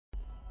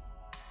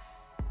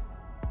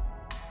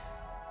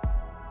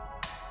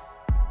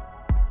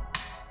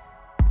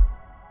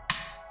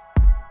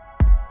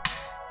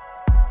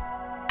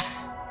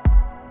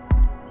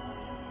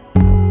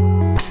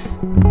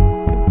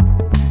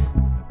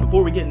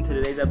into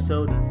today's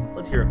episode,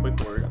 let's hear a quick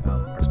word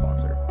about our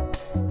sponsor.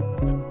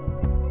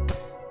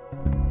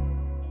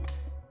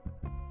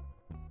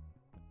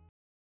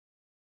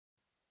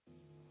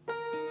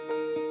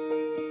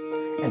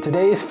 In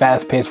today's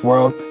fast-paced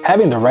world,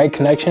 having the right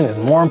connection is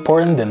more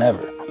important than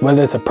ever.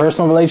 Whether it's a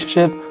personal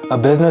relationship, a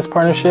business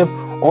partnership,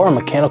 or a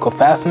mechanical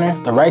fastener,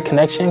 the right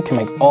connection can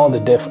make all the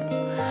difference.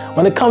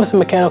 When it comes to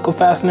mechanical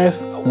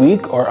fasteners, a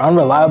weak or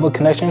unreliable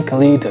connection can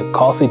lead to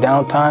costly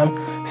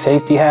downtime,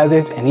 safety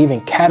hazards, and even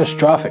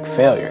catastrophic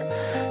failure.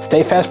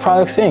 StayFast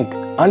Products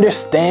Inc.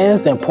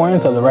 understands the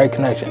importance of the right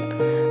connection.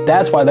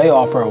 That's why they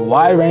offer a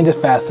wide range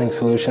of fastening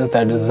solutions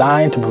that are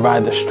designed to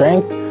provide the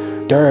strength,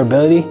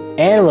 durability,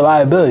 and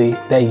reliability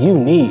that you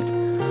need.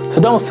 So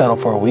don't settle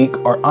for a weak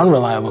or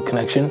unreliable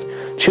connection.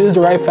 Choose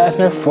the right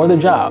fastener for the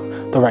job,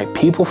 the right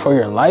people for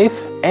your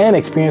life, and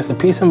experience the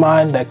peace of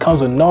mind that comes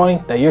with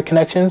knowing that your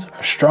connections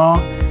are strong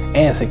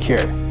and secure.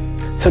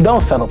 So don't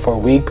settle for a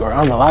weak or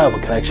unreliable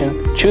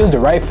connection. Choose the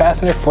right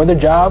fastener for the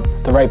job,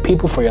 the right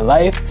people for your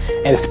life,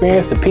 and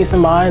experience the peace of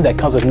mind that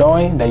comes with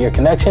knowing that your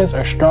connections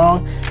are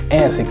strong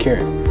and secure.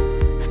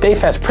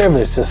 StayFast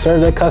privileged to serve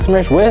their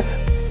customers with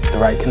the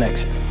right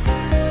connection.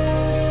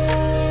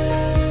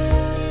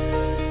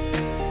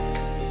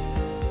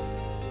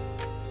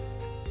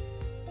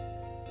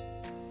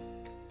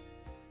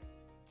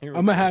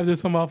 I'm gonna have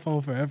this on my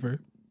phone forever.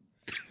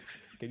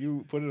 Can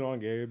you put it on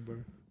Gabe, bro?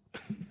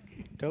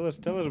 Tell us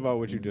about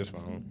what you just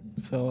found.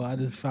 So I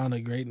just found a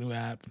great new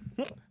app.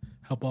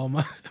 Help all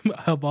my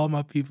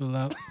people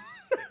out.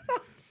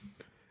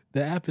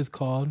 The app is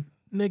called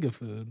Nigga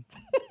Food.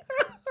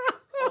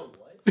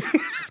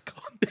 It's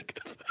called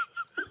Nigga Food.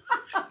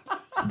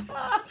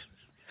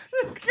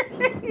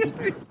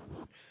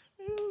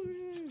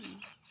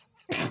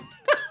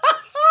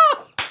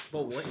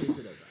 But what is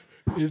it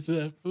about? It's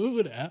a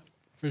food app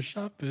for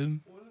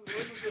shopping. What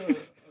is the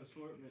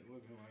assortment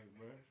looking like,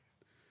 bro?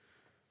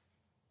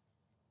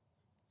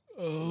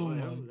 Oh my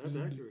That's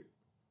goodness. accurate.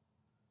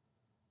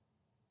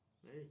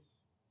 Hey.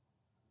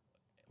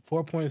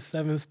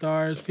 4.7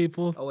 stars,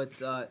 people. Oh,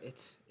 it's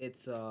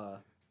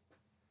Hispanic.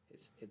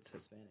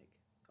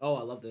 Oh,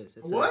 I love this.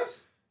 It says, What?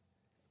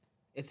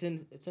 It's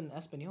in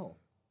Espanol.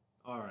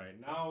 All right,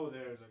 now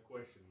there's a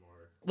question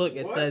mark. Look,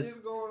 it What says is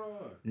going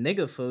on?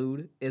 nigga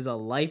food is a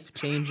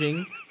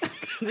life-changing.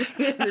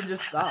 It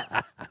just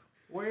stops.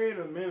 Wait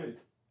a minute.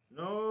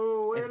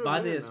 No, wait It's a by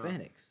the minute now.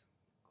 Hispanics.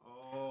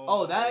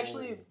 Oh, that's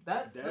a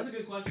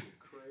good question.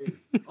 Crazy.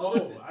 So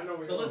listen. I know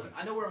where So you're listen.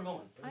 I know where I'm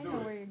going. I know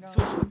where you're going.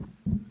 Switch it.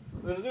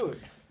 Let's do it.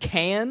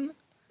 Can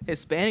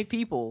Hispanic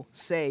people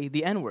say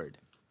the N-word?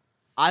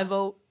 I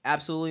vote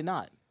absolutely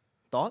not.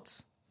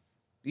 Thoughts?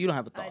 You don't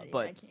have a thought,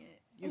 but I can't.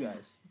 you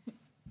guys.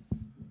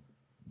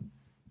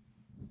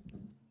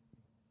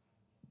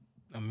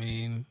 I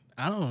mean,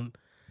 I don't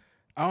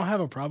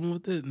have a problem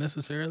with it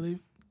necessarily.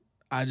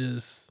 I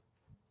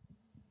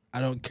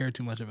don't care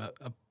too much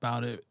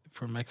about it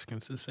for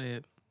Mexicans to say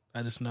it.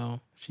 I just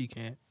know she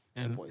can't.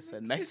 And Boy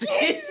said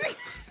Mexicans.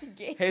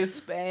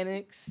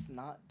 Hispanics,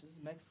 not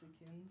just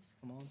Mexicans.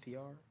 Come on,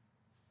 PR.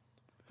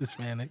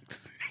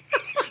 Hispanics.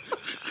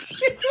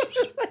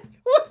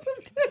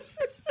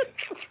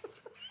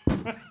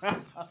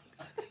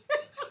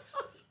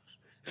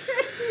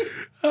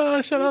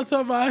 Shout out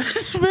to my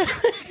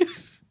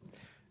Hispanics.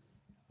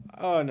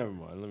 Oh, never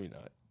mind. Let me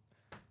not.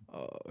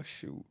 Oh,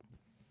 shoot.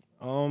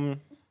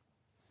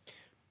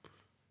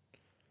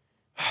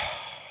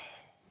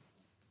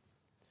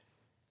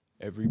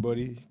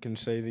 Everybody can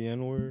say the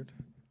N-word,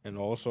 and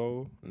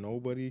also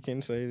nobody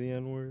can say the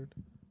N-word.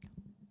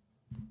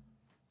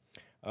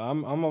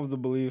 I'm of the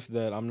belief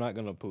that I'm not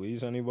gonna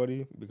police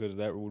anybody because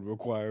that would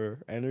require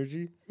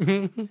energy.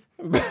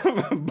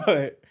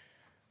 but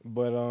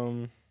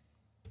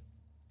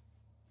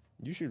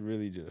you should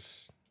really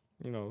just,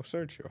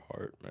 search your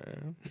heart,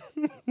 man.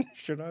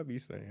 Should I be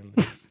saying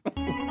this?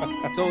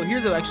 So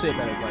here's actually a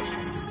better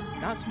question.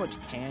 Not so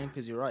much can,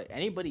 because you're right.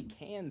 Anybody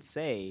can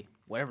say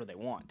whatever they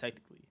want,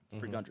 technically.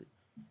 Free country.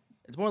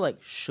 It's more like,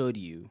 should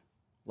you?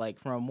 Like,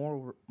 from a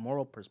more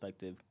moral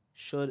perspective,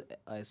 should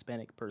a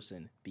Hispanic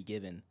person be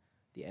given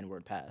the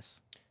N-word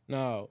pass?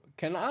 Now,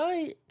 can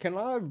I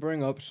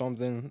bring up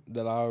something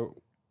that I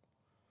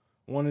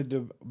wanted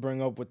to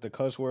bring up with the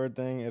cuss word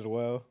thing as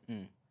well?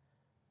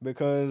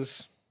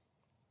 Because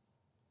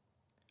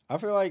I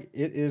feel like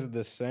it is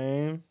the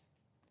same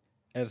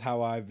as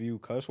how I view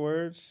cuss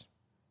words.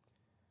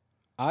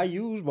 I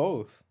use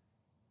both,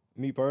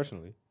 me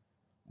personally.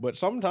 But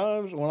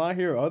sometimes when I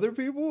hear other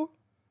people,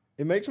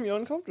 it makes me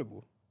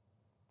uncomfortable.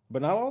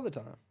 But not all the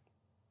time.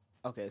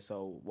 Okay,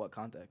 so what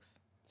context?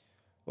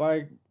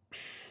 Like,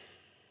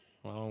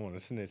 I don't want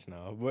to snitch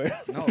now,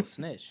 but No,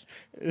 snitch.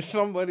 it's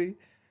somebody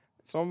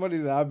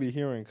that I be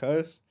hearing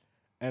cuss,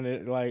 and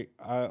it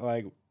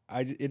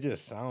it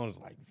just sounds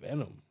like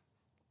venom,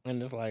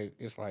 and it's like,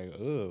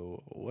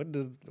 oh, what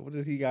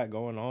does he got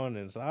going on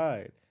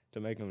inside to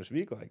make him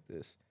speak like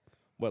this?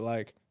 But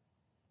like,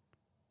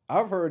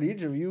 I've heard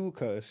each of you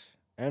cuss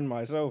and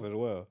myself as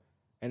well,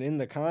 and in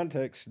the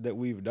context that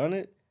we've done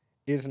it,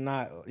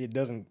 it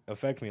doesn't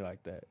affect me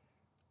like that.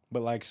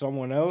 But like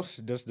someone else,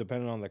 just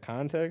depending on the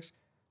context,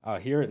 I'll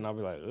hear it and I'll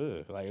be like,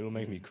 ugh, like it'll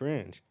make me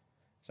cringe.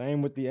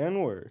 Same with the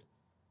N-word.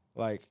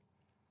 Like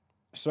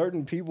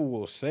certain people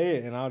will say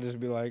it and I'll just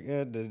be like,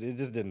 it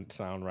just didn't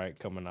sound right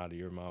coming out of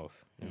your mouth,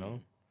 you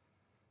know?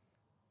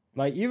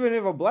 Like even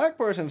if a black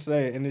person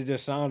say it and it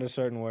just sounded a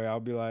certain way,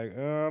 I'll be like,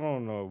 I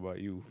don't know about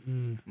you. I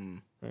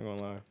ain't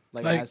gonna lie.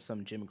 Like it has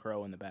some Jim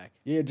Crow in the back.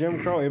 Yeah, Jim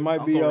Crow. It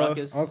might be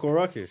Uncle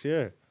Ruckus,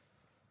 yeah.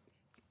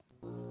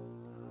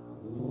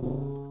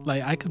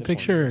 Like I could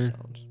picture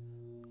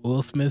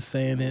Will Smith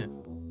saying it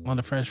on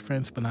The Fresh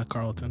Prince, but not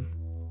Carlton.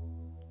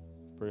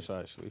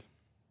 Precisely.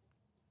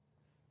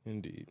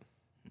 Indeed.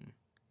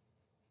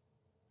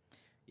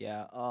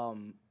 Yeah.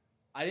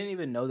 I didn't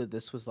even know that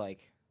this was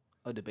like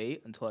a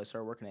debate until I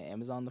started working at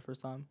Amazon the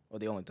first time, or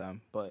the only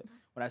time. But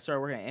when I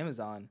started working at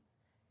Amazon,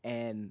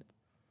 and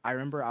I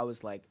remember I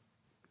was like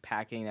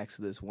packing next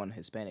to this one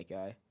Hispanic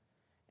guy,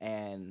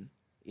 and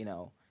you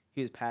know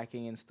he was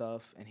packing and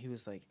stuff, and he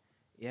was like,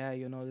 yeah,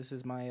 you know, this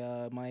is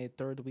my my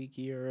third week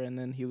here, and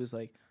then he was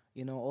like,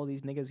 you know, all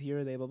these niggas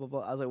here, they blah blah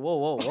blah. I was like,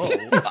 whoa.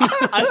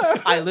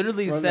 I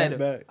literally said,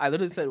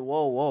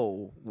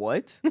 whoa,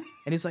 what?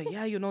 And he's like,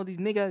 yeah, you know, these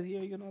niggas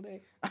here, you know,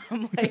 they.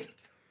 I'm like,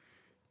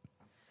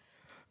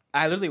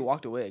 I literally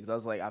walked away because I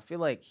was like, I feel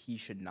like he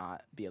should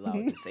not be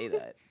allowed to say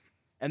that.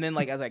 And then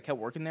like as I kept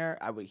working there,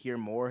 I would hear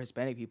more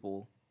Hispanic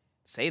people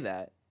say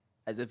that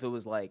as if it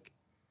was like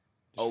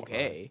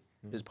okay,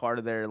 just part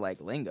of their like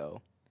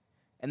lingo.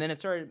 And then it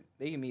started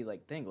making me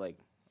like think like,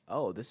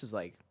 oh, this is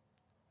like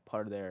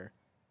part of their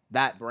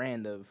that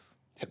brand that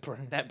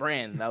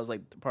was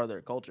like part of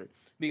their culture.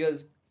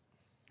 Because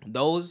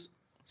those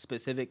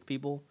specific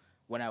people,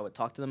 when I would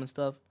talk to them and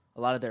stuff,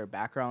 a lot of their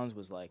backgrounds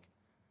was like,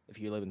 if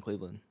you live in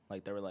Cleveland,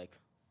 like they were like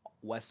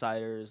West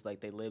Siders,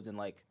 like they lived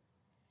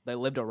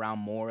around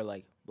more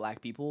like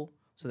black people,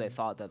 so they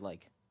thought that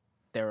like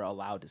they were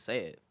allowed to say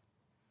it.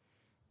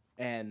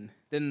 And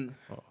then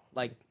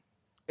like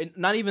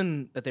not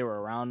even that they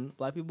were around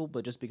black people,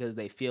 but just because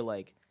they feel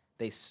like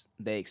they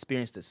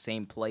experience the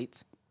same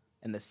plight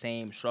and the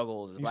same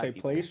struggles as black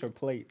people. You say place or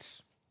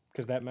plates?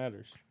 Because that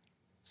matters.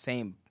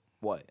 Same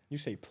what? You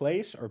say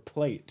place or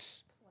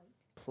plates?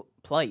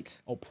 Plight.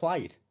 Oh,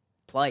 plight.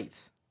 Plight.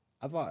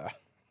 I thought...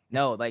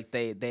 No, like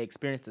they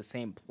experience the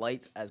same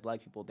plight as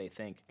black people, they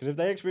think. Because if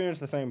they experience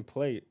the same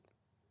plate,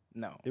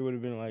 no, it would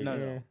have been like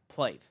no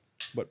plight.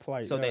 But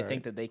plight. So they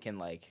think that they can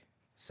like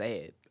say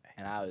it,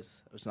 and I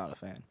was not a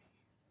fan.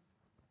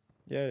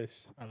 Yes,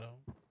 I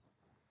know.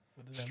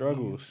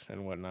 Struggles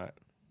and whatnot.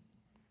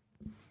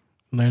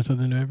 Learn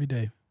something new every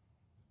day.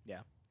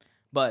 Yeah,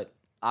 but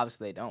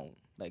obviously they don't.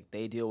 Like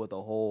they deal with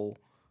a whole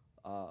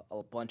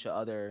a bunch of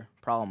other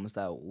problems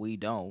that we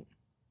don't.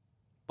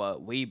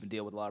 But we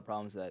deal with a lot of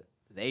problems that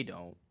they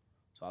don't.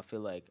 So I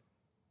feel like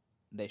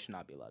they should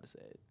not be allowed to say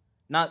it.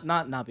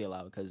 Not be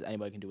allowed because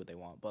anybody can do what they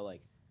want. But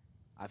like,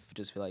 I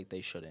just feel like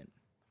they shouldn't.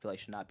 I feel like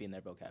it should not be in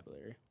their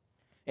vocabulary.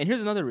 And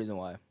here's another reason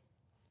why.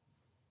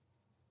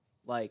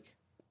 Like,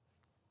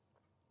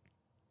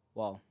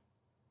 well,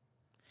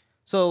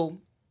 so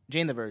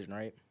Jane the Virgin,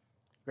 right?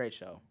 Great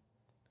show.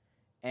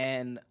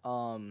 And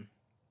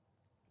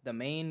the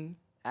main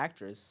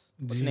actress,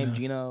 what's her name?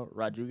 Gina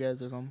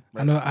Rodriguez or something?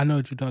 Right? I know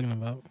what you're talking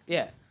about.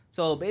 Yeah.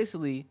 So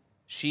basically,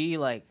 she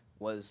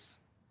was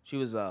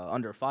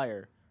under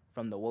fire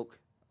from the woke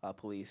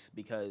police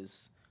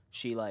because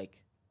she was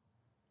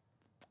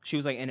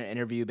in an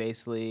interview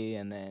basically,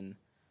 and then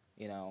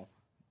you know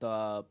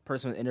the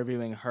person was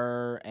interviewing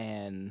her,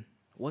 and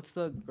what's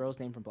the girl's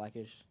name from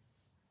Blackish?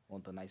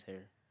 With the nice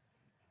hair.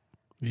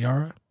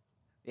 Yara?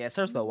 Yeah, it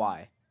starts with a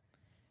Y.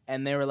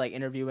 And they were like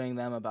interviewing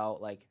them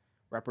about like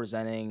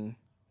representing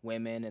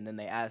women, and then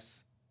they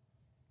asked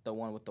the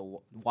one with the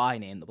Y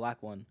name, the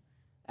black one,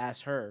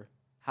 asked her,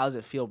 how does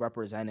it feel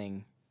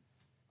representing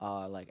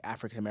like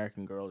African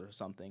American girls or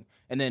something?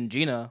 And then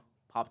Gina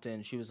popped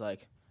in, she was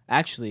like,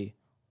 actually,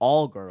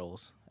 all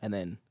girls. And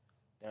then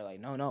they're like,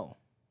 no,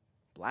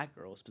 black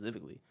girls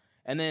specifically.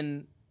 And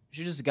then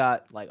she just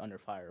got like under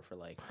fire for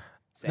like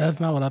saying that's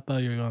not what I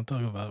thought you were going to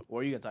talk about. What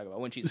were you going to talk about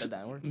when she said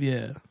that word?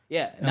 Yeah.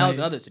 Yeah, and that was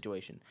another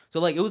situation. So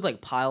like it was like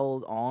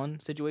piled on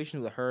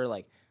situation with her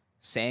like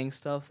saying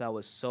stuff that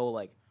was so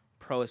like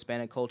pro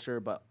Hispanic culture,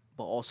 but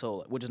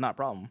also, which is not a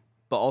problem,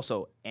 but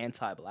also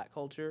anti black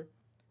culture,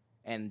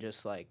 and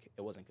just like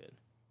it wasn't good.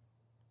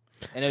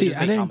 And it was just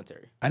big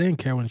commentary. I didn't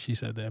care when she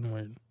said that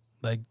word.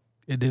 Like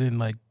it didn't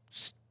like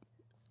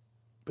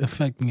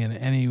affect me in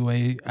any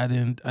way. I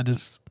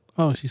just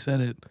she said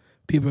it.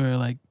 People are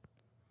like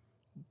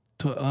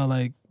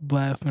like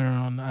blasting her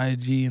on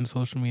IG and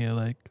social media.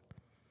 Like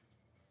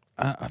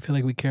I feel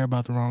like we care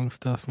about the wrong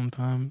stuff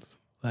sometimes.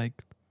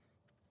 Like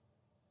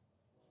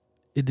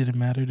it didn't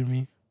matter to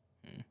me.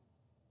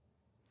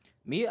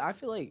 Me, I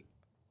feel like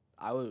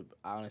I would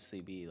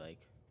honestly be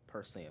like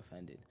personally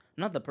offended.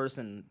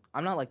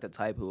 I'm not like the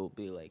type who will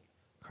be like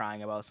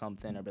crying about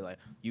something or be like,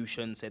 you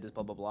shouldn't say this,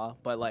 blah blah blah.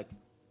 But like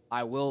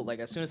I will, like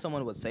as soon as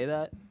someone would say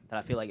that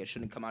I feel like it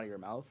shouldn't come out of your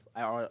mouth,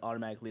 I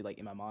automatically like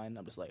in my mind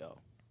I'm just like, oh,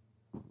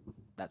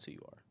 That's who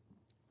you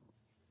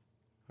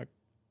are.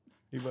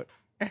 You but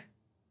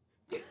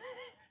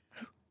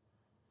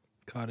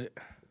Caught it.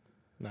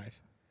 nice.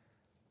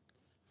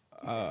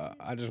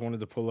 I just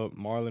wanted to pull up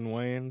Marlon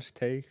Wayans'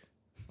 take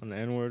on the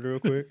N-word real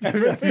quick.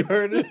 Have you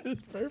heard it?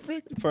 It's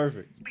perfect.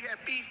 Perfect. We got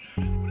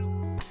beef.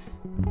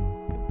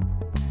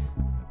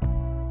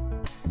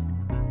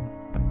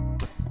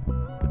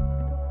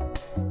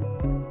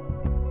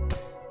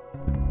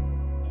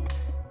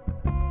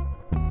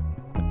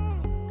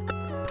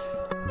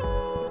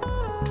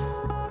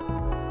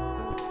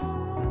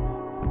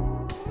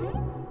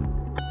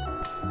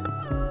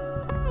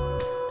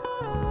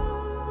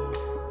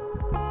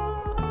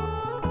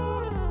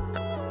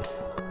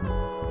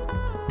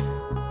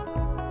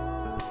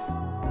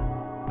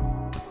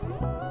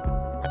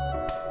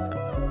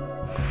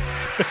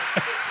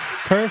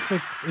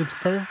 Perfect. It's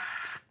perfect.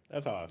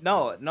 That's how I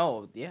feel.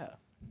 No, yeah.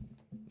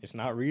 It's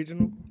not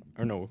regional?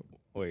 Or no,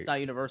 wait. It's not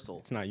universal.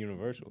 It's not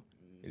universal.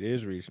 It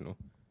is regional.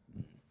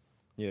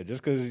 Yeah,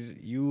 just because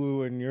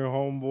you and your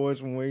homeboys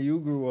from where you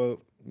grew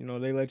up, you know,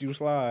 they let you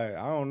slide.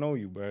 I don't know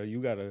you, bro.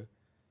 You got to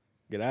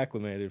get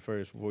acclimated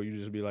first before you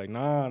just be like,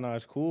 nah,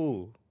 it's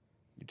cool.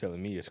 You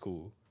telling me it's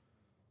cool.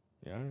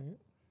 Yeah, all right.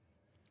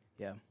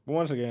 Yeah. But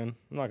once again,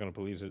 I'm not going to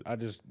police it. I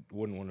just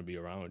wouldn't want to be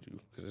around you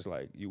because it's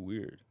like, you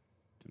weird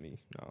to me.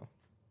 No.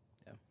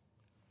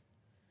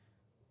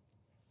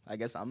 I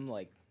guess I'm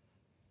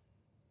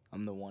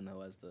the one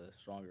who has the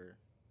stronger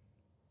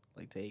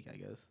take, I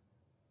guess.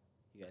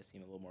 You guys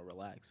seem a little more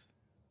relaxed.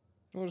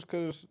 Well, it's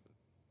because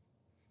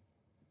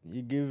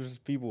it gives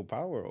people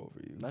power over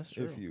you. That's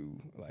true. If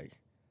you,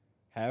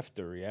 have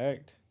to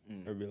react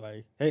or be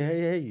like,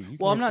 hey. You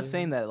Well, I'm can't not say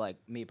saying that,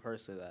 me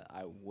personally, that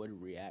I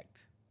would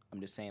react.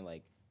 I'm just saying,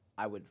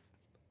 I would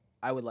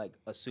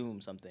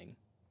assume something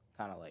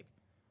kind of,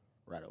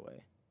 right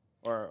away.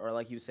 Or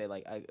like you say,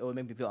 it would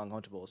make me feel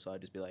uncomfortable, so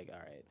I'd just be like, all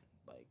right,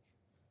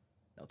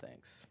 no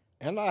thanks.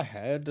 And I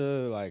had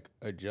to,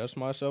 adjust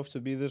myself to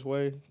be this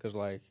way because,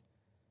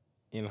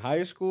 in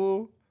high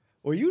school,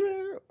 were you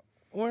there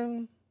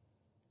when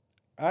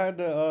I had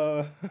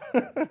to,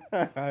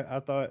 I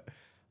thought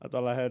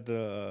I had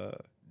to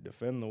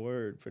defend the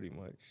word pretty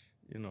much,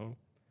 you know?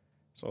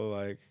 So,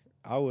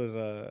 I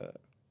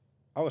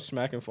was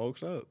smacking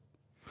folks up.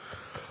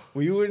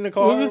 Were you in the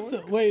car?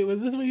 Was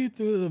this when you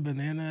threw the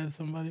banana at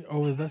somebody? Or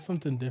was that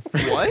something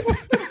different? What?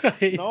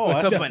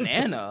 No, The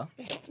banana?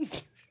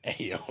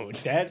 Hey, yo,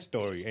 that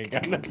story ain't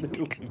got nothing to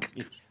do with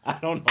me. I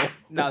don't know.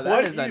 No,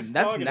 what that's he's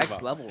next talking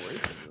about. level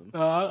racism.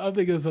 I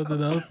think it's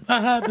something else. I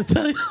had to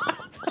tell you. I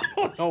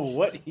don't know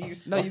what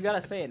he's No, you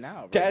gotta say it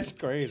now, bro. That's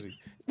crazy.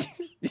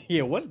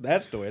 Yeah, what's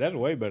that story? That's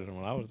way better than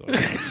what I was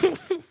talking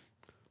about.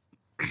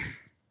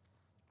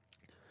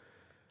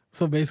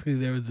 So basically,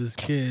 there was this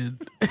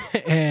kid,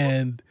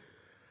 and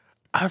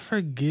I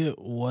forget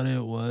what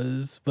it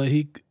was, but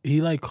he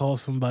called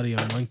somebody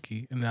a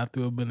monkey, and I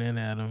threw a banana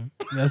at him.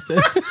 That's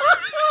it.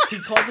 He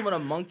called someone a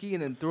monkey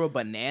and then threw a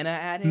banana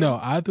at him? No,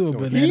 I threw a No,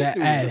 he banana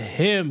threw at it.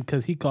 him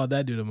because he called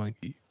that dude a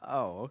monkey.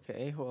 Oh,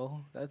 okay.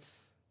 Well, that's...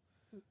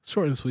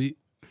 Short and sweet,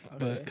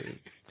 Okay. but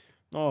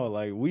No,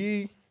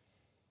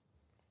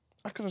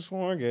 I could have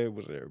sworn Gabe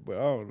was there, but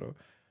I don't know.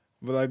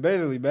 But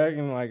basically back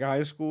in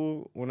high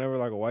school, whenever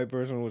a white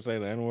person would say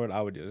the N-word,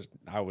 I would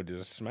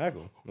just smack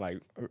them.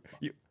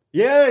 You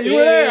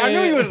were there. I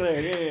knew you was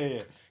there.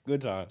 Yeah.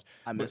 Good times.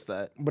 I missed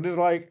that. But it's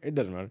it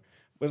doesn't matter.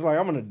 But it's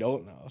I'm an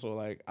adult now, so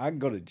I can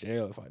go to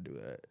jail if I do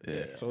that.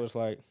 Yeah. So it's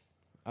I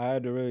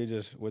had to really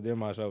just within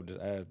myself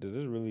just ask, does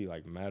this really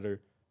matter?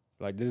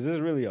 Does this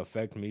really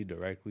affect me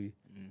directly?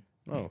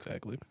 No.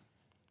 exactly.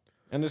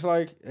 And it's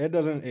it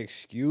doesn't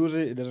excuse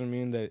it. It doesn't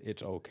mean that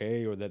it's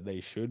okay or that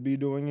they should be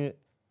doing it.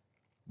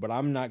 But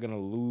I'm not gonna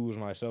lose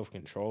my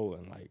self-control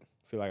and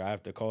feel like I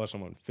have to cause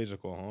someone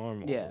physical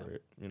harm over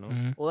it. You know?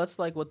 Mm-hmm. Well, that's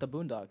what the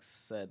Boondocks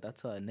said.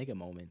 That's a nigga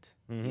moment.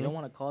 You don't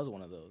want to cause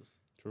one of those.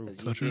 True. Because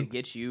So true. it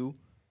gets you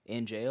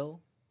in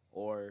jail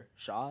or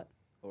shot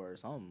or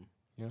something.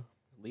 Yeah.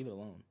 Leave it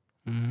alone.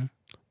 Mm-hmm.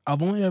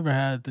 I've only ever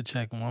had to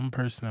check one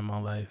person in my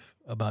life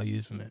about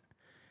using it.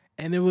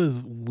 And it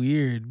was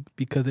weird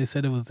because they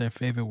said it was their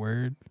favorite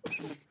word.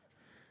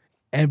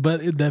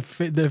 But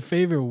their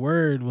favorite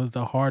word was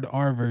the hard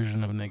R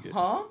version of nigga.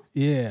 Huh?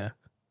 Yeah. Who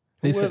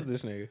They was said,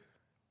 this nigga?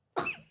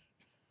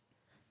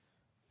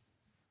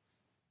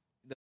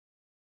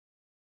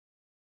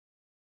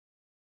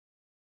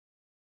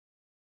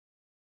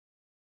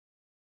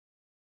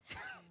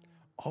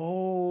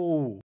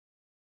 Oh.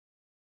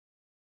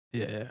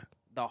 yeah.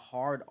 The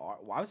hard R.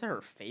 Why was that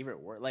her favorite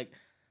word?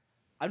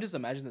 I'm just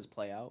imagining this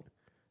play out.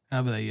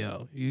 I'd be like,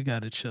 yo, you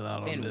gotta chill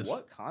out on In this.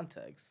 what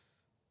context?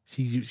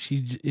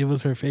 It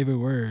was her favorite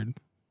word.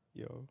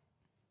 Yo.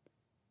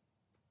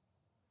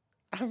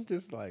 I'm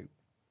just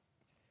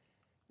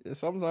yeah,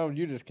 sometimes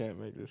you just can't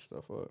make this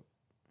stuff up.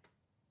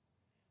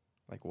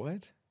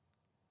 What?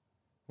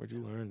 Where'd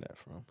you learn that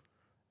from?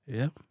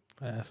 Yep.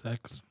 I asked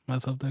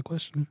myself that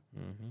question.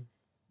 Mm-hmm.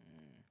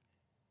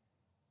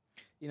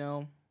 You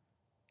know?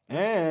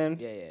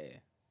 And Yeah.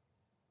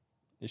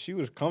 if she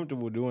was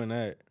comfortable doing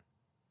that,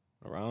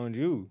 around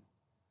you.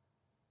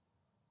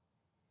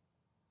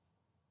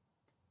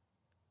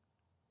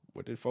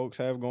 What did folks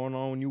have going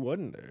on when you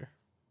wasn't there?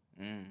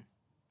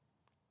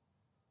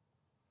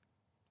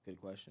 Good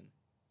question.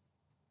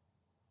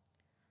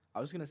 I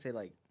was gonna say,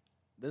 like,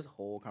 this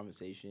whole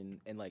conversation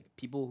and, like,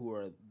 people who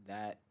are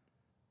that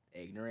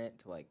ignorant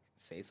to, like,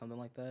 say something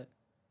like that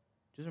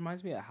just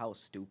reminds me of how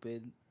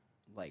stupid,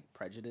 like,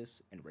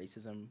 prejudice and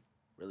racism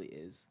really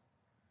is.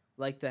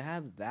 Like, to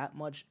have that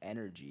much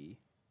energy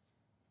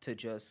to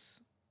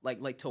just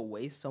like to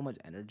waste so much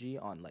energy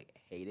on, like,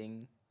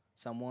 hating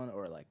someone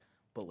or, like,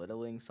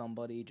 belittling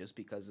somebody just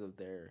because of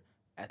their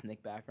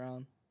ethnic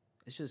background,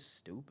 it's just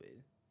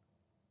stupid.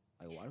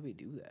 Like, why do we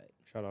do that?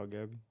 Shout out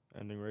Gabby,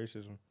 ending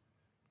racism.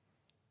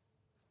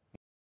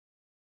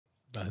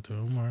 Dr.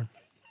 Umar.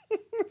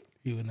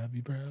 He would not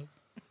be proud.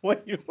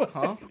 What you?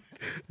 Huh?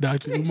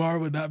 Dr. Umar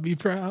would not be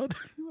proud.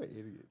 You an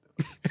idiot.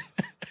 Though.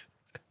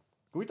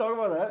 Can we talk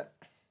about that?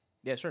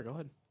 Yeah, sure. Go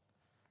ahead.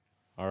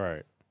 All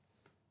right,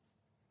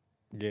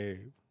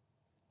 Gabe.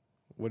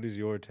 What is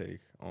your take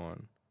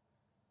on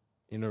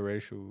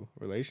interracial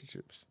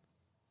relationships?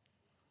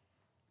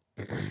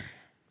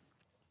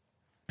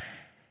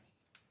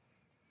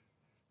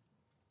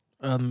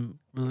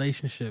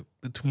 Relationship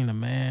between a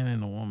man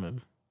and a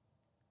woman.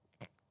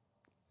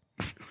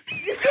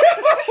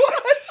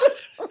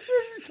 What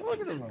are you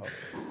talking about?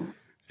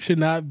 Should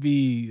not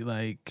be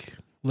like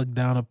looked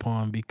down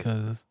upon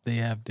because they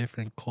have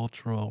different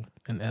cultural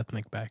and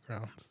ethnic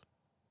backgrounds.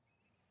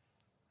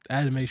 I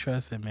had to make sure I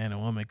said man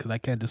and woman because I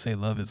can't just say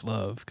love is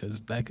love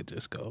because that could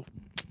just go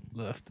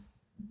left.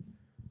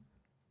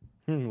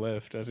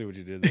 Left. I see what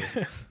you did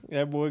there.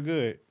 That boy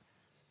good.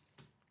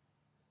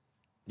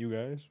 You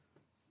guys?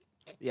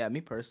 Yeah,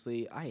 me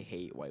personally, I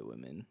hate white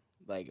women,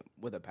 like,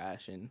 with a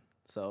passion.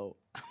 So,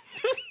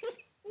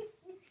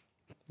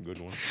 Good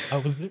one. I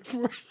was there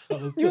for it. I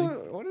was You,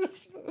 like, what is,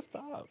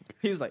 stop.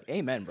 he was like,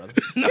 "Amen, brother."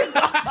 You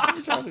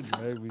trying to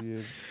drag me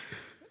in.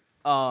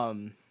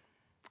 I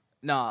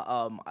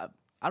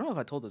don't know if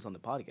I told this on the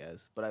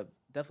podcast, but I've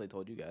definitely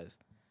told you guys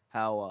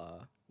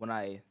how when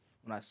I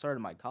started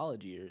my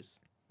college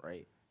years,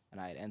 right, and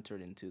I had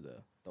entered into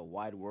the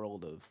wide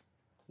world of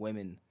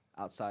women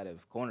outside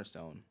of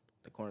Cornerstone,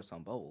 the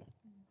Cornerstone bubble,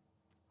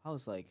 I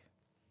was like,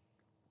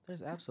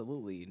 there's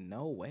absolutely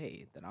no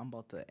way that I'm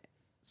about to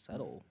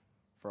settle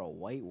for a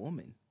white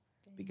woman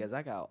because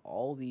I got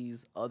all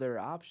these other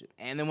options.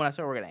 And then when I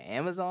started working at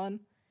Amazon,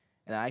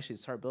 and I actually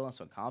started building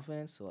some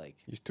confidence to, like,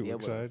 He's too be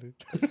able excited.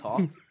 to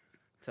talk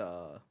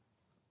to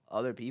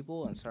other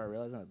people and started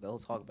realizing that they'll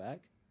talk back,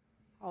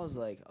 I was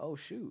like, oh,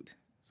 shoot,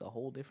 it's a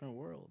whole different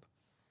world.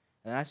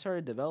 And I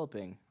started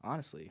developing,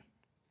 honestly,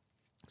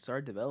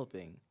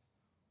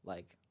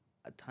 like,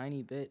 a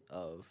tiny bit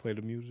of Play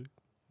the music.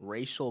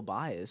 racial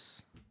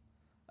bias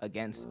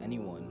against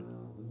anyone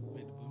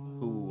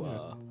who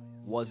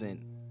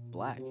wasn't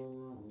black.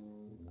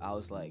 I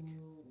was, like,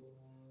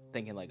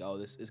 thinking, like, oh,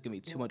 this is going to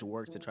be too much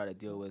work to try to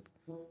deal with,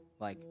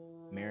 like,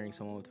 marrying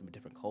someone from a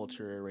different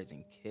culture,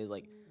 raising kids.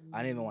 Like, I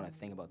didn't even want to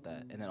think about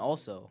that. And then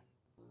also,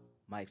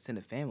 my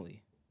extended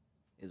family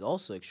is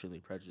also extremely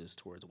prejudiced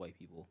towards white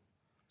people.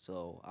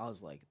 So I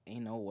was like,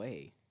 ain't no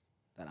way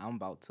that I'm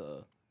about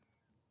to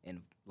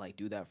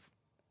do that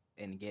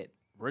and get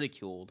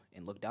ridiculed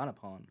and looked down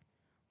upon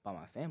by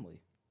my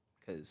family.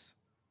 Because,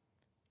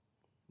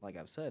 like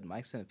I've said, my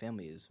extended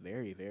family is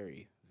very,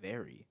 very,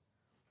 very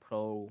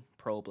pro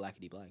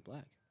blackity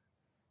black.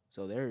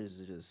 So there was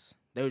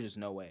just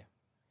no way.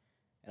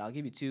 And I'll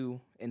give you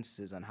two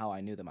instances on how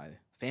I knew that my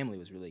family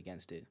was really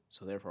against it.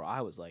 So therefore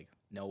I was like,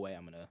 no way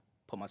I'm gonna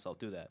put myself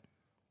through that.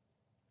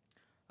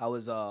 I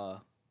was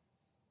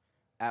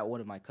at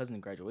one of my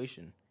cousin's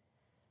graduation,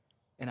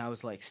 and I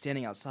was like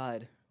standing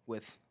outside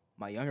with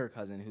my younger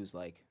cousin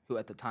who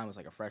at the time was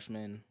like a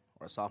freshman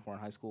or a sophomore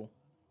in high school,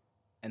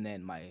 and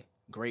then my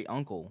great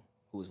uncle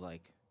who was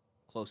like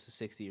close to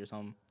 60 or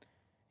something.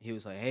 He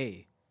was like,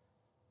 hey,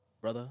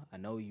 brother, I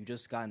know you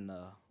just got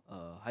into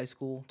high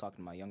school, talking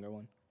to my younger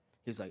one.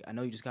 He was like, I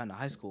know you just got into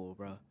high school,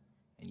 bro,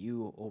 and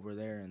you over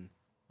there in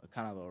a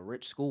kind of a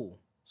rich school,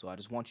 so I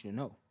just want you to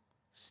know,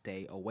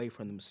 stay away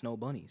from them snow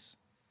bunnies.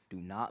 Do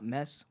not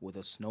mess with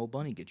a snow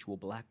bunny. Get you a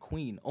black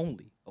queen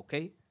only,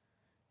 okay?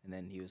 And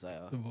then he was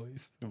like, the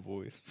voice. The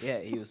voice. yeah,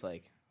 he was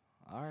like,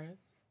 all right.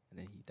 And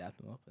then he dapped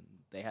him up, and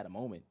they had a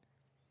moment.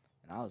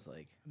 And I was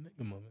like,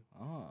 Nigga moment.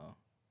 oh,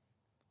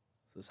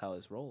 this is how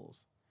this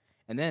rolls.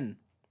 And then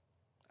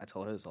I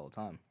told her this all the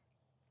time.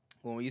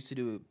 When we used to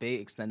do big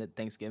extended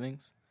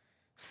Thanksgivings,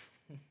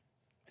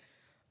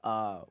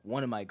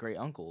 one of my great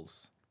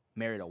uncles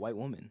married a white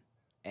woman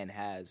and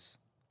has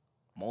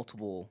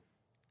multiple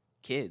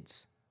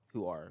kids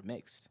who are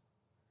mixed.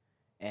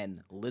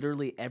 And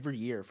literally every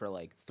year for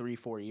like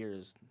 3-4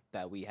 years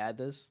that we had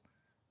this,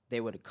 they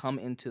would come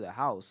into the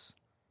house,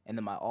 and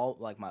then my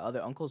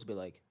other uncles would be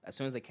like, as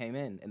soon as they came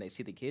in and they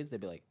see the kids,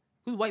 they'd be like,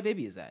 whose white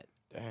baby is that?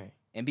 Dang.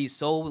 And be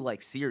so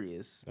like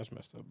serious. That's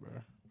messed up, bro.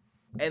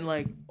 And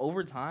like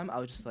over time, I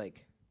was just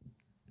like,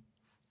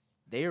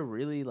 they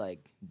really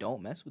like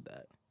don't mess with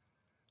that.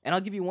 And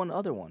I'll give you one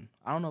other one.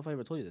 I don't know if I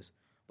ever told you this,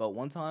 but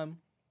one time,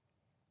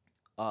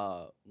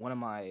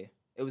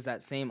 it was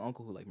that same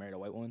uncle who like married a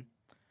white woman,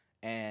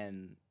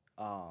 and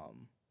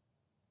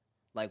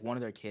like one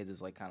of their kids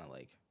is like kind of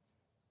like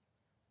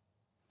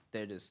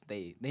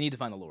they need to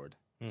find the Lord.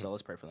 So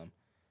let's pray for them.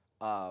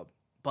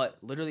 But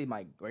literally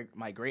my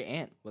great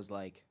aunt was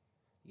like,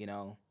 you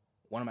know,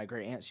 one of my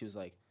great aunts, she was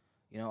like,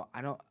 you know,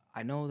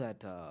 I know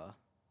that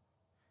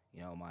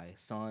you know, my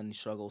son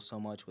struggles so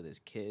much with his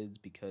kids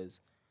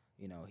because,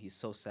 you know, he's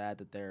so sad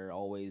that they're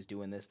always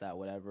doing this, that,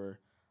 whatever.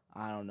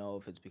 I don't know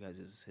if it's because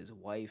his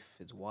wife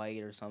is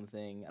white or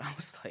something. And I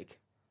was like,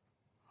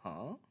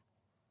 huh?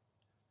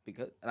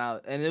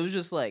 And it was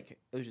just like,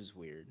 it was just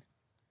weird.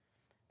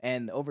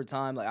 And over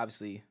time, like,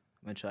 obviously,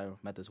 eventually I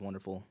met this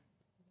wonderful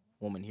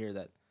woman here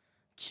that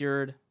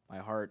cured my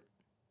heart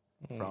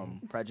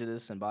from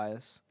prejudice and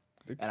bias.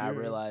 And I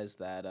realized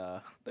that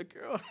the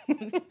girl,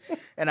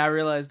 and I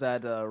realized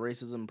that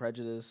racism,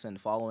 prejudice, and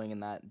following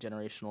in that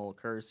generational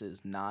curse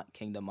is not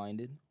kingdom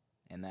minded,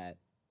 and that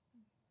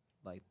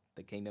like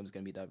the kingdom's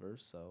gonna be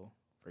diverse. So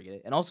forget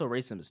it. And also,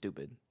 racism is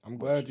stupid. I'm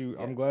glad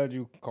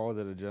you called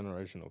it a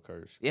generational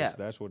curse. Yeah,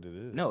 that's what it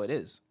is. No, it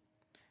is.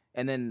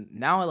 And then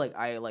now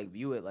I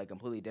view it like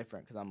completely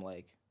different because I'm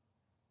like,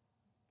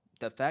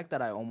 the fact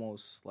that I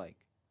almost like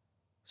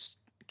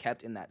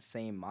kept in that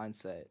same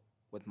mindset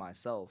with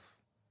myself,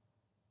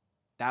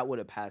 that would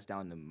have passed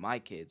down to my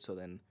kids. So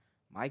then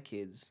my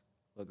kids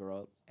would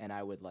grow up and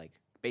I would like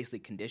basically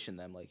condition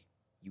them like,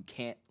 you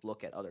can't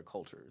look at other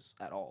cultures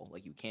at all.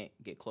 Like you can't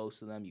get close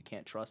to them. You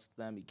can't trust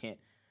them. You can't,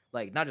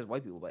 like, not just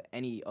white people, but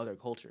any other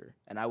culture.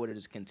 And I would have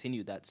just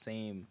continued that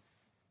same,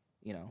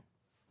 you know,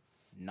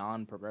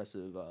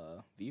 non-progressive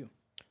view.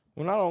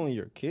 Well, not only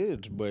your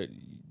kids, but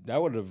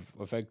that would have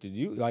affected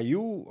you. Like,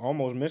 you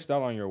almost missed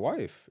out on your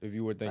wife if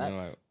you were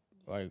thinking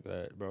like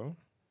that, bro.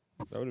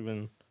 That would have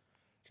been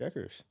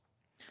checkers.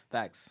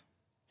 Facts.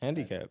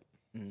 Handicap.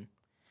 Mm-hmm.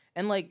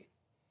 And, like,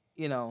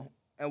 you know,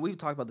 and we've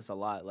talked about this a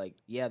lot. Like,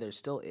 yeah, there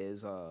still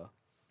is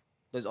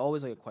there's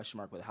always, like, a question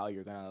mark with how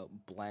you're going to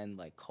blend,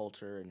 like,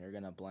 culture and you're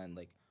going to blend,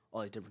 like,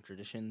 all these different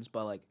traditions.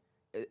 But, like,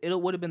 it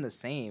would have been the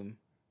same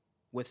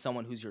with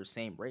someone who's your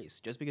same race.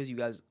 Just because you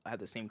guys have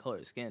the same color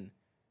of skin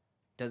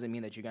doesn't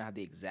mean that you're going to have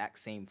the exact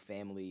same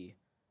family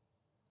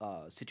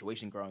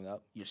situation growing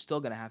up. You're still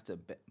going to have to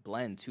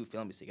blend two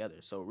families together.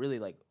 So really,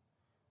 like,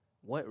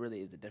 what really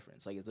is the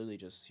difference? Like, it's literally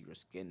just your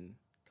skin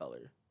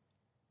color.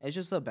 It's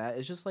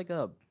just like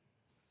a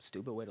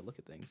stupid way to look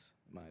at things,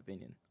 in my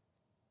opinion.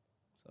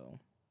 So,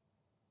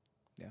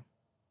 yeah.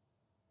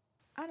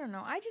 I don't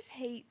know. I just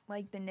hate,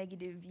 like, the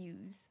negative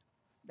views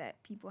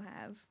that people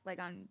have, like,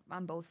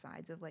 on both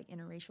sides of, like,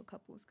 interracial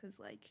couples. Because,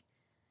 like,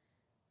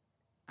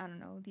 I don't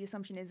know. The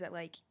assumption is that,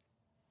 like,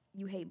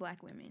 you hate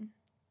black women.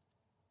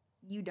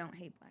 You don't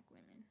hate black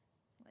women.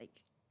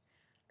 Like,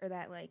 or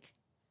that, like,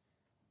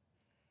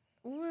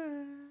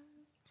 what?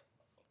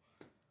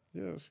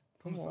 Yes.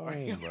 Come I'm on,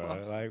 sorry.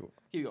 bro. Like,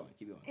 Keep going.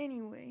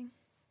 Anyway.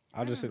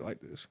 I'll just say it like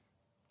this.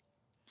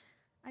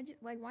 I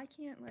just, like, why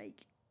can't,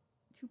 like,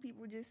 two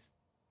people just,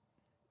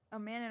 a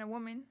man and a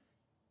woman,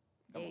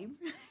 Gabe,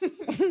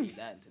 Need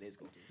that in today's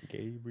culture.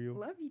 Gabriel.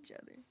 love each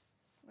other?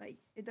 Like,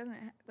 it doesn't,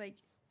 like,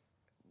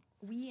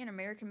 we in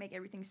America make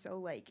everything so,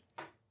 like,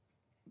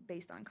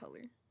 based on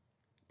color.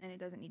 And it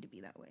doesn't need to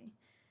be that way.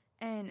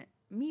 And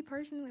me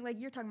personally,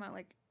 like, you're talking about,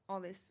 like, all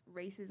this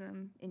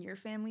racism in your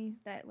family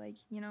that, like,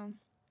 you know,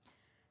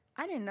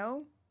 I didn't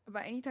know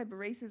about any type of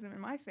racism in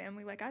my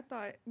family. Like, I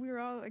thought we were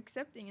all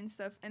accepting and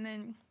stuff. And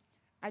then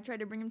I tried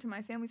to bring them to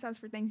my family's house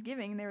for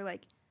Thanksgiving, and they were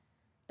like,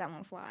 that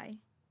won't fly.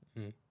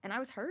 And I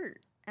was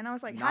hurt. And I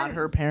was like, not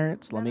her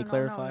parents. Let me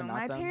clarify. No.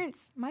 Not them.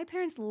 My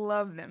parents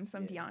love them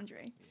some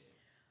DeAndre. Yeah.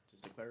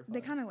 Just to clarify.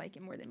 They kind of like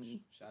it more than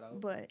me. Shout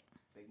out. But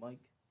Big Mike.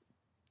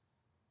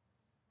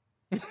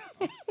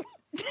 What?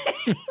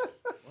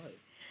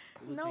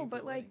 no,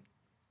 but like,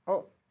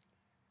 Oh.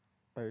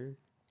 Hey.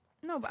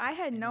 no, but I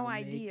had no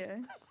make-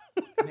 idea.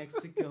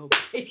 Mexico.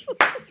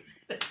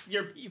 That's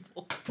your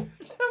people.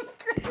 That's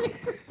great.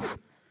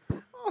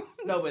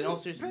 No, but in all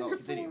seriousness, no,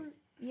 continue.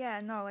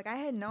 Yeah, no, like I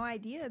had no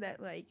idea that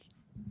like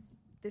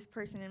this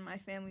person in my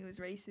family was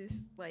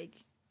racist, like,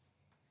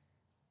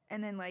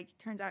 and then like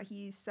turns out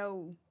he's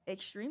so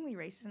extremely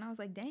racist, and I was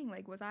like, dang,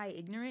 like was I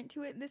ignorant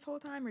to it this whole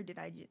time, or did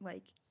I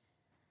like,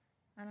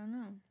 I don't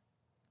know,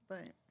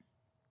 but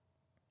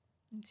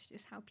it's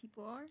just how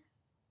people are,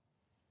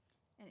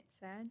 and it's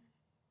sad.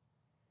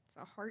 It's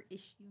a heart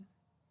issue.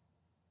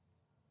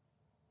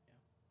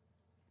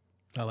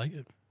 I like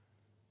it.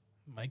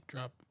 Mic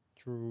drop.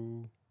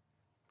 True.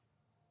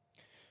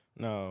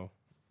 No,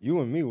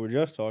 you and me were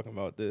just talking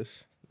about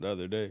this the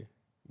other day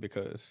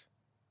because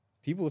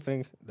people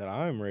think that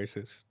I'm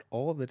racist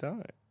all the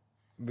time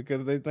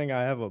because they think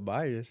I have a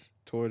bias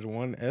towards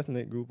one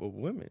ethnic group of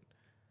women.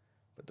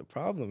 But the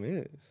problem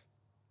is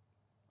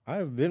I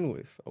have been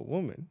with a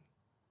woman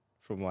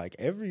from like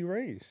every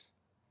race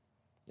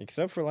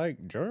except for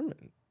like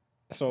German.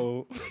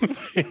 So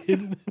wait,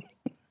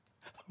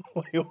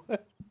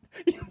 what?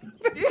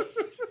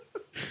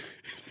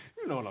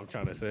 You know what I'm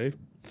trying to say.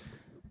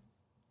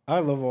 I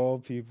love all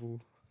people.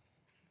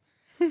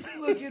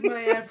 Look at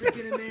my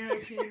African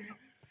American.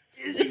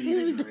 Isn't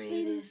he the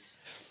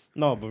greatest?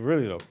 No, but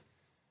really though,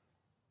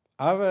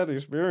 I've had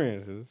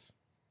experiences.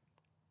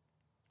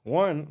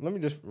 One, let me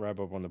just wrap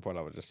up on the part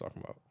I was just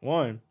talking about.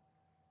 One,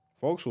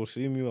 folks will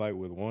see me like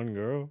with one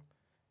girl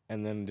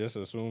and then just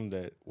assume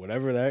that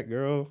whatever that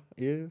girl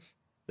is,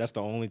 that's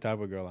the only type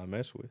of girl I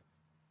mess with,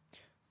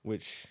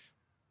 which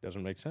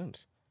doesn't make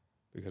sense.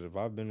 Because if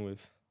I've been with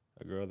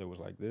a girl that was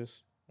like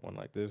this, and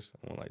one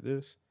like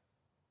this,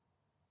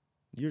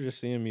 you're just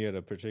seeing me at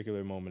a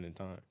particular moment in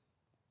time,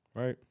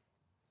 right?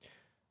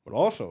 But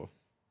also,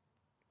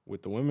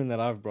 with the women that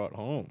I've brought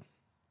home,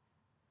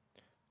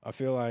 I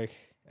feel like,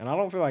 and I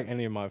don't feel like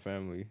any of my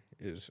family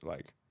is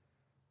like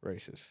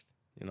racist,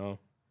 you know?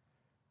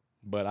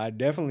 But I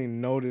definitely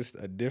noticed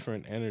a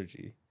different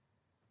energy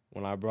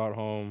when I brought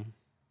home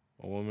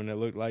a woman that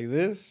looked like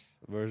this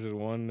versus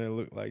one that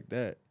looked like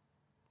that.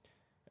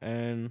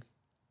 And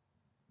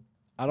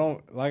I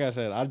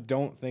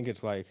don't think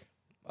it's like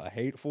a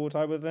hateful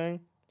type of thing.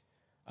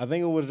 I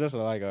think it was just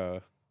like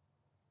a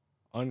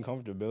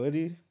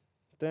uncomfortability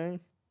thing.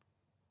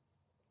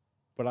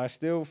 But I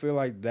still feel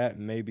like that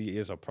maybe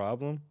is a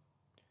problem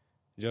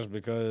just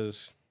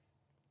because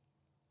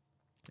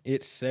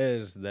it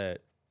says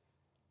that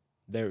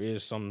there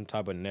is some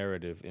type of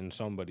narrative in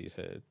somebody's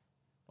head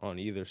on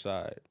either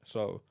side.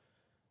 So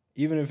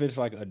even if it's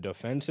like a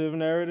defensive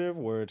narrative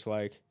where it's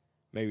like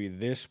maybe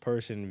this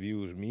person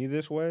views me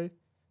this way,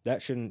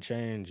 that shouldn't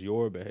change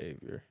your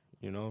behavior,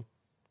 you know?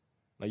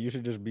 Like you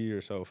should just be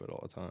yourself at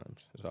all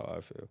times, is how I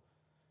feel.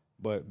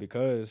 But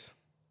because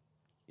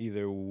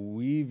either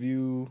we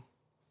view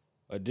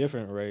a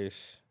different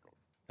race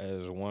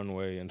as one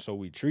way and so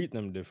we treat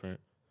them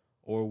different,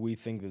 or we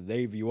think that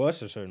they view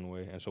us a certain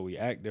way and so we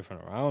act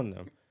different around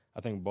them,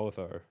 I think both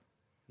are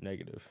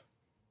negative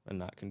and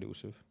not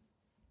conducive.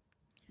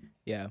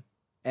 Yeah.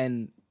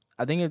 And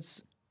I think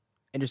it's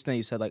interesting that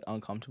you said, like,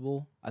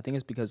 uncomfortable. I think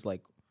it's because,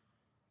 like,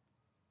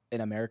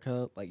 in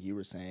America, like you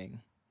were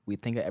saying, we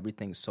think of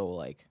everything so,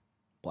 like,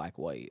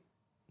 black-white.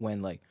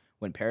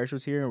 When Parrish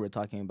was here and we're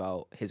talking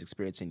about his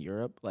experience in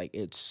Europe, like,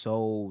 it's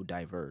so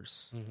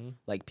diverse. Mm-hmm.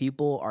 Like,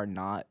 people are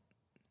not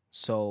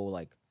so,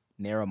 like,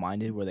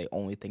 narrow-minded where they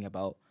only think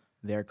about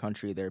their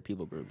country, their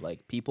people group.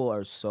 Like, people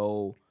are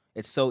so...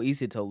 It's so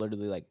easy to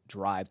literally, like,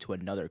 drive to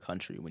another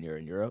country when you're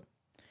in Europe.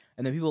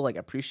 And then people, like,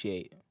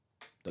 appreciate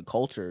the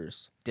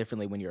cultures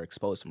differently when you're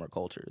exposed to more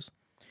cultures.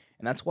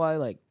 And that's why,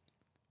 like,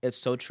 it's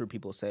so true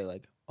people say,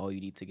 like, oh, you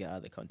need to get out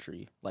of the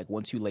country. Like,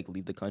 once you, like,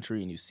 leave the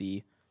country and you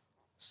see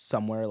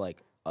somewhere,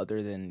 like,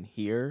 other than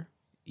here,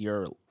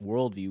 your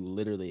worldview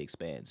literally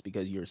expands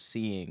because you're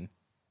seeing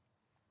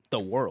the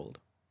world.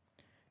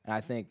 And I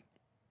think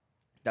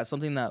that's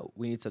something that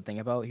we need to think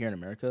about here in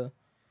America,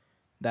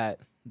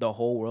 that the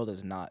whole world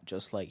is not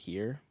just like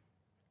here.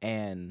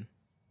 And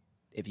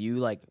if you,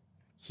 like,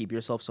 keep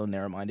yourself so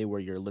narrow-minded where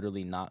you're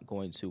literally not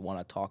going to want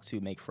to talk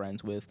to, make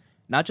friends with,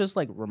 not just,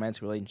 like,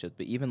 romantic relationships,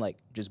 but even, like,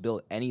 just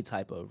build any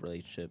type of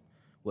relationship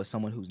with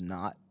someone who's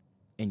not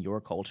in your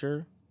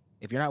culture,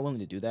 if you're not willing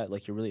to do that,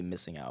 like, you're really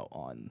missing out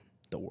on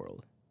the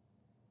world.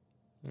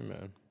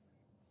 Amen.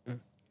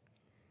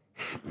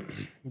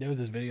 There was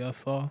this video I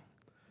saw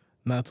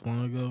not too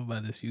long ago by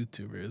this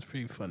YouTuber. It was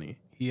pretty funny.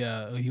 He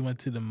went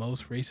to the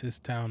most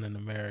racist town in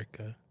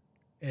America,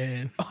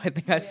 and Oh, I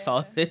think I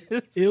saw this.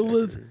 it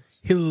was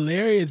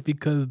hilarious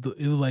because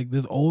it was like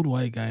this old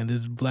white guy and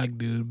this black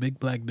dude, big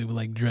black dude with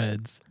like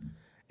dreads,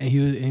 and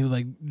he was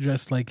like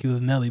dressed like he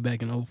was Nelly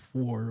back in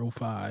 04,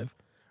 05,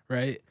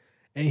 right?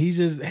 And he's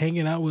just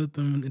hanging out with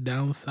them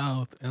down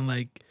south, and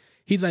like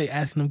he's like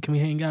asking them, "Can we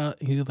hang out?"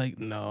 And he was like,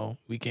 "No,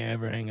 we can't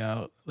ever hang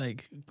out.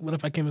 Like, what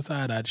if I came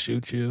inside? I'd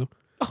shoot you."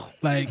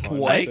 Like,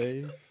 What?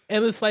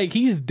 And it's like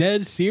he's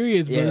dead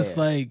serious, but it's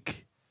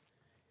like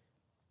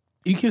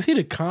you can see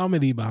the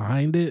comedy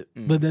behind it,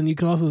 but then you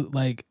can also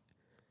like,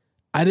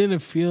 I didn't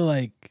feel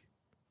like,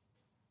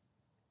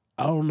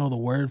 I don't know the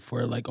word for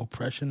it, like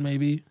oppression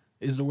maybe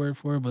is the word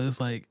for it, but it's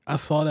like I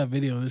saw that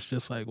video and it's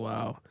just like,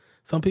 wow,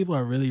 some people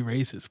are really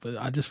racist, but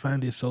I just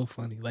find it so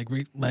funny. Like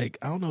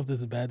I don't know if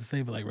this is bad to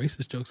say, but like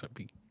racist jokes are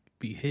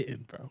be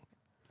hitting, bro.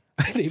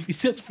 They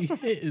just be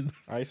hitting.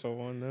 ISO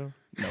one though.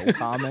 No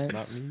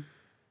comments. Not me.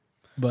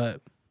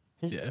 But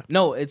yeah,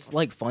 No, it's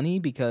like funny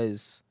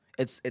because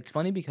it's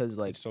funny because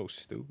like It's so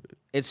stupid.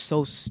 it's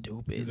so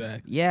stupid.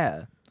 Exactly.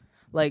 Yeah,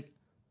 like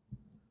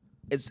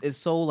it's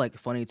so like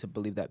funny to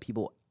believe that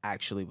people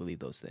actually believe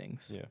those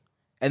things.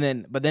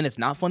 Yeah. But then it's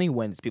not funny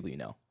when it's people you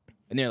know,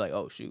 and they're like,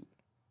 oh shoot,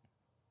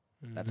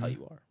 that's how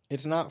you are.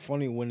 It's not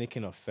funny when it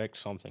can affect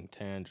something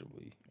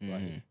tangibly.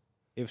 Like Mhm.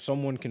 if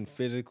someone can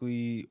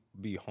physically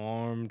be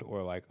harmed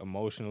or like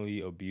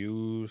emotionally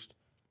abused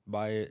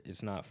by it,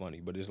 it's not funny.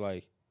 But it's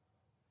like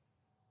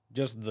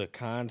just the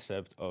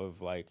concept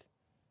of like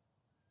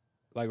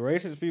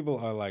racist people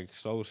are like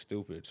so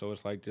stupid. So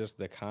it's like just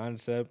the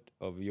concept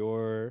of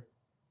your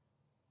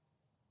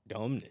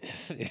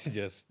dumbness.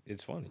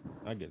 It's funny.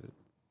 I get it.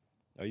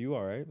 Are you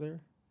all right there?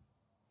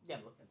 Yeah,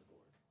 I'm looking at the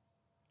board.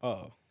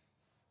 Oh,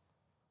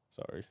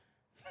 sorry.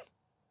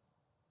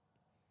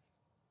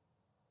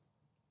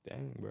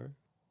 Dang, bro.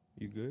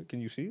 You good?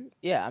 Can you see it?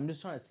 Yeah, I'm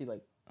just trying to see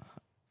like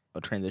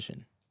a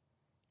transition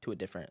to a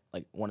different,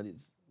 like one of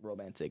these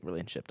romantic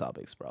relationship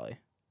topics, probably.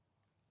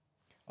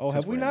 Oh,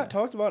 Since have we we're in not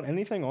there. talked about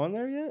anything on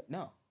there yet?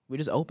 No, we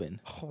just opened.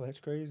 Oh, that's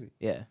crazy.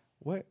 Yeah,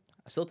 What?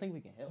 I still think we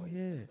can hit. Oh,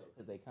 yeah.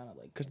 because they kind of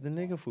like. Because the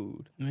nigga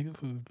food. Nigga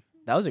food.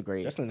 That was a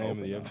great. That's the name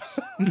of the open,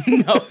 episode.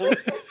 though.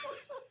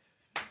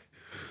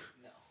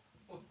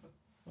 No.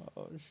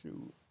 Oh,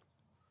 shoot.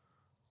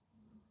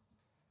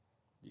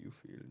 You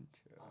feeling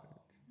charged?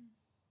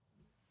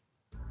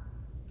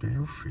 Do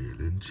you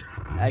feel in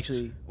charge?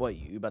 Actually, what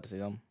you about to say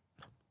something?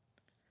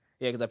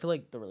 Yeah, because I feel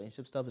like the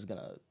relationship stuff is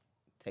gonna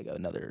take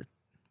another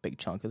big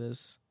chunk of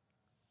this.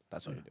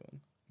 That's what you're doing.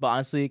 But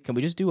honestly, can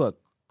we just do a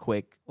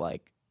quick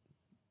like?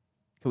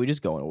 Can we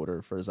just go in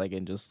order for a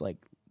second, just like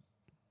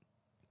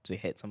to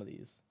hit some of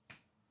these?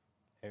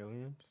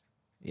 Aliens?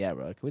 Yeah,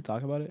 bro. Can we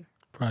talk about it?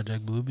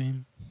 Project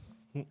Bluebeam.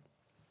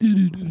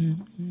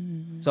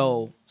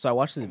 So I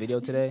watched this video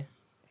today.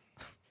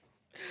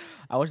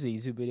 I watched a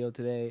YouTube video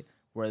today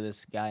where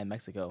this guy in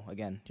Mexico,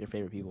 again, your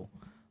favorite people,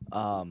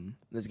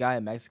 this guy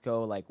in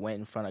Mexico like went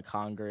in front of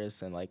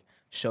Congress and like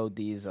showed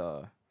these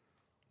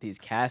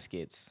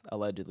caskets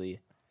allegedly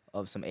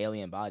of some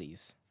alien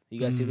bodies. You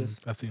guys see this?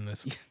 I've seen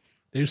this.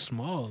 They're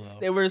small though.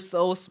 They were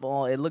so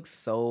small. It looks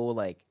so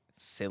like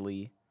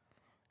silly,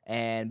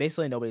 and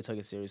basically nobody took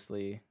it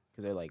seriously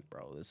because they're like,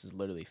 "Bro, this is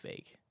literally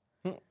fake."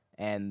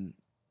 And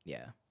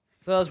yeah,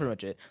 so that was pretty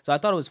much it. So I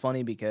thought it was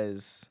funny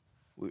because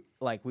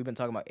we've been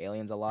talking about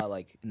aliens a lot,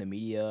 like in the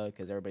media,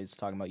 because everybody's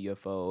talking about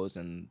UFOs,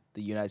 and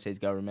the United States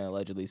government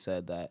allegedly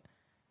said that,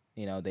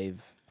 you know,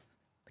 they've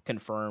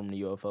confirmed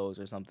UFOs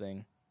or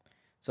something.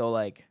 So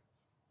like,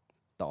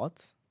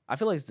 thoughts? I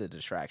feel like it's a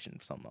distraction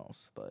for something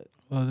else, but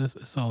Well,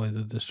 it's always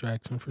a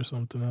distraction for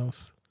something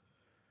else.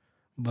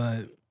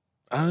 But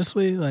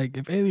honestly, like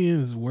if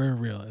aliens were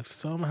real, if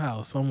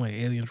somehow, some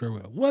way aliens were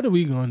real, what are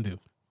we gonna do?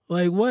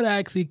 Like, what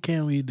actually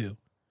can we do?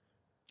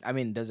 I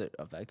mean, does it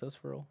affect us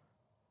for real?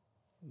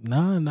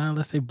 Nah,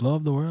 unless they blow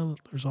up the world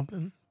or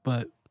something.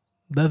 But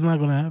that's not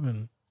gonna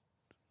happen.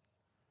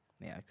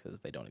 Yeah,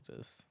 because they don't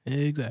exist.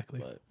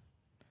 Exactly.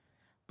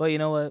 But you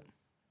know what?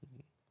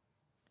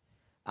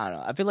 I don't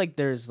know. I feel like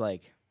there's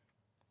like,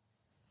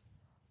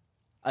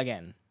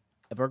 again,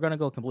 if we're gonna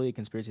go completely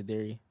conspiracy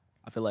theory,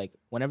 I feel like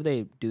whenever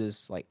they do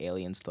this like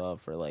alien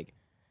stuff or like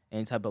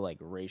any type of like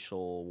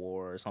racial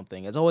war or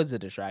something, it's always a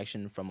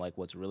distraction from like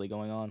what's really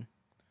going on.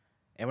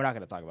 And we're not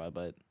gonna talk about it,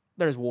 but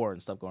there's war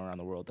and stuff going around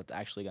the world that's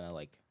actually gonna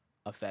like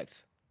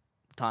affect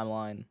the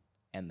timeline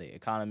and the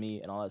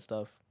economy and all that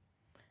stuff.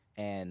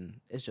 And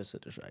it's just a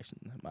distraction,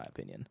 in my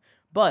opinion.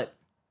 But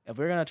if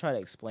we're gonna try to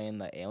explain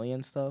the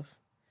alien stuff,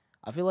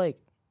 I feel like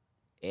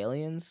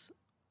aliens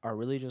are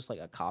really just like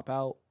a cop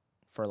out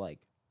for like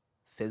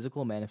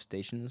physical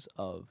manifestations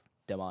of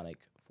demonic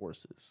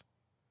forces.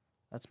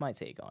 That's my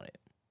take on it.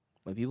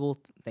 When people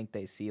think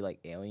they see like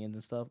aliens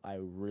and stuff, I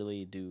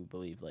really do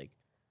believe like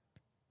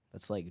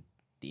that's like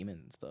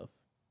demons and stuff.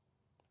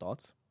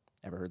 Thoughts?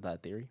 Ever heard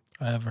that theory?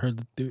 I have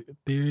heard the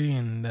theory,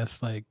 and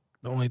that's like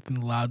the only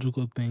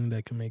logical thing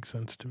that can make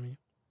sense to me.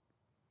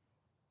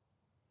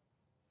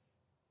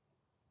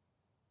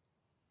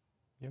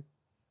 Yep.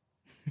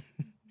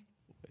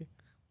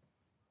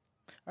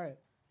 All right.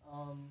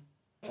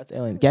 That's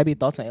aliens. Gabby,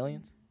 thoughts on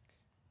aliens?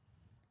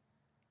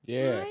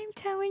 Yeah. I'm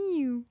telling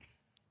you,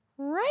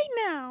 right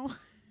now.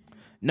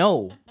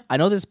 No, I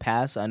know this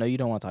passed. I know you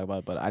don't want to talk about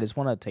it, but I just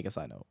want to take a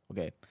side note.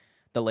 Okay,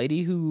 the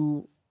lady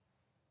who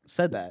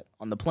said that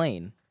on the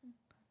plane,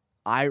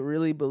 I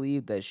really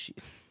believe that she,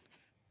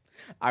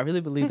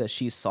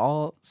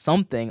 saw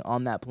something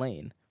on that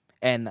plane,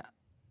 and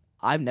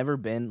I've never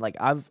been like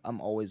I've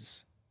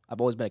always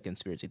been a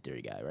conspiracy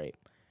theory guy, right?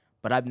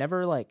 But I've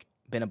never like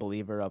been a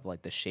believer of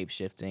like the shape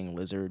shifting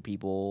lizard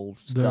people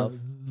stuff.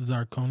 The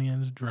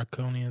Zirconians,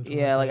 Draconians.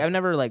 Yeah, like I've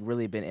never like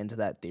really been into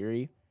that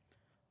theory,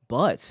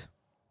 but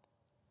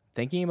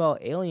thinking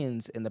about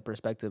aliens in the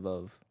perspective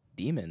of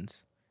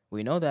demons,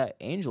 we know that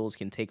angels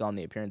can take on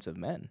the appearance of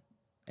men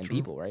and True.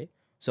 people, right?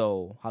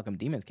 So how come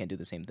demons can't do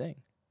the same thing?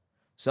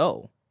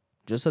 So,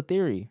 just a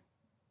theory.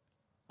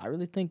 I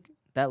really think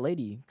that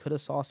lady could have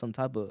saw some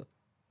type of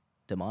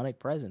demonic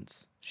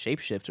presence,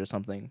 shapeshift or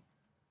something,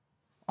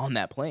 on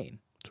that plane.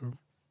 True.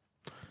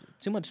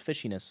 Too much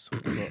fishiness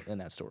in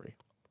that story.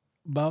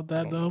 About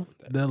that though,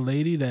 the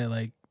lady that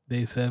like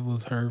they said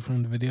was her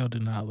from the video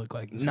did not look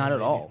like the same Not at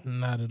lady. all.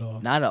 Not at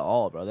all. Not at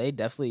all, bro. They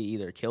definitely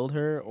either killed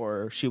her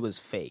or she was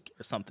fake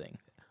or something.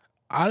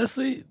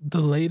 Honestly,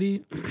 the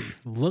lady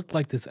looked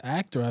like this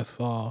actor I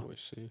saw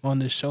Let's see. on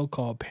this show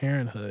called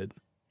Parenthood.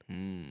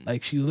 Mm.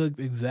 Like she looked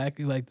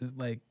exactly like this.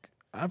 Like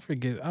I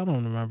forget, I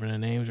don't remember the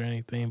names or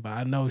anything, but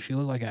I know she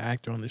looked like an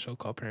actor on the show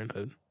called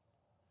Parenthood.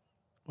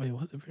 Wait,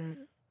 was it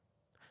Parenthood?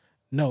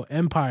 No,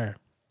 Empire.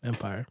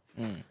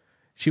 Mm.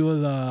 She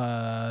was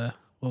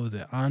what was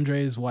it?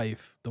 Andre's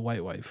wife, the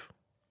white wife.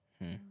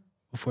 Hmm.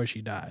 Before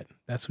she died.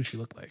 That's who she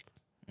looked like.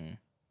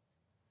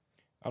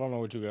 I don't know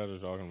what you guys are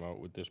talking about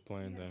with this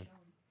plane thing.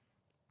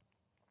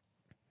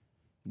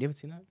 You haven't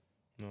seen that?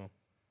 No.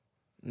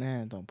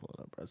 Nah, don't pull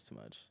it up, bro. It's too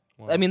much.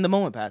 Wow. I mean, the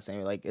moment passed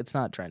anyway. Like, it's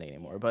not trending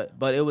anymore.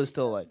 But it was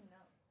still like,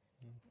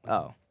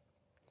 oh.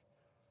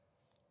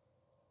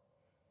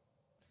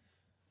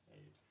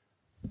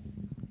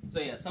 So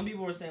yeah, some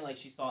people were saying like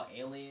she saw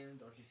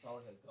aliens or she saw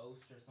like a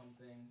ghost or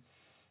something.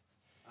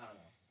 I don't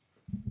know.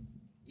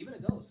 Even a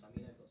ghost. I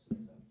mean, a ghost would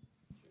make sense.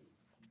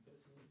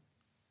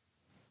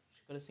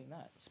 She could have seen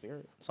that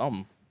spirit.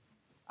 Something.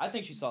 I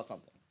think she saw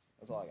something.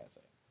 That's all I gotta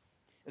say.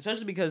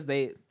 Especially because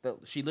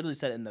she literally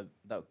said in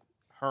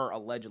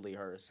allegedly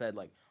said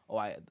like, oh,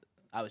 I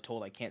was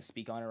told I can't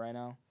speak on it right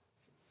now.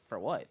 For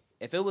what?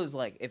 If it was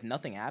like, if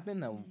nothing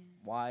happened, then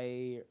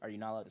why are you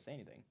not allowed to say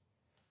anything?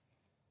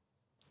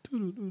 We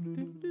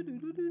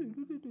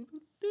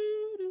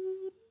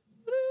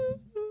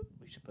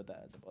should put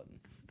that as a button.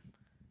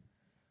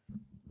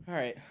 All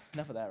right,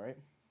 enough of that, right?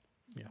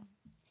 Yeah.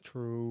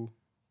 True.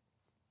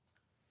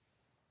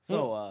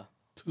 So,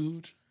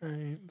 2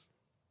 Chainz.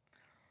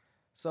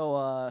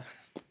 So,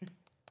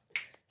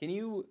 can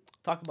you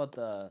talk about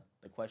the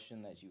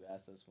question that you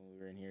asked us when we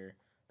were in here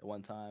the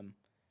one time,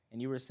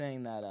 and you were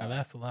saying that I've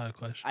asked a lot of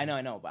questions. I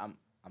know, but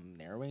I'm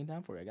narrowing it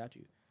down for you. I got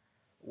you.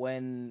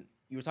 When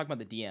you were talking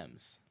about the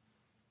DMs.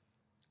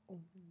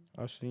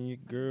 I seen your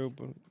girl,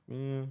 but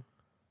yeah.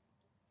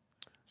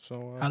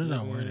 So how did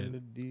I word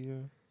it?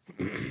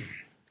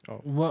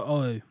 What?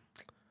 Oh,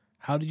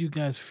 how do you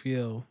guys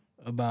feel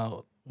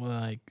about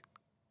like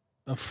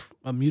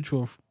a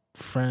mutual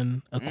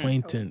friend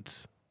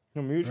acquaintance?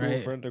 A mutual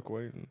right? friend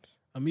acquaintance.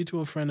 A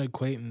mutual friend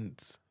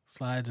acquaintance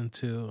slides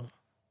into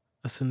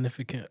a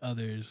significant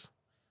other's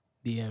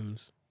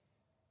DMs.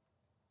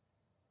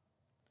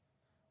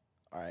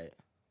 All right,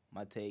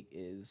 my take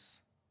is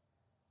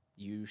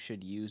you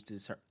should use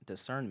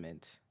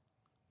discernment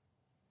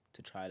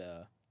to try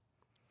to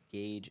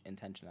gauge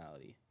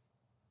intentionality,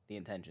 the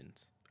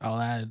intentions. I'll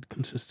add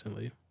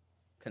consistently.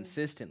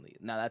 Consistently.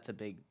 Now that's a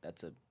big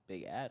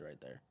ad right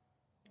there.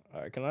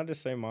 All right, can I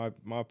just say my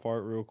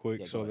part real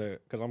quick so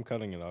that because I'm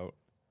cutting it out.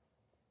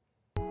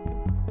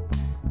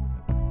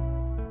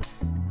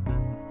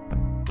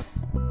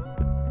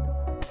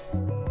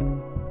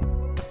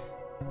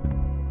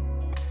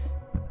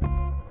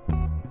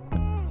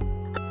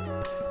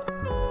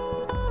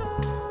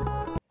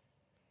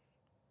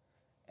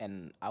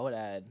 And I would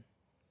add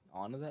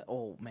onto that.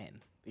 Oh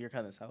man, you're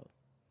cutting this out.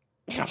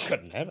 I'm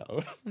cutting that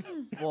out.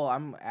 Well,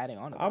 I'm adding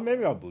on to that.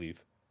 Maybe I'll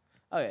believe.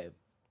 Okay,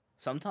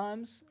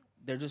 sometimes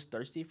they're just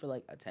thirsty for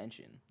like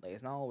attention. Like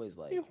it's not always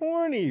like You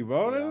horny,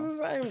 bro. You know? That's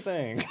the same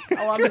thing.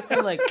 Oh, I'm just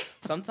saying like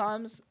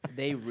sometimes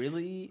they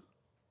really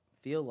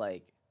feel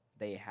like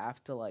they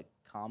have to like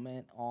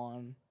comment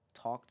on,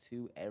 talk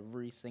to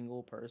every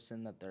single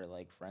person that they're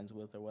like friends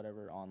with or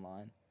whatever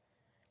online,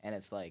 and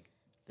it's like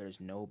there's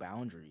no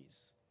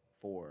boundaries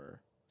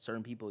for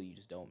certain people. You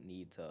just don't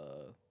need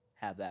to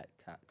have that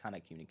kind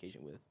of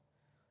communication with,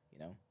 you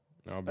know.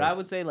 No, but I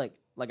would say like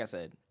I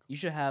said, you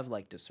should have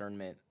like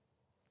discernment.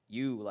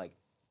 You like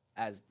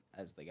as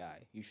the guy,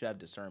 you should have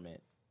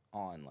discernment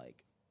on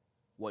like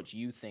what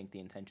you think the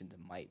intentions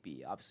might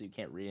be. Obviously, you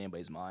can't read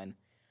anybody's mind.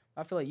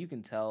 I feel like you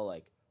can tell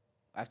like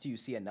after you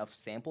see enough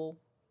sample,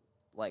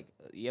 like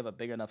you have a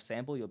big enough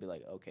sample, you'll be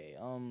like, okay,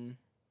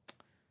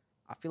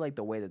 I feel like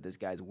the way that this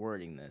guy's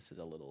wording this is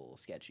a little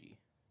sketchy,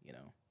 you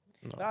know.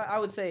 No. But I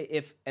would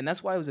say and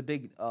that's why it was a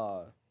big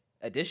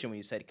addition when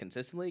you said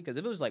consistently, because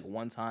if it was like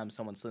one time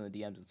someone slid in the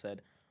DMs and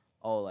said,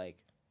 oh, like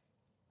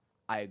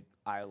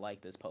I like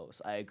this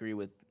post, I agree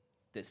with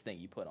this thing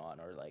you put on,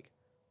 or like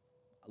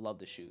I love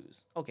the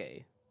shoes.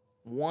 Okay,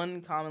 one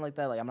comment like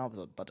that, like I'm not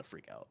about to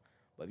freak out.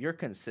 But if you're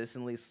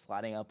consistently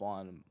sliding up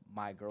on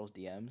my girl's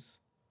DMs,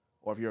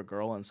 or if you're a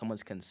girl and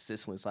someone's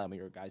consistently sliding on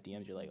your guy's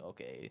DMs, you're like,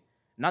 okay,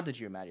 not that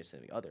you're mad at your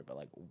significant other, but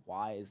like,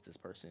 why is this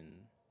person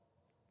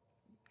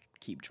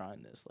keep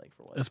trying this? Like,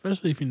 for what?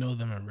 Especially if you know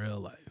them in real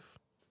life.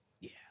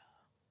 Yeah.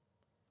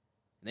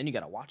 And then you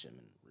gotta watch them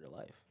in real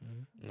life.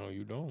 Mm-hmm. No,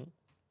 you don't.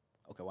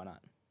 Okay, why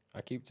not? I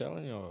keep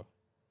telling y'all.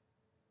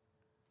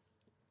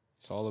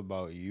 It's all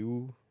about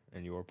you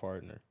and your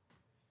partner.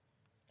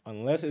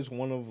 Unless it's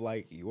one of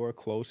like your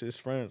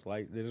closest friends.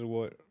 Like this is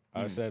what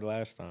I said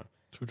last time.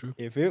 True.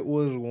 If it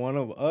was one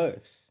of us,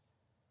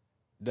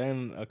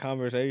 then a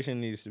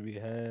conversation needs to be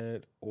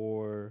had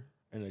or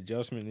an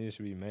adjustment needs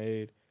to be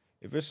made.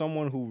 If it's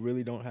someone who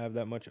really don't have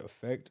that much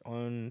effect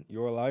on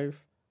your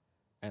life,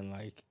 and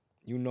like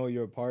you know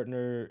your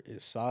partner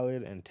is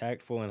solid and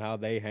tactful in how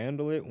they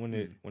handle it when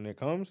it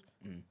comes,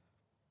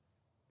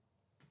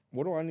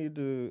 what do I need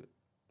to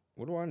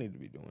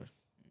be doing?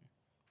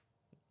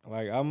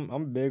 Like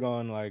I'm big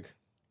on like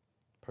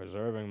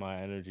preserving my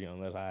energy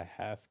unless I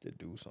have to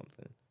do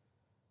something,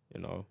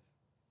 you know.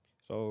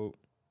 So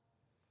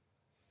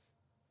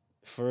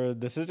for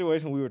the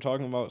situation we were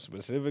talking about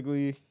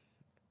specifically,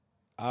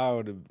 I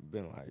would have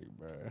been like,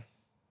 bruh,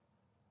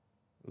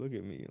 look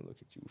at me and look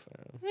at you,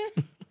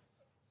 fam.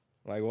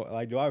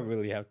 Like, do I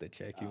really have to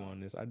check you on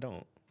this? I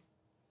don't.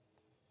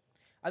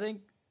 I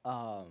think,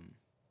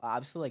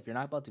 obviously, like, you're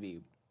not about to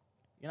be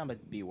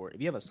worried.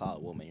 If you have a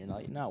solid woman, you're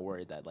not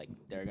worried that like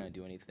they're gonna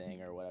do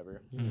anything or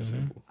whatever.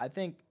 Mhm. I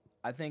think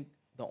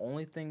the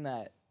only thing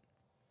that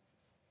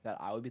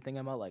I would be thinking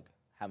about, like,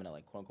 having to,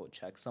 like, quote unquote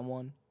check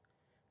someone,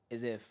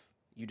 is if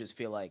you just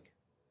feel like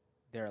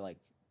they're like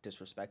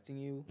disrespecting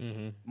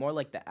you. More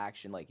like the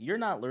action, like, you're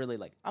not literally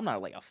like, I'm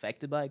not like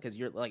affected by it because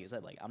you're, like I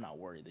said, like, I'm not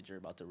worried that you're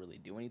about to really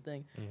do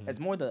anything. It's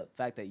more the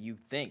fact that you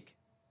think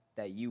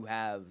that you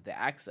have the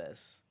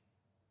access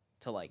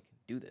to like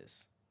do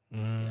this.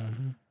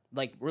 Mhm.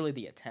 Like, really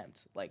the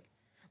attempt, like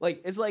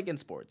it's like in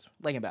sports,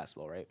 like in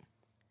basketball, right?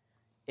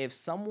 If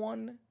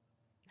someone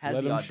has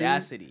Let the 'em shoot.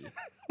 audacity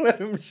Let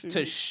him shoot.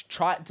 to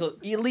try to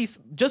at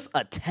least just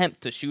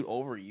attempt to shoot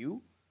over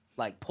you,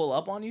 like pull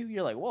up on you,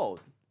 you're like, whoa,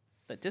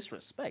 the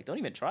disrespect. Don't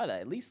even try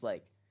that. At least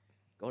like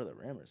go to the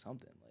rim or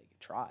something. Like,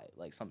 try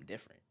like something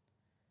different.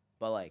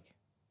 But like,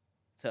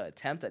 to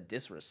attempt a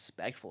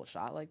disrespectful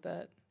shot like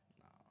that,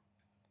 no.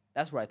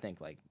 That's where I think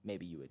like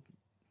maybe you would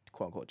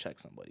quote unquote check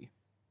somebody.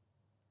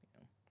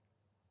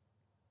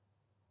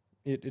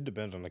 It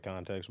depends on the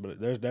context, but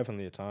there's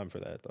definitely a time for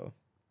that though.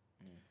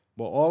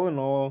 But all in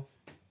all,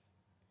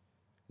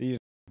 these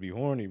be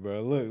horny,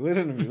 bro. Look,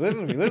 listen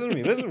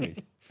to me.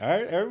 All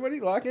right, everybody,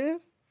 lock in.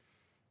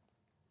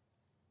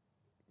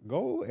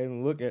 Go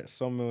and look at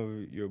some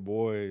of your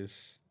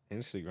boys'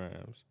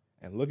 Instagrams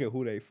and look at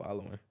who they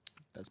following.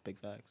 That's big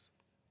facts.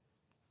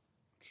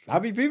 I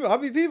be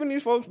peeping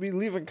these folks be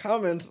leaving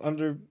comments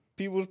under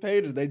people's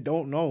pages they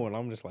don't know, and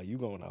I'm just like, you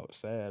going out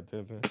sad,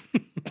 pimping.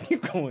 You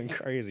going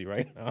crazy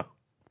right now.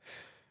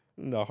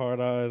 The hard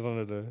eyes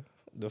under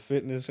the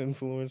fitness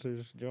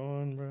influencers,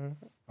 John, bro.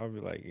 I'll be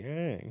like,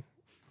 dang,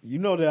 you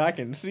know that I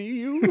can see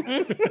you.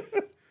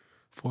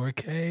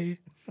 4K.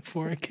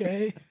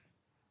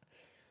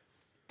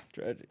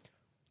 Tragic.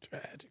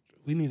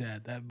 We need to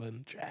add that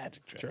button.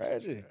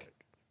 Tragic.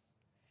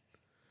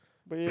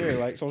 But yeah,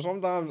 like, so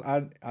sometimes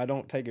I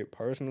don't take it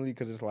personally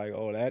because it's like,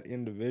 oh, that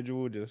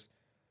individual just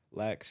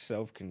lacks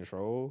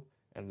self-control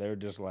and they're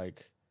just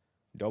like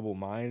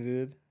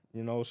double-minded,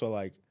 you know? So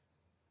like,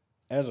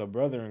 as a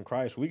brother in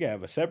Christ, we can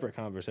have a separate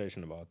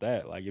conversation about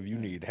that. Like, if you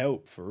need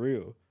help for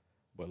real.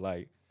 But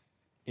like,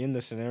 in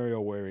the scenario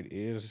where it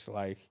is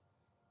like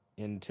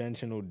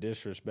intentional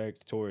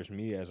disrespect towards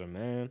me as a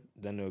man,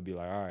 then it would be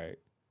like, all right,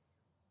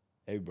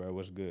 hey bro,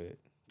 what's good?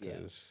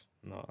 Cause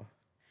nah.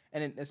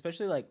 And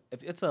especially like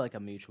if it's like a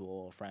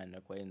mutual friend,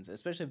 acquaintance,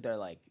 especially if they're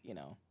like, you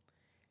know,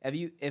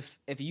 if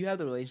you have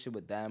the relationship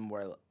with them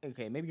where,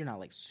 okay, maybe you're not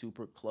like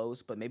super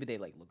close, but maybe they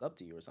like look up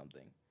to you or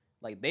something.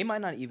 Like, they might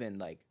not even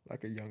like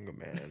a younger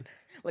man.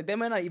 like, they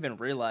might not even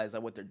realize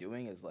that what they're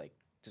doing is like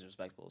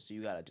disrespectful. So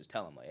you gotta just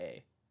tell them like,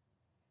 hey,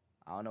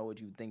 I don't know what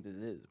you think this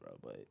is, bro,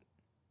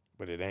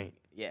 But it ain't.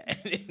 yeah.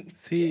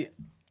 See, Yeah.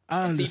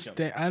 I And teach 'em.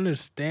 understand. I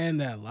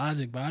understand that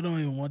logic, but I don't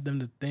even want them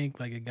to think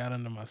like it got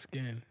under my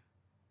skin.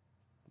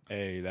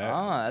 Hey,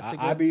 that's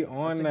a I good- be that's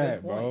on a good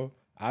that, point. bro.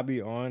 I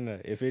be on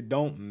that. If it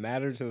don't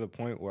matter to the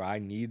point where I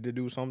need to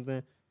do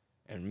something,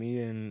 and me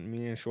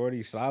and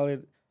Shorty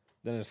solid,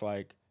 then it's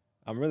like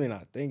I'm really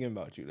not thinking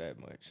about you that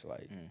much.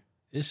 Like,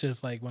 It's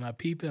just like when I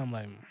peep it, I'm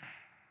like,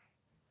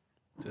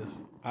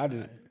 I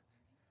just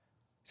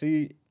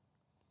see.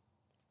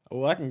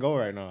 Well, I can go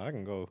right now. I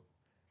can go.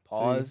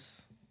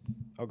 Pause.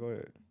 Oh, go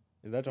ahead.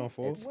 Is that on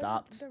full? It's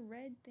stopped. The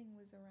red thing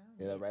was around.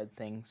 Yeah, the red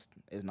thing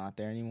is not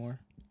there anymore.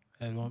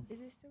 and one- Is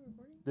it still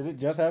recording? Did it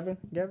just happen,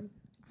 Gavin?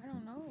 I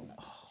don't know.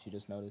 She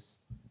just noticed.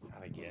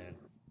 Not again.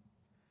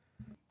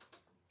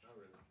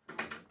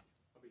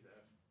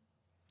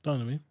 don't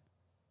know me.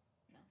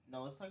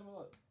 No, let's talk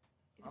about.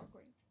 Is it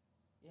recording?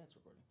 Yeah, it's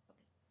recording.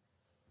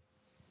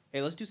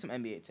 Hey, let's do some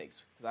NBA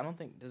takes because I don't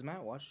think does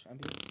Matt watch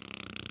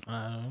NBA.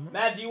 I don't know.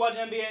 Matt, do you watch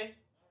NBA?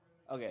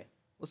 Okay,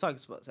 let's talk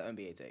about some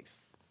NBA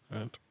takes.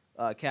 Right.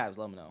 Cavs,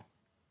 let me know.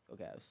 Go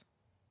Cavs.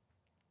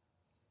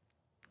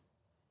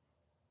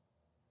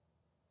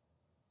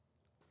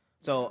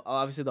 So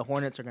obviously the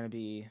Hornets are going to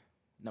be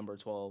number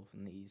 12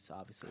 in the East.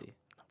 Obviously,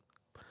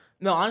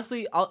 no.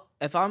 Honestly,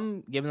 if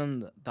I'm giving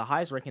them the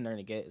highest ranking they're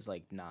going to get is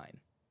like 9,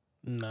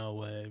 No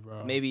way,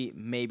 bro. maybe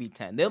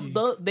 10. They You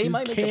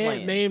might make the can't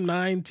play. name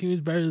 9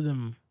 teams better than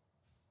them.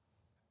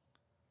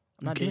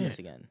 I'm not you doing can't. this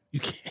again. You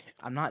can't.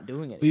 I'm not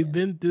doing it. We've again.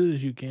 been through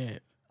this. You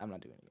can't. I'm not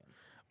doing it again.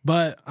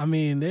 But I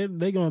mean, they're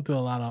going through a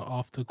lot of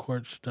off the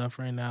court stuff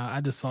right now. I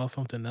just saw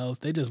something else.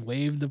 They just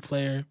waived the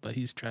player, but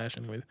he's trash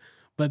anyways.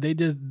 But they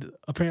just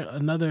apparently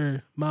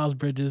another Miles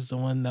Bridges, the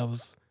one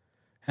that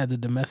had the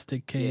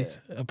domestic case.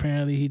 Yeah.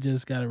 Apparently, he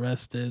just got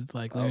arrested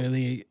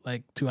literally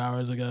 2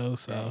 hours ago.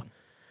 So Dang.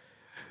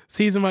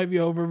 season might be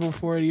over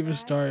before it even Right.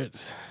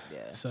 starts.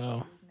 Yeah. So It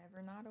was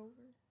never not over.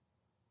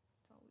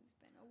 It's always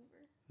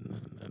been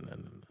over. no.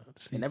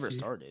 It never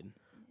started.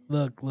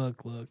 Look.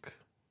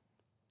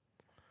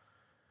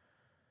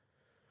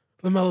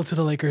 LaMelo to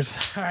the Lakers.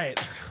 All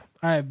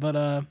right, but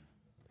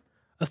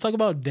let's talk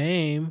about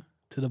Dame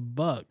to the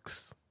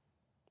Bucks.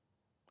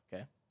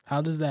 Okay.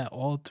 How does that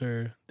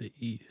alter the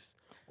East?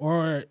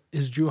 Or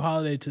is Drew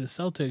Holiday to the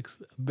Celtics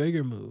a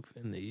bigger move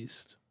in the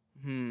East?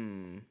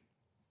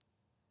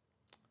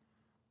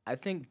 I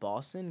think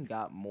Boston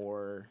got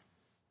more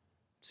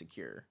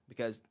secure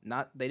because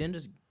they didn't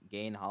just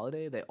gain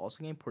Holiday, they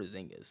also gained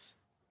Porzingis.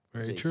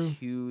 Very It's a true.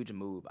 huge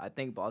move. I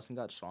think Boston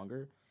got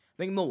stronger. I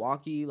think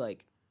Milwaukee,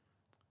 like,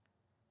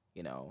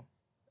 you know,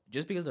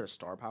 just because they're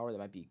star power, they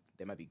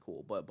might be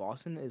cool. But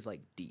Boston is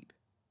like deep.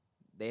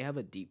 They have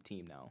a deep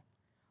team now.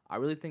 I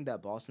really think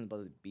that Boston's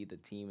about to be the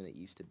team in the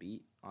East to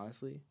beat.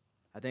 Honestly,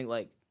 I think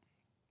like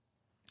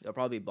it'll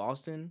probably be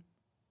Boston,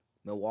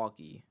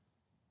 Milwaukee,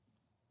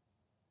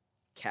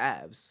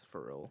 Cavs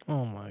for real.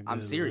 Oh my goodness.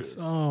 I'm serious.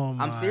 Oh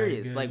my I'm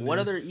serious. Like, what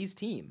other goodness. East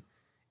team?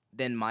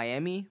 Then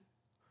Miami.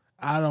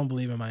 I don't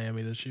believe in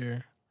Miami this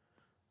year.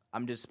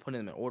 I'm just putting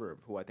them in order of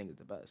who I think is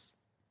the best.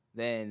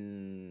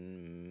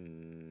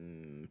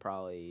 Then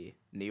probably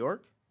New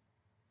York,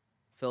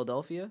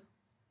 Philadelphia,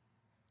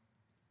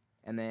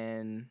 and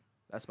then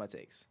that's my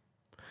takes.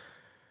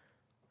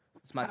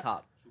 It's my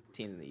top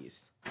team in the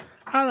East.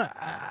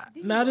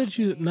 Now that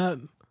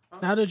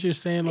you're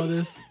saying all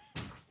this,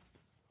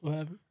 what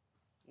happened?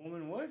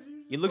 Woman, what?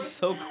 You look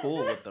so cool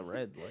with the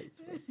red lights.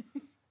 Bro.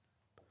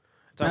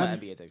 Talking about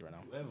NBA takes right now.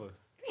 Whatever.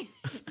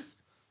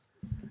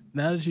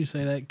 Now that you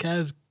say that,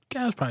 Cavs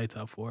probably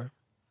top 4.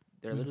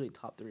 They're literally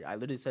top 3. I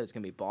literally said it's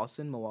gonna be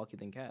Boston, Milwaukee,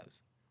 then Cavs.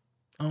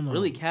 I don't know.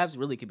 Really, Cavs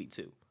really could be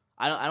 2.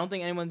 I don't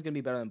think anyone's gonna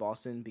be better than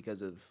Boston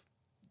because of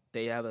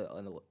they have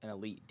an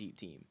elite deep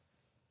team.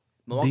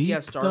 Milwaukee Deep,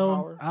 has star though?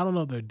 power. I don't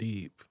know if they're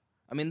deep.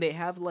 I mean, they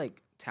have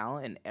like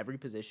talent in every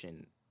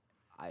position.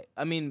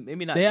 I mean,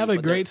 maybe not. They have deep, a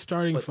but great they're-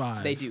 starting but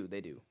 5. They do.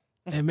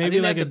 And I maybe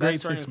think they like have a the great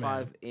best starting 6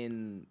 man. 5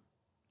 in,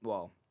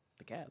 well,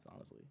 the Cavs,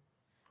 honestly.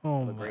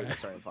 Oh The my. great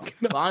starting 5.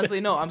 But honestly,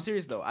 no, I'm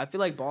serious though. I feel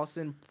like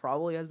Boston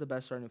probably has the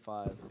best starting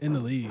 5 In the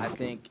league. I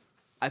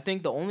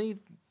think the only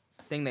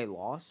thing they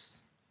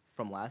lost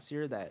from last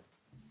year that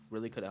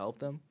really could have helped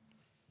them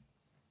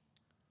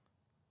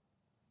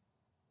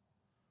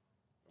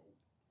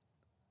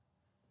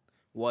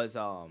was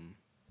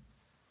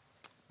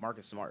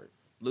Marcus Smart.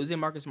 Losing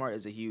Marcus Smart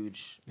is a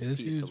huge It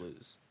is piece to huge.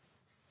 lose.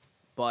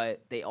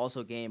 But they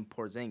also gained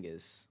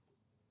Porzingis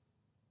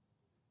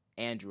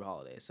and Drew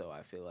Holiday, so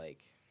I feel like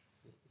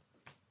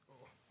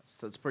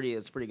that's pretty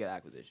good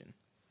acquisition.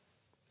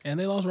 And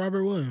they lost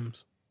Robert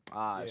Williams.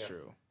 It's Yeah.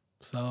 true.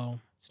 So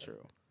It's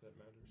true.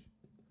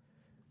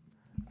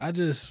 I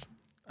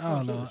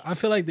don't know. I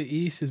feel like the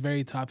East is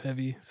very top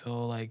heavy.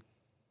 So like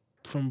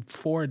from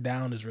 4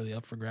 down is really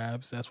up for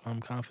grabs. That's why I'm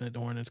confident the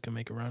Hornets can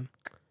make a run.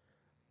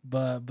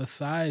 But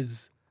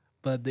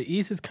the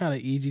East is kind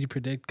of easy to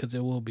predict because it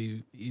will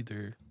be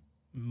either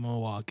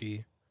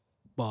Milwaukee,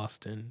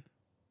 Boston.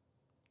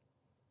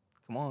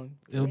 Come on.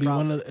 It'll be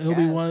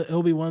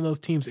one of those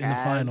teams in the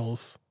Cavs.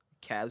 finals.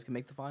 Cavs can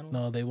make the finals?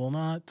 No, they will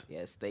not.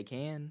 Yes, they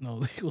can. No,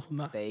 they will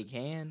not. They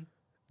can.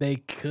 They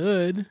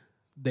could.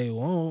 They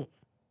won't.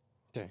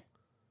 Okay.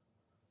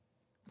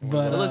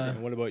 But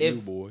listen, What about if-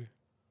 you, boy?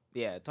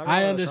 Yeah, talk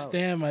I about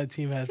understand my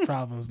team has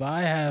problems, but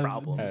I have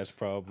Problems. Has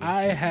problems.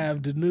 I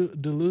have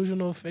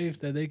delusional faith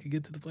that they could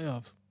get to the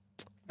playoffs.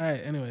 All right,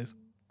 anyways,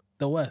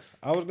 the West.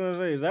 I was gonna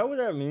say, is that what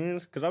that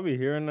means? Because I be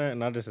hearing that,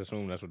 and I just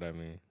assume that's what that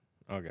means.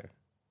 Okay.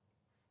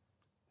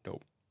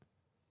 Dope.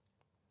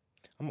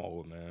 I'm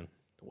old, man.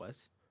 the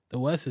West. The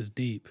West is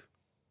deep.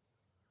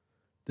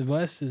 The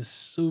West is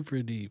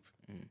super deep.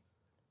 Mm.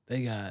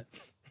 They got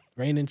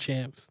reigning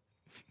champs.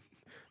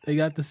 They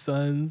got the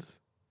Suns.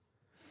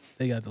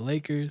 They got the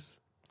Lakers.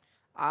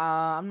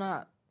 I'm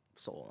not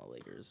sold on the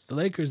Lakers. The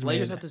Lakers. The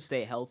Lakers made- have to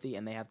stay healthy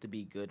and they have to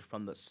be good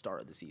from the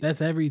start of the season.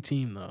 That's every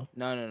team, though.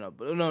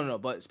 No.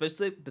 But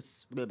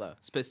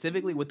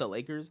specifically with the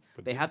Lakers,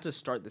 they have to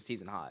start the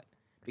season hot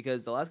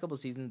because the last couple of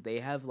seasons they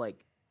have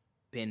like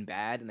been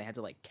bad and they had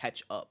to like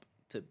catch up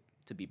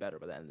to be better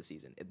by the end of the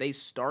season. If they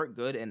start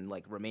good and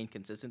like remain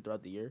consistent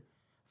throughout the year,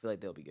 I feel like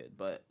they'll be good.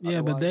 But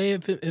Yeah, but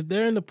otherwise- if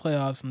they're in the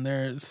playoffs and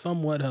they're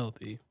somewhat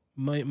healthy,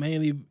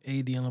 mainly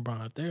AD and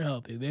LeBron, if they're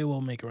healthy, they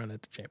will make a run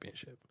at the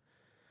championship.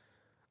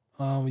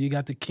 You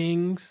got the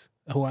Kings,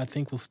 who I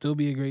think will still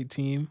be a great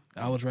team.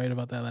 I was right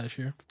about that last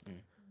year.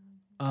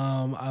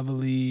 I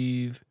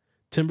believe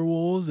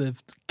Timberwolves,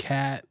 if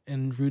Kat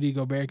and Rudy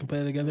Gobert can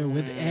play together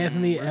with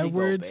Anthony Rudy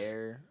Edwards.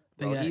 Gobert,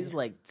 they bro, got- he's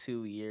like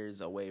 2 years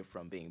away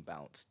from being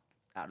bounced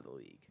out of the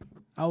league.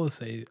 I would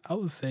say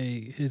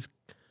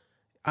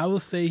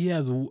he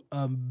has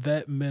a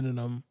vet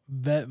minimum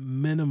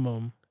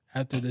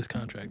after this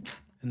contract,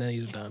 and then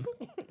he's done.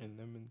 And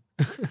them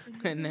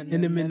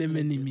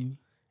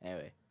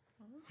Anyway,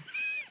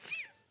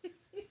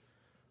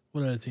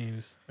 What other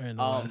teams are in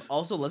the West?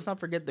 also let's not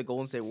forget the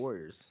Golden State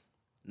Warriors.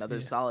 Another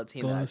Yeah. solid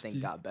team Golden that I think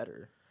State. got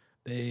better.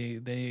 They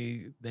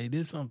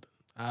did something.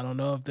 I don't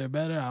know if they're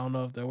better. I don't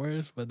know if they're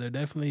worse, but they're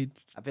definitely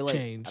I feel like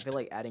changed.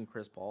 adding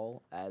Chris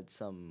Paul adds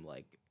some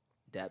like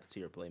depth to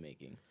your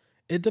playmaking.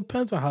 It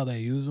depends on how they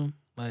use him.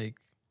 Like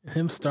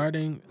him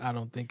starting, I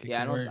don't think it Yeah, I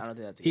can don't work. think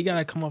that's a He good got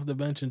to come off the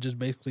bench and just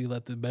basically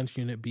let the bench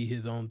unit be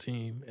his own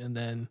team, and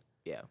then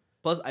Yeah.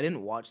 Plus, I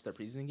didn't watch their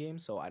preseason game,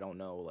 so I don't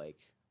know, like,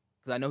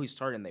 because I know he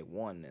started and they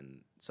won,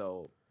 and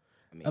so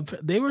I mean,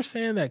 They were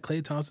saying that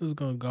Klay Thompson was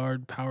going to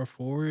guard power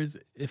forwards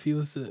if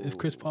if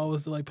Chris Paul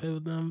was to like play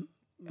with them.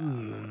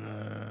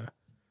 Nah.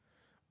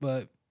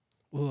 But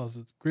who else?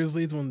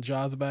 Grizzlies when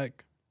Ja's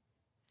back.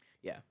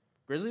 yeah,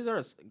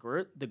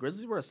 the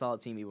Grizzlies were a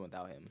solid team even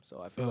without him.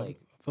 So I feel like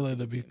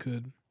that'd be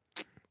good.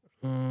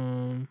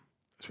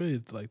 It's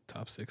really like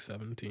top 6,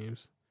 7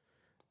 teams.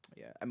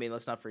 Yeah, I mean,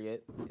 let's not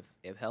forget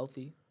if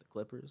healthy, the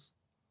Clippers,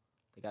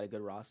 they got a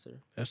good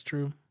roster. That's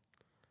true.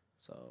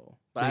 So,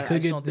 but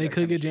they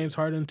could get James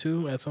Harden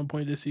too at some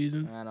point this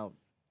season. I know,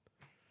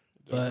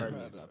 but Harden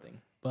is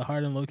nothing. But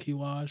Harden low key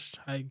washed,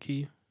 high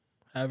key,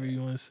 however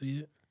you want to see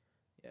it.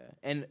 Yeah,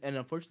 and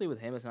unfortunately with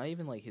him, it's not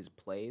even like his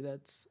play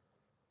that's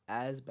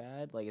as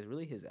bad. Like it's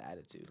really his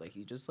attitude. Like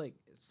he's just like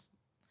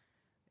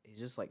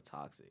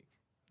toxic.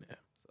 Yeah.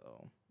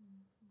 So.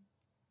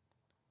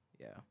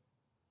 Yeah.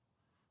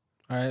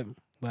 All right,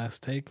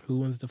 last take. Who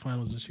wins the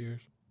finals this year?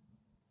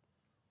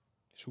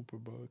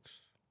 Superbucks.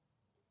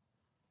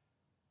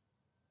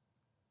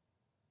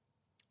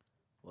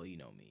 Well, you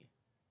know me.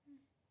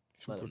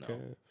 Super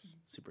Cavs.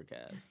 Super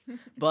Cavs.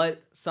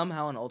 But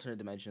somehow, in alternate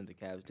dimension, the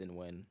Cavs didn't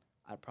win.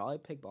 I'd probably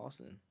pick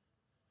Boston.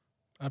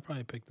 I'd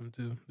probably pick them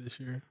too this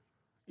year.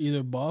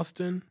 Either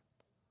Boston.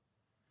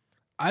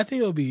 I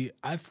think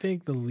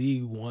the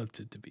league wants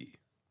it to be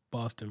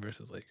Boston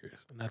versus Lakers,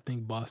 and I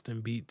think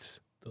Boston beats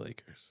the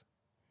Lakers.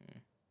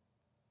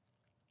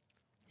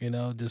 You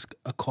know, just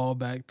a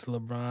callback to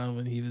LeBron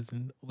when he was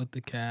with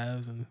the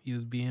Cavs and he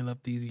was beating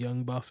up these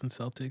young Boston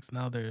Celtics.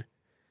 Now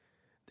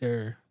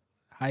they're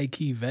high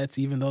key vets,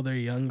 even though they're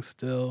young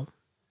still,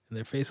 and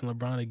they're facing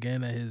LeBron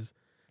again at his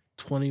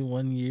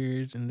 21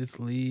 years in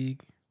this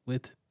league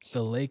with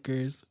the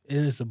Lakers. It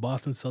is the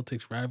Boston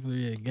Celtics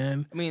rivalry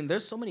again. I mean,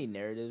 there's so many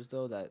narratives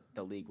though that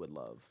the league would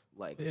love.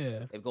 Like,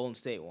 if Golden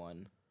State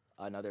won,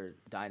 another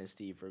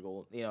dynasty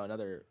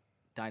another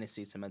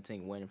dynasty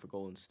cementing win for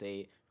Golden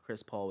State.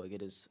 Chris Paul would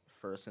get his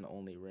first and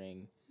only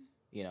ring.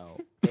 You know,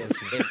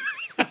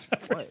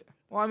 if what?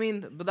 Well, I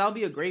mean, but that would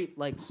be a great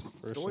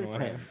story for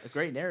him, a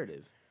great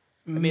narrative.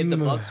 I mean, if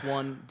the Bucks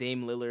won,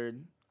 Dame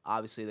Lillard,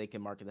 obviously they can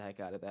market the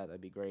heck out of that.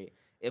 That'd be great.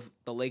 If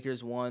the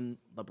Lakers won,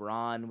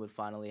 LeBron would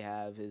finally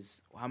have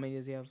his. How many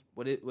does he have?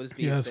 Would this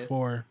be? He his has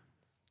 4,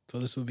 so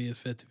this would be his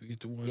 5th if he gets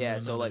to win. Yeah,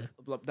 so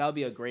that would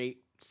be a great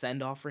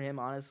send off for him,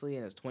 honestly,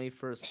 in his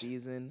 21st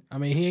season. I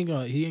mean, he ain't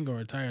gonna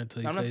retire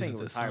until he I'm plays not saying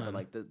with his retire,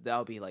 son. but that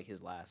would be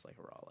his last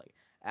hurrah.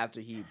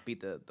 After he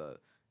beat the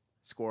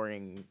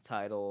scoring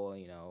title,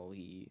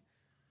 he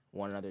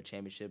won another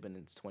championship in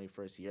his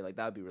 21st year.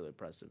 That would be really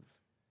impressive.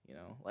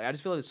 I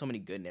just feel like there's so many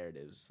good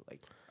narratives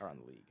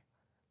around the league.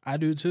 I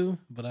do too,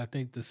 but I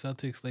think the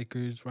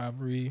Celtics-Lakers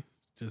rivalry,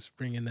 just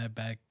bringing that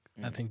back,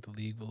 I think the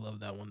league will love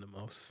that one the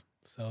most.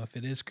 So if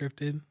it is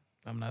scripted,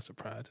 I'm not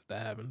surprised if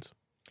that happens.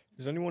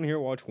 Does anyone here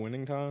watch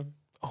Winning Time?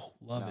 Oh,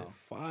 love it.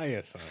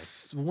 Fire,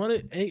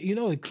 son.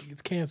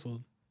 It's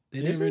canceled.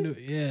 They didn't renew it.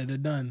 Yeah, they're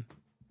done.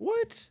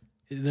 What?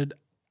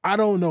 I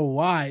don't know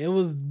why. It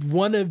was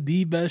one of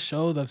the best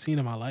shows I've seen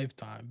in my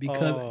lifetime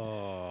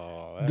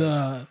because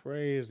that's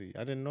crazy. I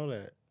didn't know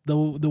that.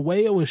 The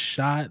way it was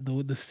shot,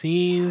 the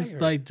scenes,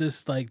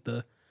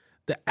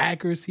 the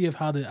accuracy of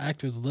how the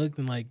actors looked,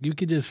 and you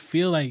could just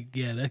feel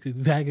that's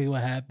exactly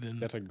what happened.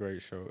 That's a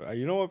great show.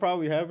 You know what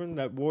probably happened?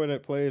 That boy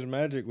that plays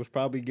Magic was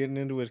probably getting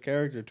into his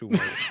character too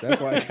much.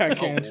 That's why it got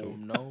canceled.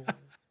 Oh, no.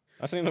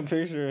 I seen a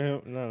picture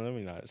of him. No, let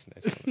me not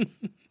snitch on it.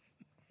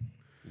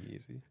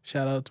 Easy.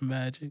 Shout out to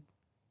Magic.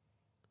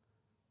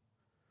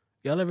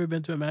 Y'all ever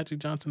been to a Magic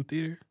Johnson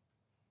theater?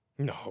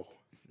 No.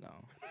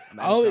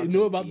 I only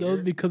knew about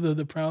those because of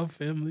the Proud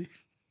Family.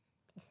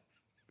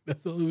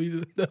 That's the only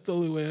reason. That's the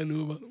only way I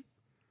knew about them.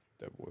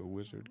 That boy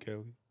Wizard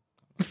Kelly.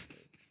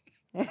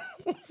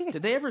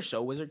 Did they ever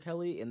show Wizard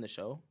Kelly in the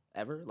show?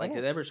 Ever?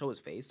 Did they ever show his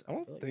face? I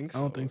don't think so.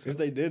 I don't think so. If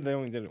they did, they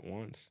only did it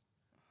once.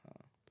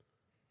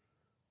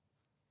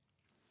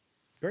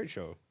 Great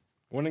show.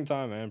 Winning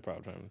Time and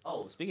Proud Family.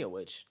 Oh, speaking of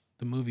which,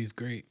 the movie's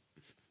great.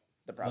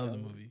 The Proud Love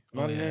Family. the movie.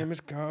 My name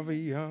is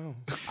Caviar.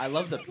 I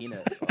love the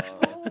peanut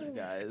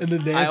guys. And the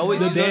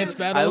dance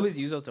battle. I always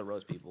use those to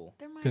roast people.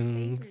 They're my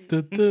Dun, favorite.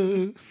 dun,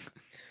 dun.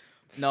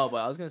 No, but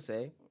I was gonna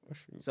say,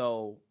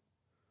 so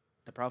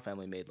the Proud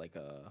Family made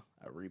a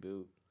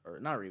reboot, or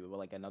not a reboot,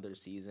 but another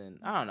season.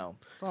 I don't know.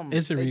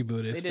 It's a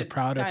reboot. It's the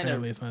Prouder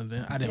Family or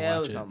something. I didn't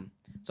watch it.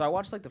 So I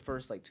watched the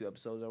first 2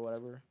 episodes or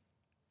whatever.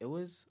 It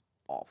was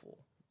awful.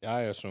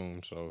 I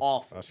assume so.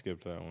 Awful. I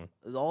skipped that one.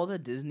 There's all the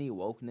Disney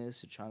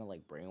wokeness of trying to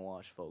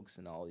brainwash folks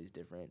and all these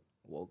different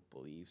woke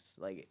beliefs.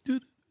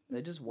 Dude.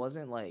 It just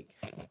wasn't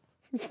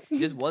it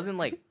just wasn't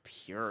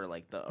pure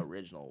the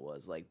original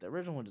was. The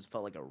original one just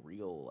felt like a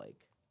real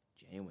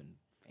genuine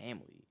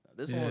family.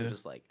 This one was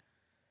just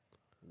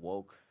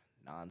woke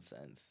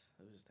nonsense.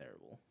 It was just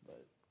terrible.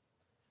 But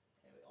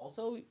anyway,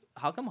 also,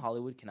 how come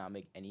Hollywood cannot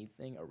make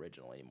anything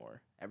original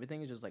anymore?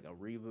 Everything is just a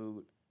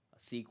reboot, a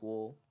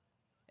sequel.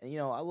 And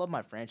I love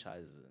my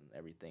franchises and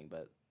everything,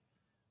 but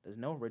there's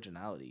no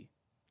originality.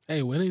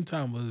 Hey, Winning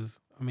Time was,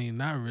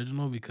 not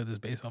original because it's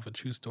based off a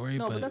true story.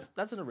 No, but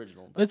that's an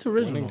original. It's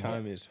original. Winning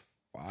Time is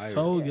fire.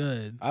 So Yeah.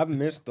 good. I've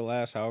missed the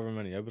last however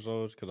many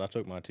episodes because I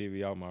took my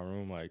TV out of my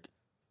room like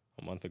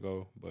a month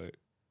ago. But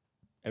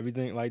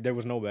everything, like, there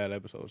was no bad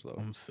episodes though.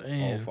 I'm All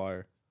saying.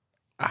 fire.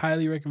 I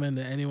highly recommend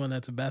to anyone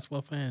that's a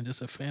basketball fan and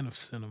just a fan of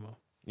cinema.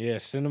 Yeah,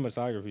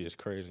 cinematography is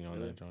crazy on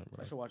Really? that joint,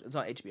 bro. I should watch. It's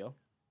on HBO.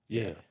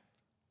 Yeah.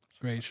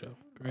 Great show.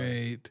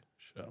 Great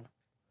show.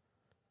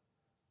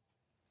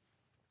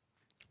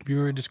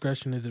 Viewer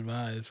discretion is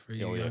advised for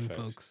you young facts.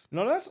 folks.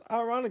 No, that's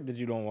ironic that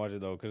you don't watch it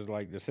though, because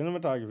like the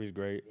cinematography is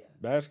great. Yeah.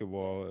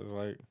 Basketball is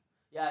like,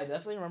 Yeah, I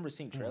definitely remember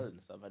seeing trailers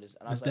and stuff. And I It's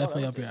was like,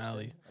 definitely that up looks your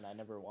alley. interesting, and I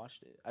never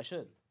watched it. I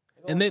should.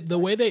 And the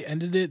way they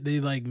ended it, they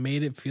like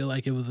made it feel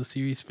like it was a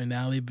series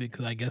finale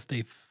because I guess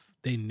they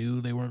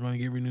knew they weren't going to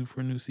get renewed for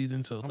a new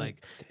season. So it's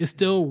like it's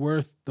still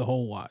worth the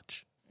whole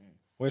watch.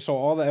 wait, so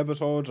all the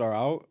episodes are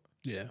out?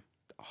 Yeah.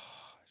 Oh,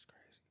 that's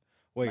crazy.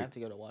 I Wait, have to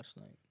go to watch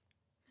tonight.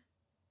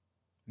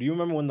 do you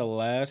remember when the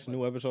last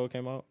new episode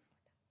came out?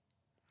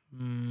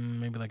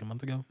 Maybe like a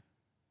month ago.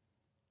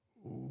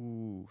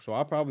 Ooh, so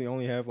I probably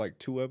only have like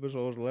 2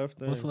 episodes left.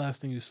 Then What's the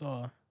last thing you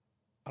saw?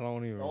 I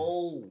don't even.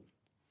 Oh,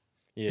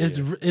 Yeah,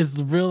 It's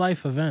real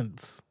life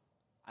events.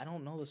 I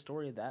don't know the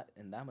story of that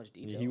in that much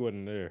detail. he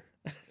wasn't there.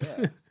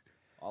 Yeah.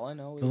 All I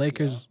know is The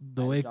Lakers,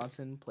 the Magic way,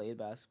 Johnson played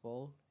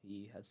basketball.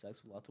 He had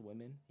sex with lots of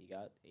women. He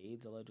got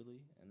AIDS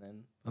allegedly, and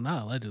then well,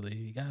 not allegedly,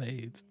 he got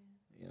AIDS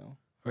you know,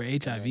 or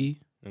HIV.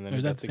 And then Or he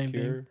is that got the the same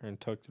thing? cure and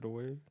tucked it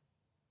away.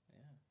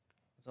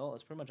 yeah,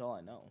 that's pretty much all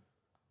I know.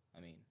 I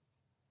mean,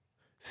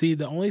 See,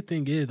 the only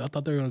thing is, I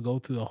thought they were gonna go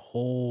through the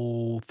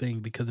whole thing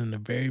because in the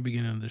very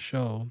beginning of the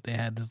show, they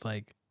had this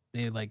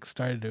they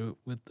started it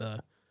with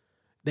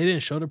they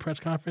didn't show the press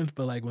conference,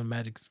 but like when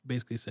Magic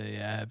basically said,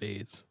 "Yeah, I have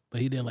AIDS,"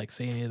 but he didn't like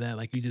say any of that.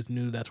 Like you just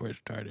knew that's where it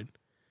started,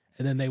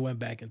 and then they went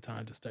back in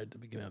time to start the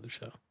beginning of the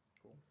show.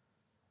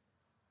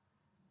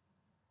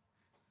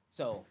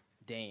 so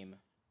Dame.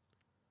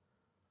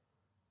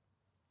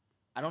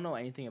 I don't know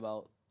anything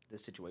about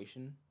this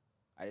situation.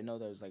 I didn't know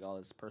there was like all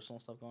this personal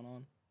stuff going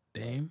on.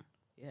 Dame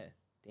Yeah,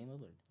 Dame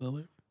Lillard.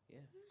 Lillard. Yeah.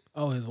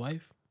 Oh, his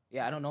wife.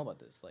 Yeah, I don't know about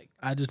this. Like,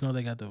 I just know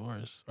they got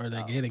divorced or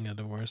they're Oh. getting a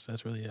divorce.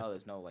 That's really it. oh,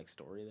 there's no like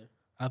story there.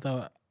 I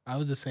thought I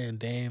was just saying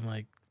Dame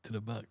like to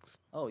the Bucks.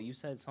 Oh, you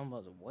said something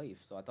about his wife,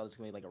 so I thought it was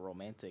gonna be like a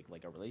romantic,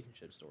 like a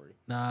relationship story.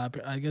 Nah,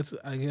 I guess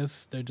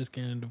they're just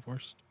getting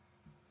divorced.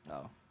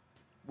 Oh,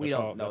 we That's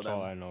don't all, know that's them.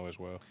 all I know as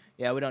well.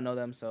 Yeah, we don't know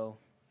them. So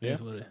Yeah.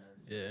 That's what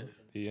yeah.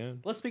 The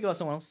end. let's speak about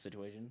someone else's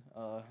situation.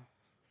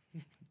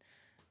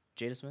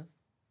 Jada Smith.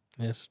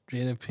 Yes,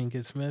 Jada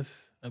Pinkett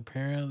Smith.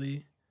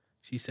 Apparently,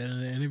 she said in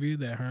an interview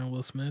that her and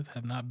Will Smith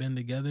have not been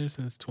together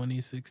since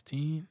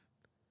 2016.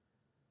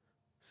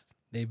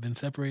 They've been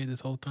separated this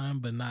whole time,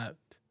 but not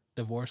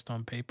divorced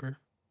on paper.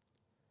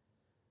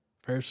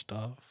 First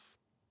off,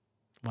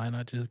 why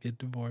not just get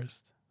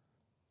divorced?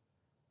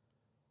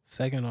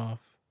 Second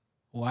off,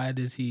 why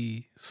does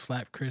he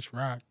slap Chris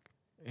Rock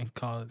and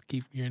call it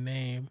 "keep your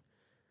name"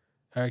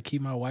 or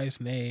 "keep my wife's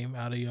name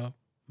out of your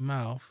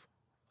mouth"?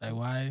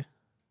 Like,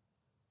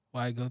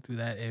 why go through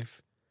that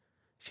if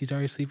she's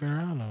already sleeping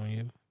around on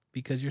you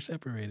because you're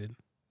separated?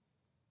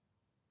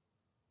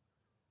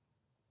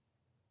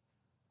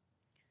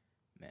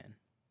 Man,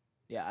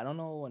 yeah, I don't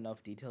know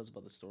enough details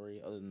about the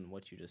story other than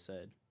what you just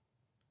said,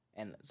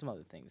 and some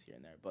other things here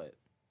and there. But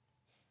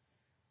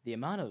the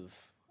amount of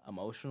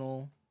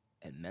emotional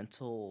and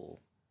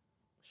mental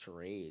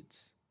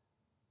charades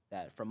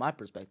that, from my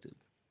perspective,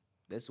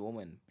 this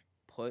woman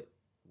put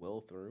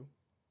Will through,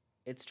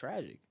 it's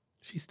tragic.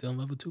 She's still in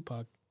love with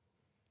Tupac.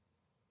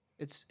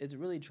 It's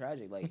really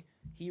tragic. Like,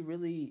 he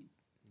really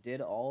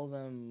did all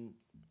them,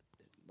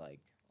 like,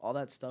 all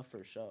that stuff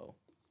for show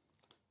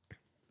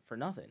for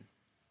nothing.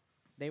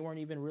 They weren't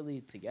even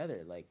really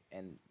together, like,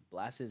 and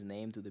blast his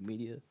name through the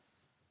media,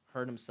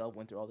 hurt himself,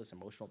 went through all this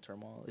emotional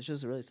turmoil. It's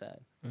just really sad.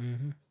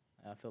 Mm-hmm.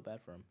 I feel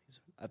bad for him.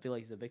 I feel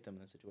like he's a victim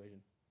in this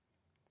situation.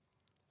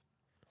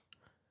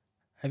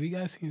 Have you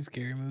guys seen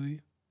Scary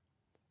Movie?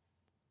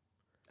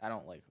 I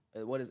don't like.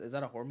 What is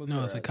that a horror movie?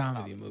 No, or it's a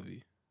comedy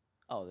movie.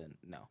 Oh, then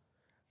no.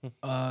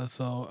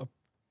 So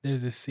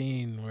there's this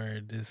scene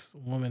where this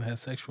woman has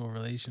sexual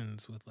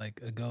relations with like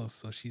a ghost.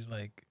 So she's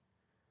like,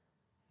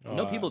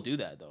 No people do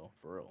that though,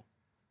 for real.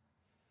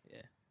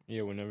 Yeah.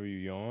 Yeah, whenever you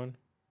yawn.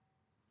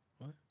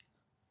 What?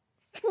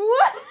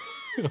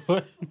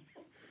 what?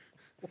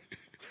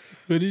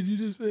 What did you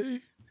just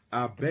say?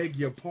 I beg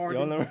your Y'all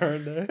pardon. never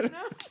heard that?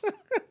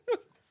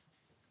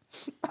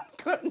 I'm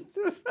cutting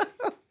this out.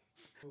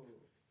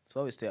 That's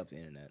why we stay off the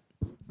internet.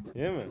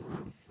 Yeah,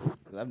 man.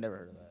 'Cause I've never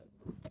heard of that.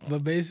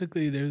 But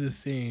basically, there's a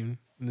scene.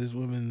 And this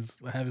woman's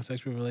having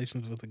sexual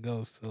relations with a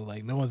ghost. So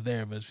like, no one's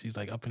there, but she's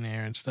like up in the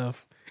air and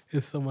stuff.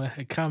 And someone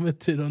had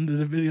commented under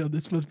the video,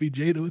 "This must be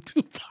Jada with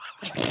Tupac."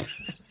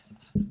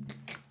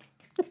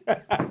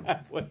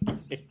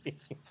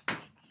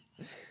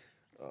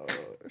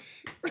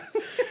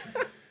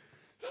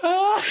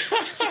 Oh,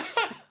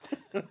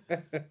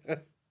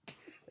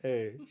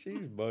 hey, she's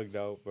bugged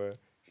out, bro.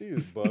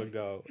 She's bugged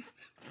out.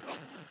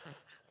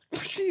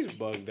 She's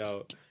bugged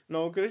out.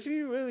 No, because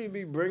she really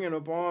be bringing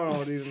upon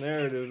all these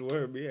narratives with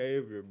her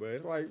behavior. But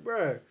it's like,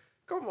 bruh,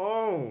 come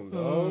on,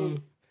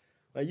 dog.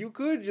 Like, you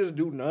could just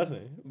do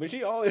nothing. But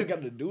she always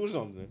got to do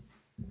something.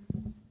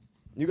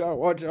 You got to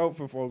watch out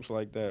for folks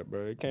like that,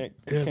 bro.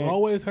 It's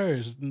always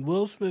hers.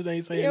 Will Smith ain't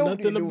He saying don't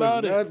be nothing doing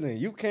about it. nothing.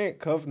 You can't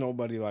cuff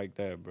nobody like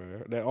that,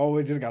 bro. That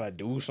always just got to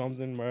do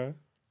something, bro.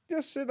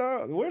 Just sit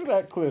down. Where's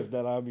that clip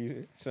that I'll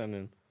be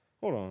sending?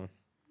 Hold on.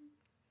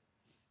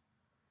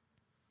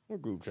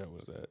 What group chat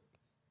was that?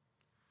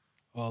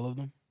 All of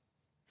them.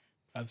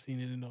 I've seen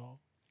it in all.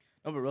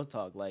 No, but real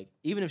talk, like,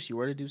 even if she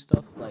were to do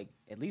stuff, like,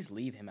 at least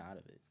leave him out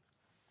of it.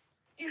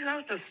 You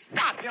supposed to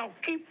stop. Y'all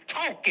keep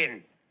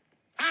talking.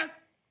 Huh?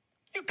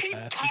 You keep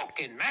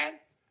talking, man.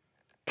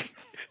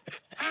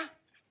 Huh?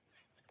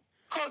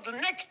 Because the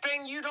next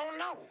thing you don't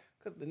know.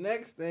 Because the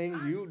next thing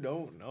you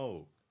don't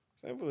know.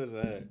 Simple as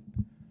that.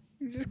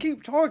 You just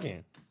keep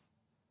talking.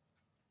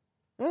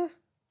 Huh?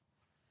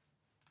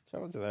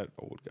 Shout out to that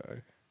old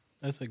guy.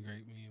 That's a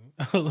great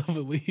meme. I love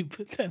it when you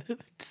put that in the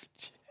group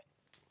chat.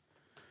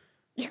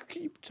 You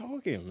keep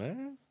talking,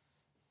 man.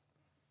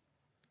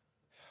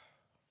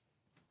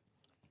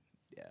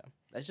 Yeah,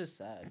 that's just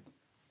sad.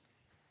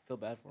 Feel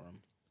bad for him.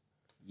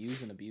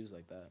 Use and abuse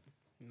like that.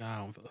 Nah, I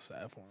don't feel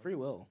sad for him. Free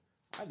will.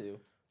 I do.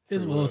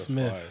 It's Free Will will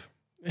Smith.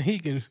 He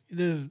can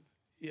just,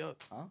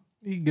 Huh?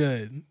 he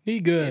good. He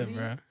good, Is he?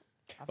 bro.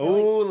 I feel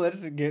like- Oh,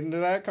 let's get into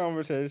that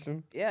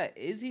conversation. yeah,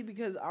 is he?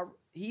 Because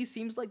he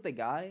seems like the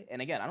guy,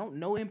 and again, I don't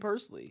know him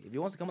personally. If he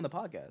wants to come on the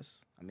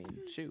podcast, I mean,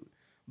 shoot.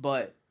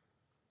 But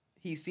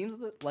he seems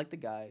like the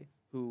guy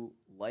who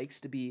likes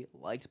to be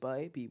liked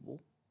by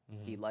people.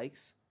 He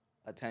likes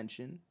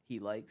attention. He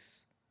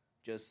likes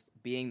just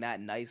being that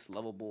nice,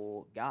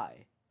 lovable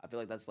guy. I feel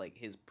like that's like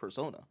his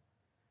persona.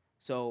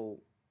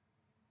 So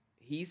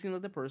he seems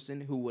like the person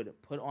who would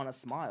put on a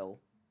smile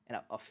and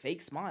a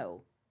fake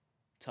smile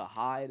to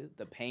hide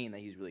the pain that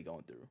he's really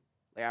going through.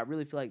 Like, I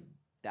really feel like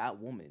that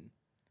woman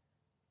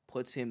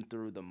puts him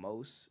through the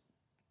most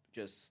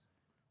just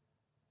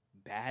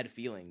bad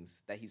feelings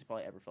that he's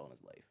probably ever felt in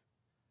his life.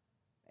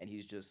 And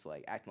he's just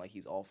like acting like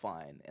he's all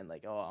fine and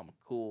like, oh, I'm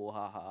cool,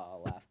 haha,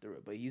 I'll laugh through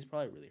it. But he's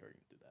probably really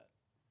hurting through that.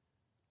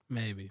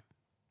 Maybe.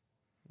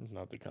 It's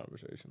not the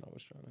conversation I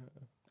was trying to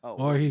have. Oh,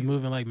 Or he's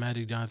moving like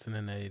Magic Johnson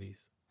in the 80s.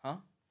 huh?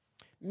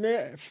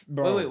 Man,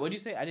 bro. Wait, what'd you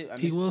say? I He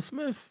missed. Will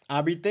Smith.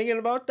 I be thinking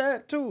about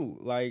that too.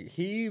 Like,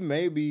 he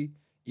maybe,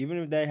 even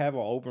if they have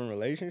an open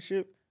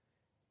relationship,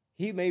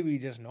 he maybe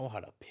just know how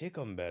to pick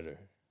them better.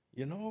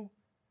 You know?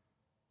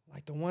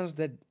 Like the ones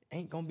that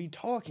ain't gonna be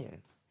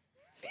talking.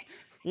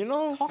 You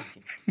know?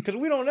 Talking. Because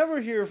we don't ever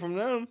hear from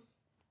them.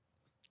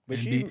 But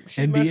she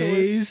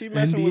NDAs,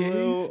 messing with NDAs.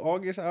 little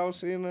August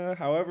Alsina,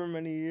 however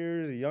many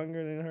years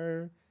younger than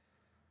her.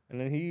 And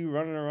then he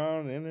running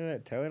around the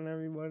internet telling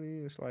everybody.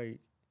 It's like,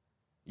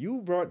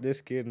 you brought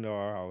this kid into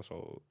our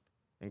household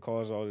and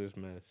caused all this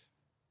mess.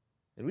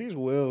 At least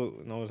Will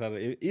knows how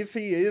to, if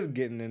he is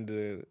getting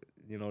into,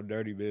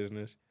 dirty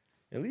business,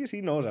 at least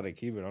he knows how to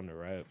keep it under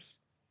wraps.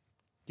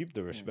 Keep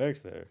the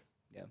respect there.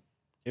 Yeah.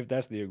 If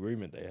that's the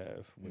agreement they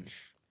have, which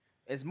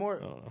It's more.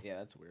 I don't know. Yeah,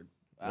 that's weird.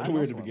 That's I know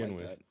weird to someone begin like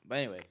with. that. But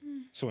anyway,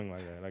 swing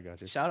like that. I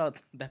got you. shout out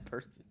that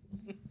person.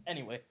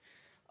 Anyway,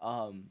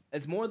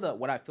 it's more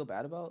what I feel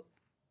bad about.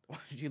 What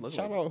did you look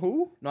Shout like? out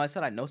who? No, I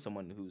said I know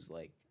someone who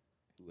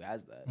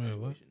has that Wait,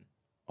 what? situation.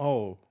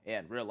 Oh, Yeah,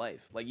 in real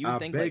life. Like, you I would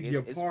think beg like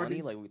your it's pardon?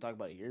 funny, like we talk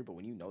about it here, but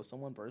when you know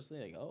someone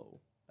personally, like, oh,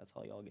 that's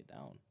how y'all get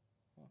down.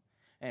 Well,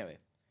 anyway,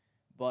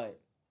 but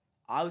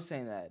I was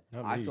saying that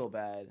Not I me. feel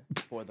bad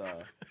for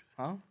the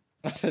huh?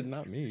 I said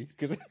not me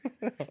because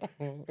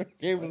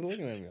Gabe was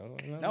looking at me. I was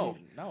like, not No, me.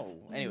 no.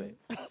 Anyway,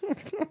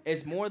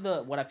 it's more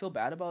what I feel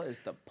bad about is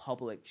the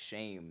public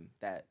shame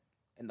that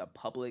and the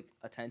public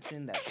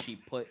attention that she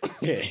put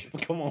Yeah,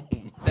 come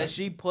on. that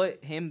she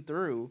put him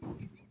through.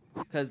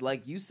 Because,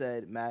 like you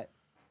said, Matt,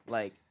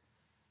 like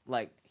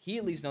he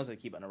at least knows how to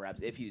keep it under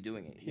wraps if he's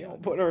doing it. He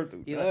don't put her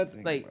through He,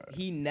 nothing. like bro.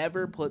 he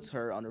never puts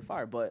her under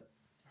fire, but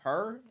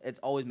her, it's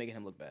always making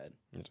him look bad,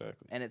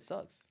 Exactly. and it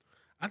sucks.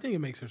 I think it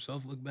makes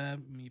herself look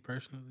bad, me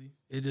personally.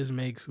 It just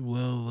makes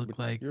Will look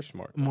like You're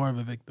smart. more of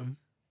a victim.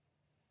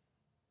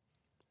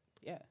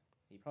 Yeah,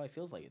 he probably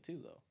feels like it too,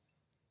 though.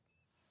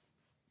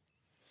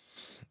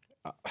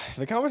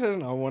 The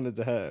conversation I wanted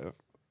to have,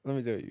 let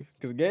me tell you,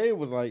 because Gabe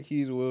was like,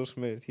 he's Will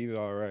Smith, he's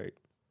all right.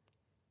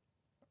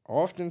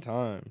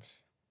 Oftentimes,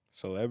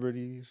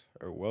 celebrities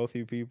or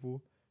wealthy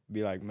people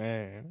be like,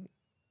 man,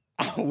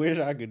 I wish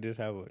I could just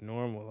have a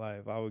normal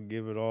life. I would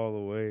give it all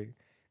away.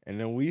 And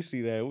then we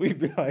see that, we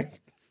be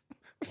like,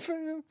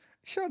 fam,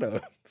 shut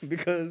up.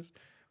 Because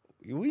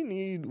we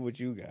need what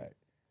you got,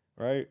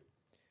 right?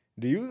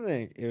 Do you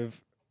think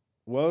if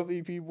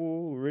wealthy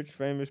people, rich,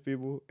 famous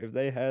people, if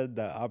they had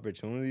the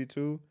opportunity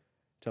to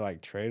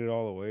like trade it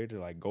all away, to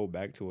like go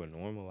back to a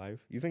normal life,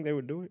 you think they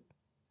would do it?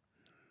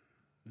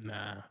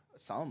 Nah.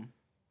 Some.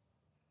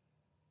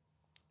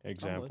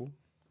 Example.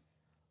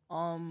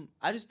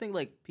 I just think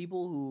like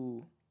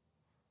people.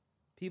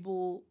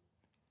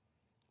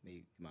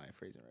 Am I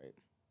phrasing right?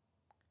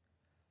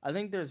 I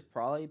think there's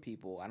probably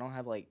people. I don't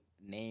have like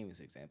names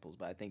examples,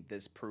 but I think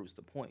this proves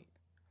the point.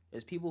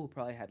 There's people who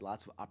probably had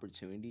lots of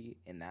opportunity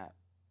in that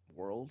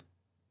world.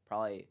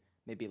 Probably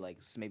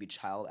maybe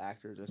child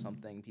actors or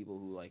something. People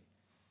who like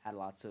had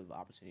lots of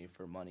opportunity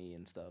for money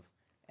and stuff,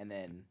 and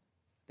then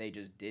they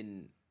just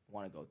didn't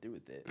want to go through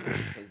with it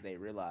because they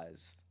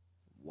realized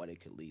what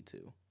it could lead to.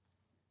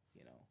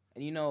 You know,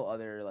 and you know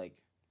other like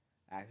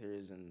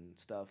actors and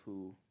stuff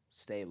who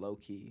stay low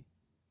key.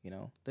 You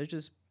know, there's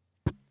just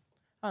I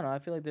don't know. I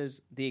feel like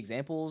there's the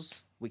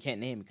examples we can't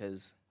name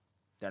because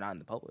they're not in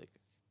the public.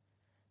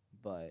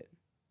 But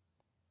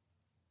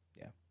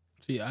yeah,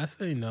 See, I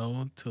say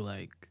no to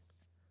like.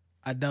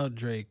 I doubt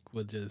Drake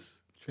would just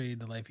trade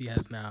the life he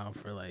has now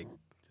for like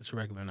just a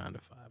regular 9 to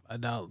 5. I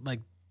doubt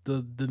like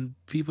the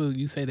people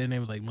you say their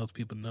names, like most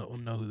people know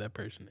who that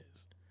person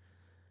is.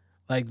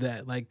 Like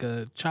that, like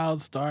a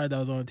child star that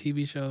was on a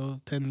TV show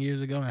 10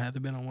 years ago and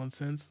hasn't been on one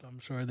since. I'm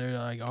sure they're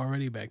like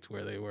already back to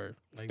where they were,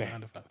 like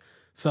 9 to 5.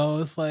 So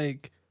it's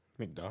like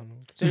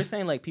McDonald's. so you're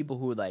saying like people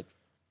who like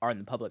are in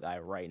the public eye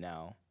right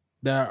now,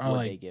 there are would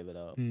like they give it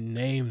up?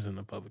 names in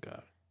the public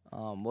eye.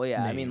 Well,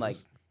 yeah, I mean like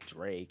Names.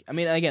 Drake. I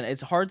mean, again,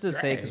 it's hard to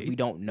say because we Drake.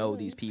 don't know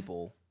these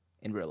people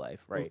in real life,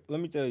 right? Let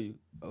me tell you,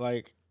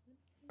 like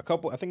I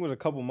think it was a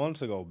couple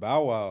months ago,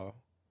 Bow Wow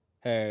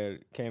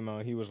came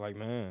out. He was like,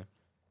 man,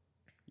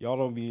 y'all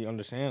don't be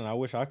understanding. I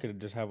wish I could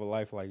just have a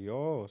life like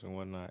y'all's and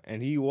whatnot.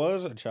 And he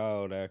was a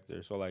child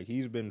actor, so like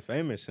he's been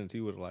famous since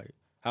he was like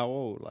how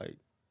old? Like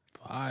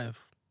 5.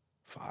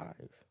 5.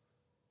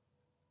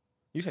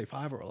 You say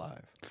 5 or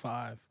alive?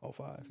 5. Oh,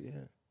 5, yeah.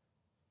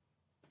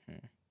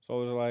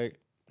 So it's like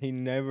he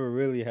never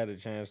really had a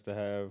chance to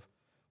have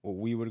what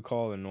we would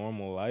call a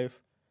normal life.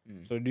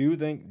 So do you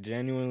think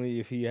genuinely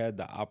if he had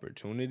the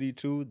opportunity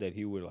to, that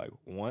he would like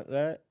want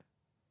that?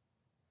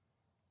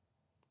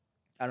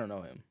 I don't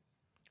know him.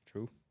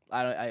 True.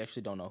 I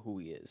actually don't know who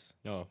he is.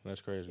 No,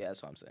 that's crazy. Yeah,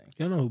 that's what I'm saying.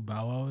 You don't know who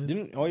Bow Wow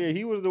is? Oh yeah,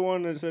 he was the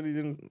one that said he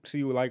didn't see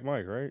you like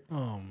Mike, right?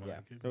 Oh my Yeah.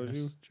 goodness. That was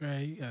you?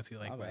 Dre, you gotta see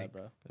like My bad, Mike.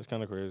 bro. That's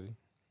kind of crazy.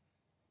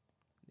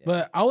 Yeah.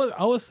 But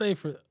I would say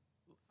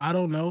I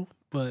don't know,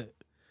 but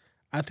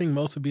I think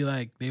most would be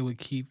like they would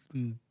keep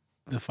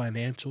the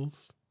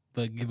financials,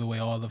 but give away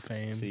all the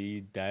fame.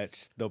 See,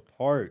 that's the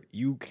part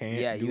you can't.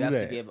 Yeah, do you have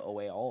that. to give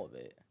away all of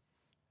it.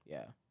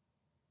 Yeah.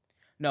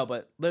 No,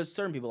 but there's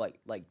certain people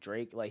like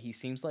Drake. Like he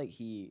seems like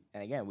and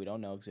again we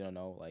don't know because we don't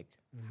know like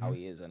how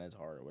he is in his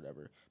heart or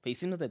whatever. But he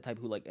seems like the type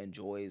who like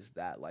enjoys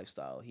that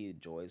lifestyle. He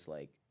enjoys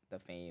like the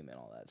fame and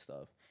all that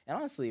stuff. And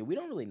honestly, we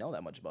don't really know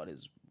that much about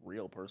his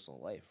real personal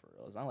life. For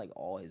real, it's not like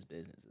all his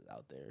business is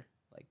out there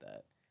like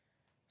that.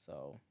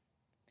 So,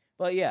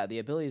 but yeah, the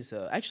ability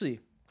to actually,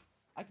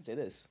 I can say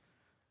this.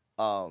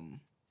 One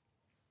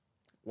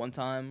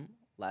time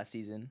last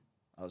season,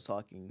 I was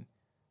talking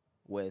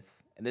with,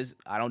 and this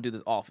I don't do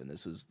this often.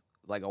 This was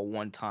like a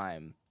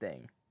one-time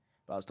thing,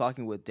 but I was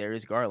talking with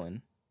Darius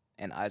Garland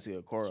and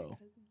Isaac Okoro.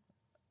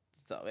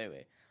 So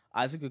anyway,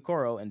 Isaac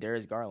Okoro and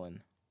Darius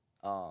Garland,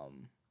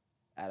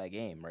 at a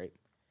game, right?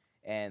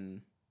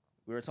 And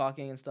we were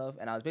talking and stuff,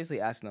 and I was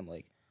basically asking them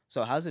like,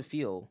 so how does it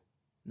feel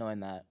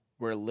knowing that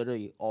we're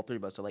literally all three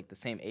of us are like the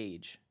same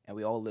age and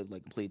we all live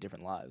like completely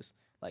different lives?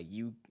 Like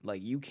you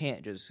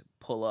can't just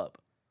pull up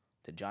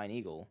to Giant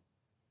Eagle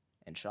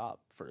and shop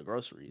for the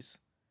groceries.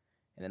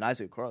 And then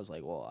Isaac Okoro was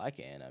like, well, I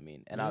can. I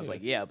mean, and I was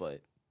like, yeah,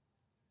 but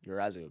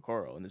you're Isaac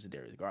Okoro and this is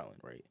Darius Garland,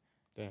 right?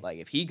 Damn. Like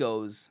if he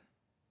goes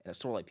in a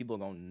store, like people are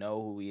gonna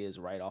know who he is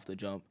right off the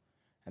jump,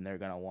 and they're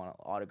gonna want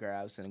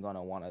autographs and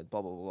gonna want to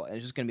blah blah blah. And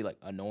it's just gonna be like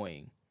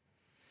annoying.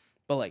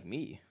 But like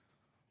me,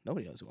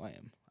 nobody knows who I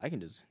am. I can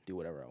just do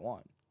whatever I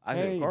want.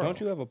 Isaac Hey, Okoro. don't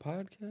you have a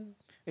podcast?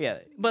 Yeah,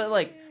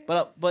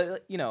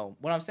 but you know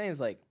what I'm saying is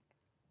like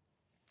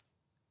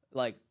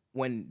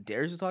when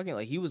Darius was talking,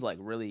 like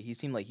he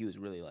seemed like he was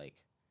really like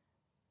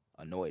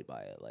annoyed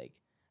by it. Like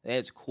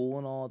it's cool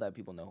and all that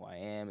people know who I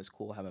am. It's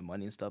cool having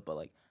money and stuff, but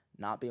like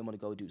not being able to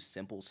go do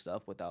simple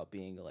stuff without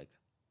being like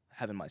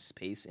having my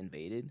space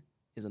invaded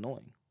is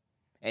annoying.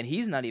 And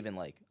he's not even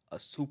like a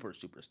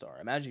superstar.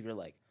 Imagine if you're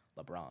like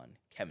LeBron,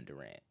 Kevin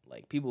Durant,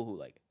 like people who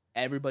like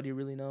everybody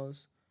really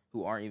knows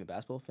who aren't even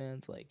basketball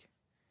fans. Like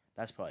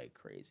that's probably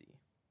crazy.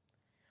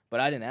 But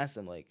I didn't ask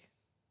them like,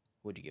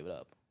 would you give it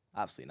up?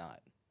 Obviously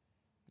not.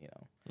 You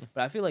know.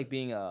 But I feel like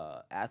being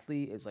a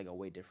athlete is like a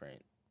way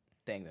different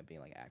thing than being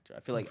like actor.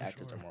 I feel like for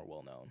actors sure. are more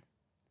well known.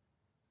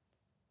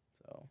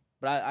 So,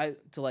 but I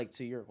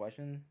to your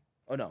question.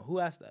 Oh no, who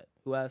asked that?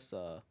 Who asked?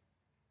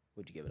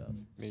 Would you give it up?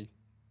 Me.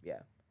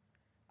 Yeah,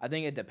 I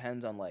think it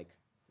depends on like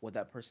what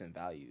that person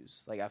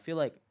values. Like I feel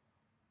like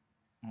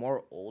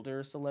more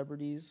older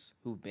celebrities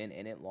who've been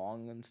in it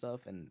long and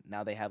stuff, and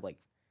now they have like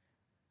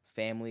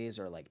families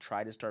or like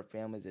try to start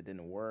families that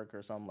didn't work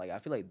or something. Like I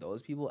feel like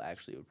those people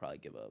actually would probably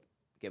give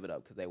it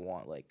up because they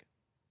want like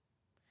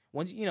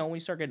once when you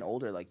start getting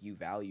older, like you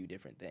value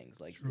different things.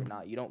 Like True.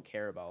 you don't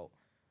care about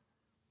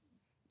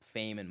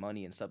fame and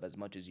money and stuff as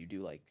much as you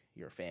do like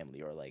your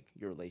family or like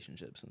your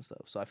relationships and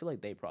stuff. So I feel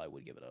like they probably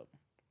would give it up.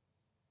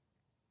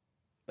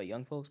 But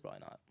young folks probably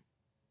not.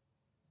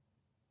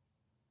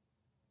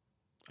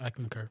 I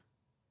concur.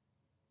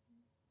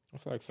 I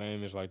feel like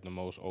fame is like the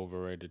most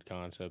overrated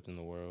concept in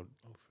the world.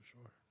 Oh, for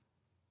sure.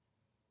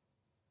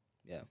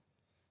 Yeah.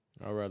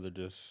 I'd rather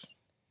just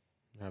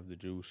have the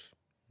juice,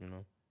 you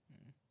know.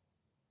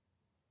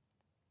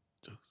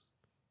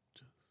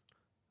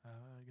 I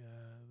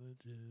got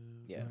the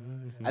juice. Yeah.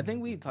 I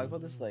think we talked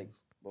about this like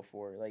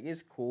before. Like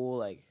it's cool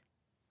like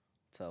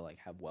to like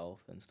have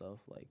wealth and stuff.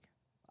 Like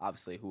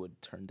obviously who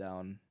would turn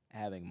down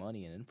having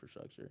money and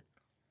infrastructure?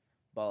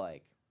 But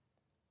like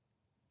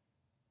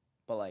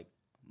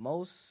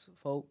most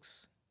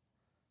folks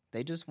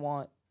they just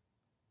want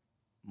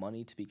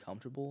money to be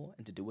comfortable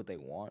and to do what they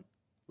want.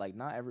 Like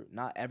not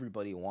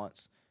everybody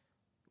wants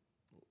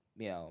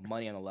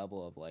money on the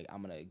level of like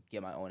I'm gonna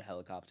get my own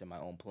helicopter, my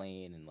own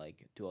plane, and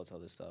like do all this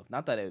other stuff.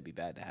 Not that it would be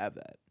bad to have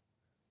that,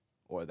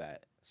 or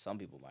that some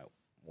people might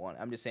want.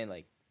 I'm just saying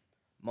like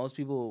most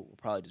people will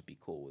probably just be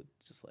cool with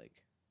just like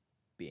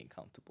being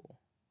comfortable,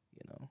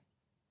 you know.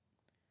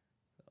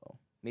 So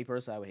me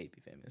personally, I would hate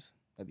to be famous.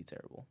 That'd be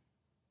terrible.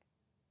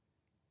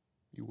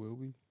 You will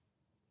be.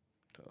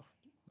 So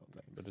no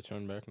thanks. Better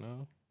turn back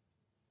now.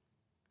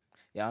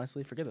 Yeah,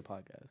 honestly, forget the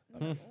podcast.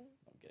 Hmm. I'm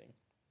kidding.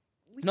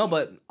 We No, can't-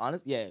 but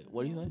honest, yeah.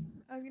 What do you think?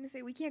 I was gonna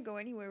say we can't go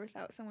anywhere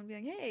without someone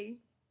being, "Hey,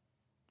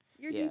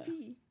 you're Yeah.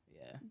 DP,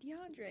 Yeah,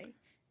 DeAndre."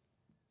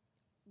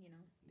 You know.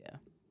 yeah.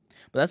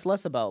 But that's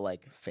less about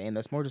like fame.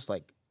 That's more just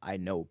like I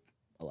know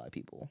a lot of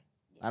people.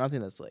 I don't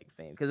think that's like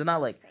fame because it's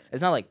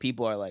not like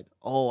people are like,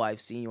 oh, I've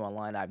seen you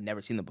online. I've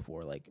never seen them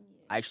before. Like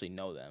I actually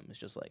know them. It's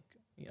just like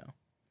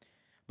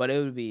But it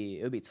would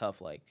be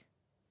tough. Like,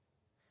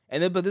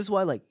 but this is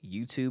why like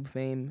YouTube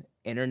fame,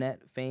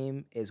 internet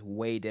fame is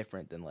way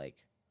different than like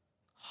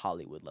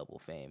Hollywood level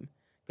fame.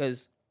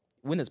 Because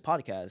when this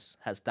podcast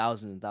has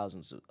thousands and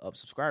thousands of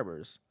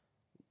subscribers,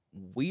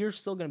 we are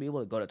still gonna be able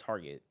to go to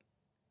Target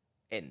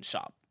and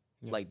shop.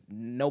 Yeah. Like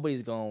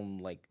nobody's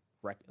gonna like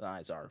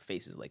recognize our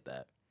faces like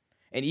that.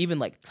 And even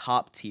like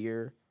top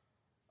tier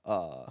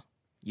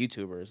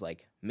YouTubers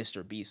like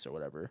Mr. Beast or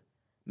whatever.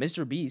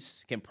 Mr.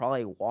 Beast can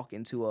probably walk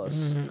into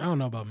us. I don't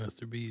know about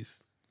Mr.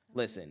 Beast.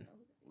 Listen,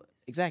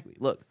 exactly.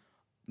 Look,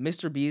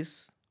 Mr.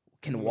 Beast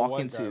can The walk white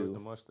guy with the into.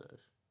 mustache.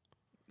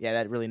 Yeah,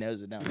 that really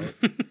knows it down.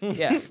 Right?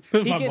 Yeah,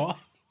 he My can, ball.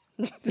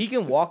 he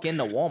can walk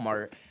into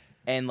Walmart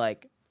and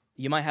like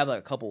you might have like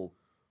a couple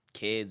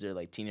kids or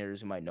like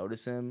teenagers who might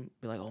notice him,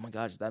 be like, "Oh my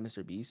gosh, is that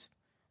Mr. Beast?"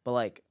 But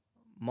like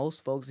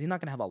most folks, he's not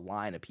gonna have a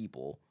line of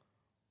people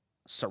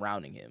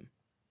surrounding him,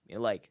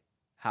 like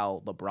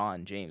how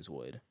LeBron James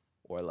would,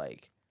 or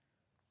like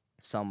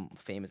some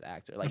famous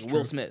actor like That's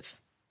Will true.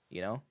 Smith.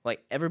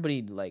 Like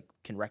everybody like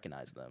can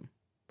recognize them,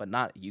 but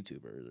not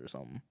YouTubers or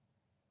something.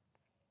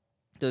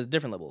 There's a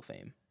different level of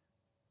fame.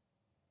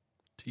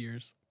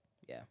 Tears.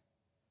 Yeah.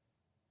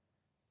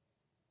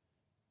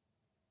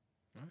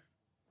 Alright.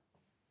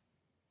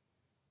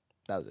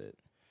 That was it.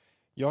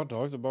 Y'all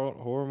talked about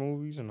horror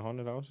movies and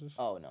haunted houses?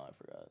 Oh no, I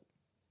forgot.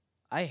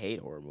 I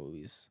hate horror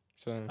movies.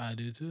 So I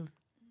do too.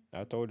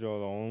 I told y'all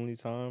the only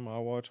time I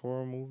watch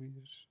horror movies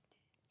is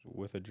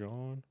with a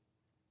John.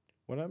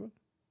 What happened?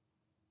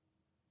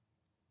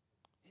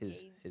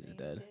 His is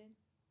dead.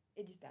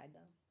 It just died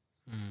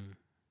though. Mm.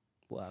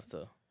 We'll have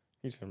to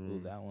He said,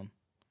 move that one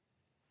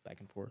back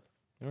and forth.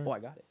 All right. Oh, I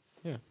got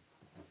it.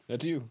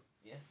 That's you.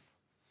 Yeah.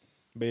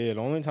 But yeah, the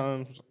only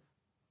times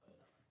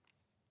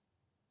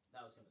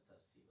That was gonna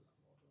test to see if it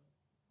was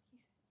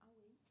on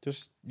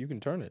just you can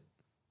turn it.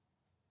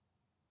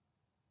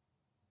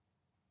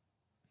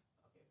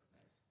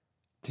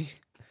 Okay, nice.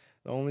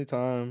 The only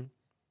time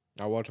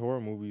I watch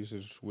horror movies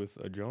is with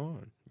a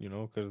John,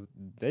 because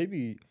they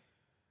be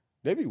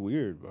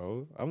weird,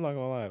 bro. I'm not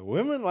gonna lie.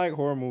 Women like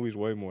horror movies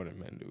way more than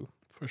men do.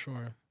 For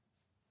sure.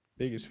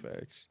 Biggest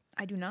facts.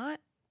 I do not.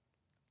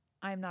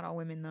 I am not all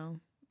women though,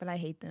 but I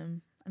hate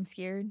them. I'm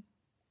scared.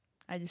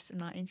 I just am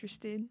not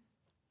interested.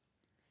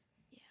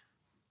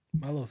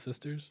 My little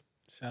sisters,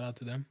 shout out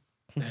to them.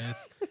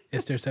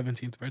 It's their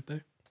 17th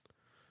birthday.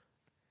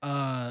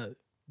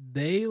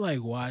 They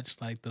like watch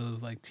like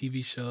those like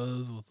TV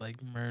shows with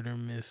like murder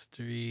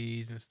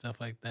mysteries and stuff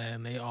like that,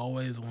 and they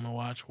always want to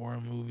watch horror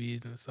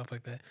movies and stuff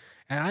like that.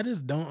 And I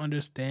just don't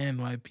understand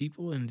why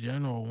people in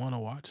general want to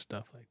watch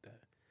stuff like that.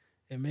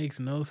 It makes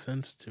no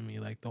sense to me,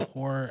 like the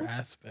horror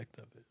aspect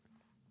of it.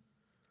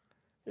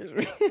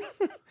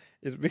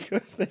 It's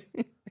because they.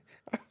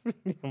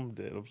 I'm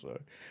dead. I'm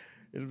sorry.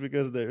 It's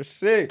because they're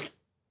sick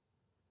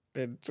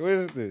and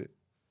twisted.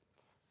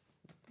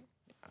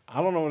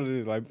 I don't know what it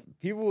is. Like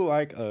people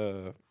like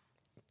a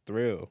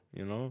thrill,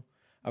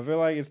 I feel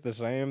like it's the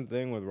same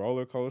thing with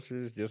roller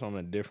coasters, just on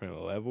a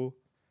different level.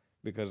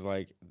 Because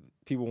like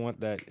people want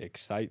that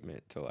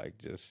excitement to like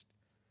just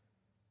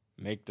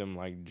make them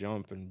like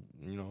jump and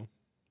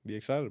be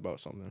excited about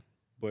something.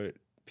 But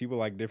people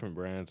like different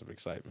brands of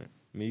excitement.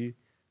 Me,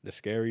 the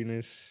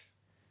scariness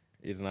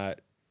is not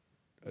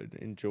an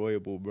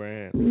enjoyable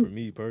brand for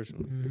me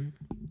personally. Mm-hmm.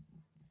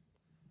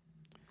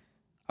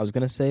 I was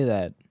gonna say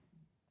that,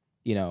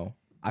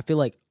 I feel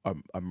like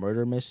a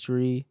murder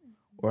mystery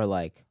or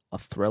like a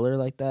thriller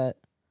like that,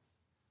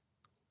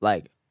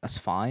 like that's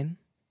fine.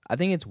 I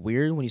think it's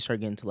weird when you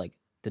start getting to like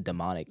the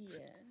demonic Yeah.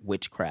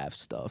 witchcraft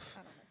stuff.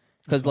 I don't know.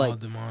 Because It's all like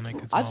demonic.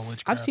 It's I've all I've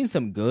witchcraft. seen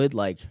some good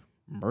like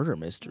murder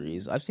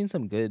mysteries. I've seen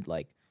some good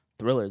like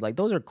thrillers. Like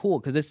those are cool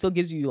because it still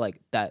gives you like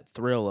that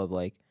thrill of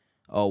like,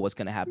 oh, what's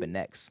gonna happen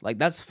next? Like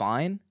that's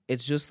fine.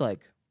 It's just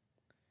like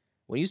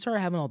when you start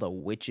having all the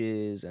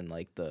witches and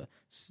like the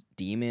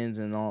demons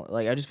and all,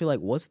 like I just feel like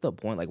what's the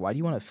point? Like why do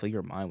you want to fill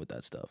your mind with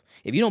that stuff?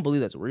 If you don't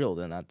believe that's real,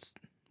 then that's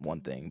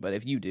one thing. But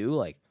if you do,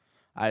 like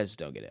I just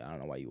don't get it. I don't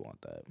know why you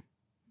want that.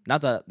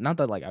 Not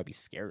that like I'd be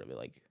scared of it.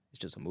 Like it's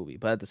just a movie.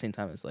 But at the same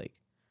time, it's like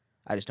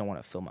I just don't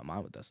want to fill my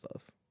mind with that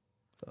stuff.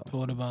 So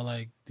what about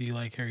like? Do you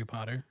like Harry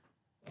Potter?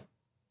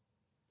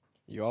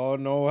 Y'all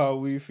know how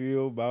we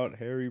feel about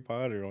Harry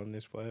Potter on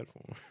this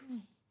platform.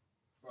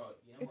 Bro,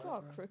 you know It's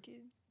all crooked.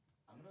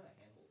 I'm gonna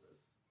handle this.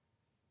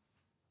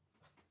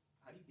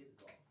 How do you get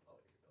this off? Oh,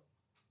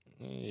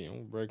 here we go. Hey,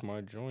 don't break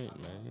my joint,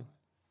 man.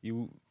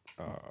 You,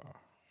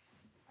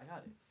 I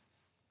got it.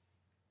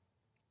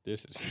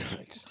 this is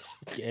nuts.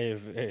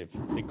 if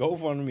the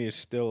GoFundMe is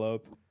still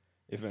up,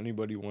 if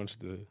anybody wants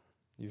to,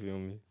 you feel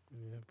me?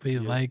 Yeah.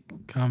 Please like,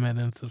 comment,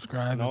 and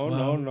subscribe as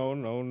well.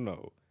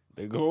 No.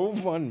 The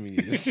GoFundMe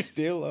is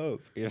still up.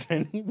 If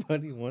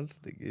anybody wants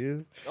to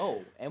give,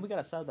 Oh, and we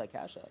gotta set up that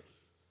Cash App.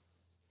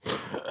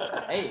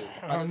 Hey,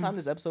 by the time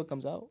this episode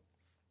comes out,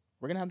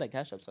 we're gonna have that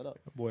Cash App set up.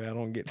 boy, I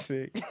don't get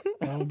sick.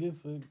 I don't get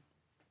sick.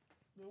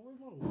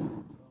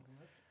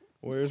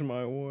 Where's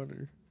my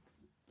water?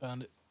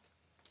 Found it.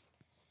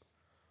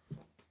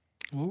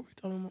 What were we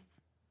talking about?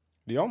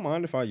 Do y'all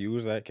mind if I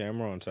use that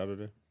camera on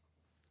Saturday?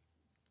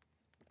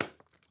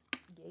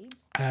 Gabe?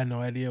 I had no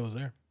idea it was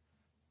there.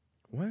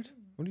 What?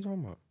 What are you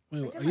talking about?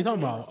 Wait, are you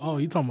talking about? Oh,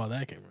 you talking about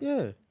that camera?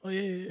 Yeah. Oh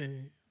yeah.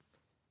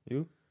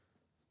 You?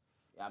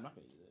 Yeah, I'm not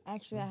gonna use it.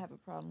 Actually, I have a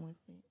problem with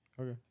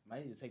it. Okay.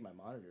 Might need to take my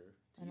monitor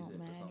to I use don't it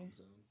for matter. something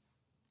soon.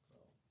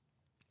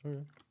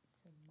 Okay.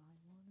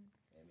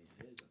 Yeah, maybe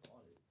it is. I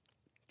bought it.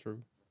 True.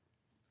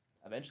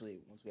 Eventually,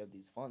 once we have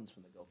these funds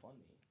from the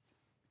GoFundMe,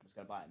 I'm just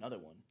gonna buy another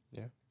one.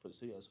 Yeah. For the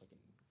studio, so I can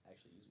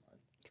actually use mine.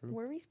 True.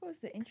 Were we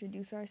supposed to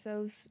introduce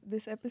ourselves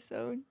this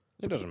episode?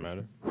 It doesn't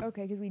matter.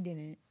 Okay, because we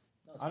didn't.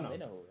 No, I know. They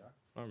know who we are.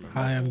 I remember.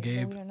 Hi, I'm Okay, so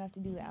Gabe. we don't have to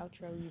do the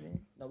outro either.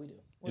 No, we do.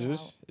 Is We're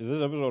this out. is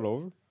this episode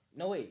over?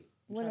 No, wait.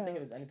 I'm What trying to think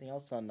if else? there's anything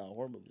else on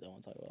horror movies I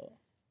want to talk about.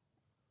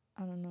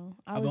 I don't know.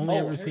 I've only Oh,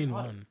 ever Harry seen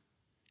Potter. one.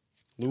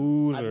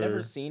 Loser. I've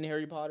never seen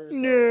Harry Potter. So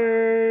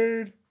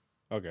Nerd.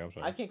 Okay, I'm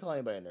sorry. I can't call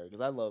anybody a nerd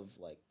because I love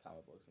like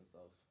comic books and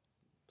stuff.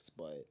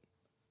 But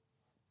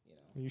you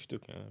know, You still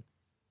can.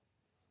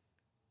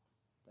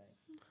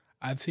 thanks.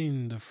 I've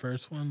seen the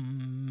first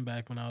one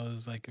back when I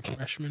was like a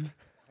freshman.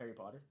 Harry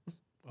Potter.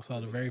 I saw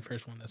the very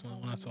first one. That's when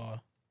I saw.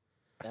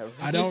 That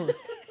I don't.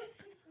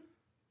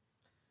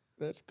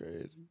 That's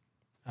crazy.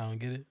 I don't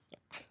get it.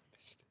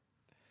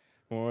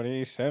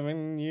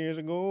 47 years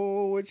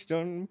ago, which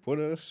done put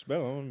a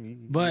spell on me.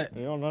 But-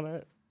 you don't know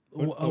that?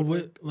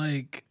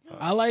 Like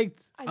I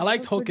liked I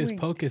liked love Hocus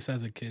Hoodwinked. Pocus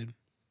as a kid.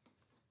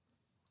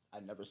 I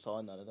never saw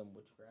none of them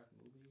witchcraft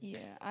movies. Yeah,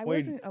 I Wait,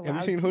 wasn't allowed have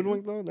you seen to.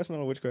 Hoodwink though? That's not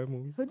a witchcraft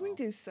movie. Hoodwinked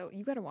is so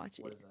you gotta watch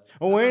What it. is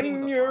that?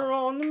 When the you're fox.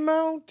 on the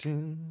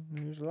mountain,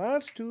 there's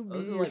lots to be.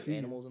 Those are like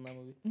animals in that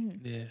movie.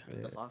 Yeah,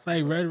 The fox. it's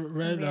like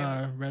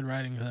Yeah. Red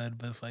Riding Hood,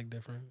 but it's like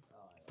different.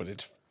 But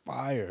it's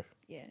fire.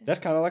 Yeah.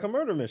 That's kind of like a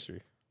murder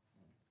mystery.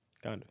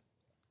 Kind of.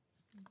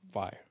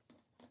 Fire.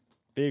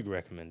 Big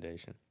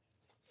recommendation.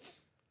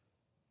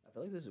 I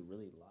feel like this is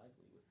really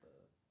lively with the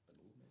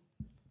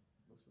movement.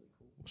 Looks really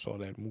cool. Saw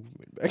that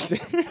movement back there.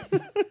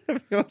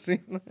 Have y'all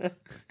seen that?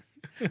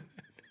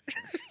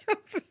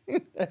 Y'all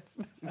seen that?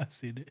 I've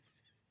seen it.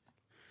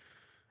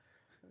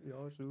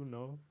 Y'all should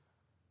know.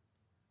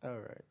 All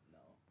right. No.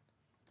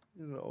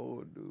 He's an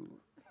old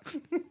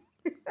dude.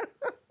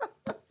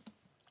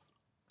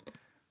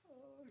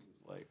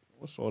 Like,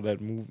 what's all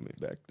that movement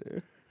back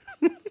there?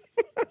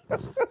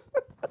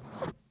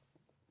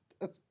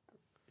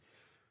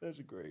 That's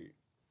great.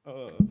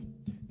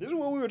 This is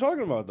what we were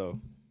talking about, though.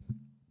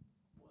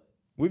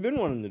 We've been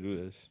wanting to do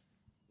this.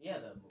 Yeah,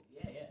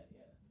 yeah.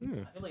 Yeah.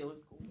 I feel like it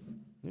looks cool.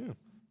 Yeah.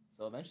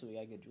 So eventually we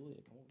gotta get Julia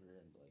to come over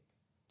and like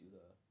do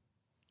the.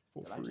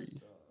 For Did I free. just,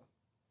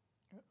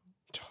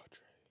 Dre.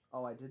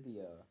 oh, I did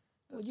the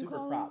What'd you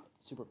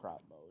super call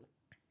crop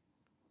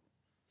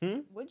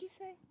mode. What'd you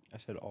say? I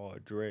said,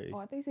 Dre. Oh,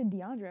 I thought you said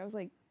DeAndre. I was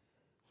like,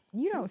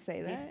 you don't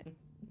say that.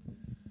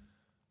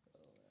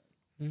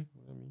 This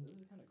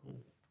is kind of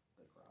cool.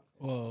 The crop.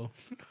 Whoa,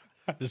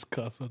 I just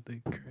caught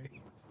something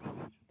crazy.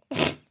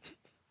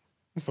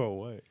 For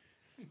what?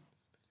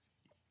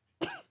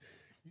 You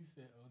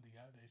said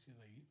DeAndre. She's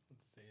like, you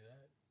don't say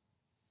that.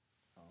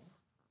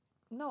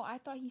 No, I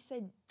thought he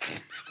said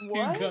You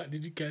what?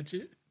 did you catch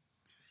it?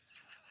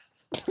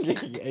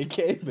 Yeah,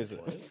 Gabe is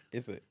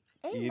it's a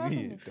Ain't nothing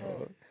idiot, to say.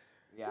 dog.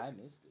 Yeah, I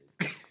missed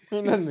it.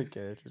 Ain't nothing to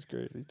catch. It's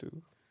crazy,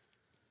 too.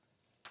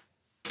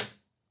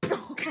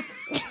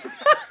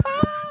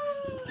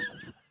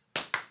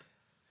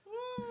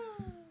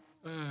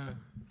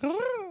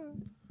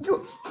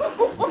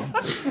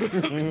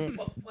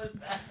 What was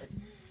that?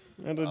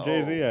 That's a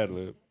Jay-Z ad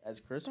lib. That's As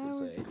Chris That would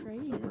was say.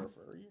 crazy. So you're a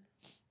furry?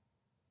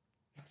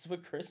 That's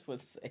what Chris would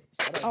say.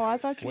 Shut up. Oh, I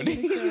thought you were What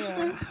going did to you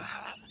say.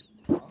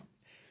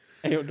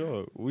 Hey, yo,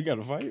 dog, we got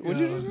to fight? What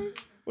did you say?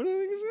 What did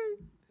you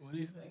say? What do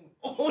you say?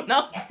 Oh,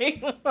 not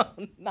Wing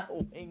Wong. Not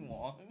Wing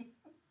Wong.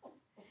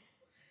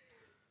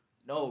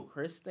 No,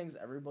 Chris thinks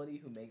everybody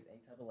who makes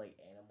any type of like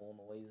animal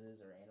noises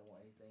or animal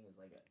anything is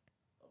like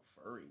a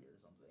furry or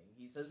something.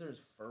 He says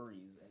there's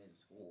furries in his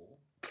school.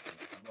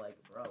 I'm like,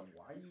 bro,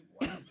 why do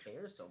you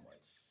care so much?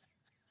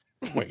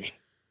 Wait.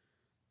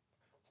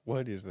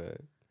 What is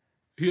that?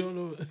 You don't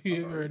know?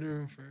 You ever heard of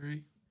a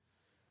furry?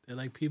 They're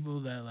like people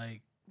that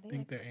like They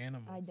think they're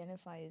animals.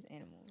 identify as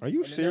animals. Are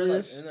you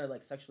serious? And they're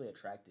like sexually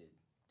attracted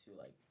to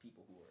like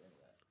people who are into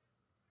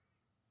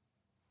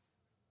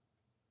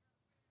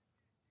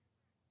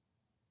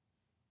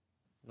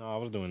that. No, I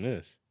was doing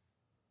this.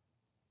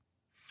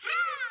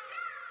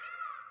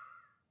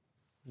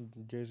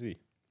 Jay-Z.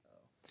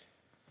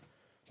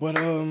 But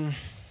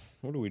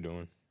what are we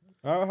doing?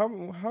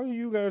 How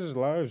you guys'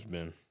 lives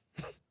been?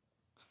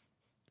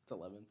 It's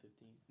 11:15.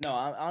 No,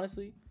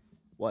 honestly,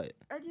 what?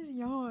 I just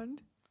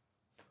yawned.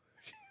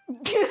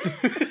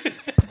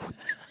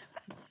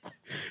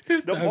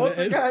 The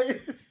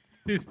poltergeist.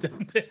 It's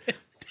done that.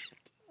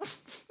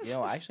 You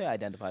know, I actually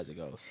identify as a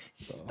ghost.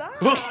 So. Stop.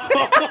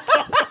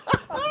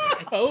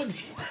 Oh,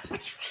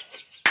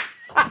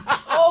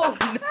 Oh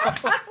no!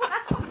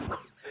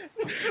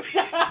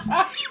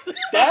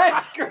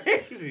 That's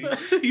crazy.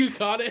 you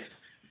caught it.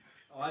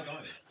 Oh, I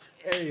got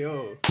it. Hey,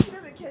 yo. He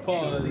doesn't catch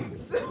Pause.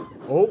 anything.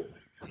 Oh.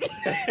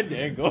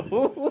 There you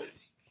go.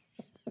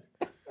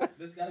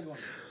 This gotta go.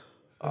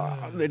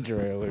 The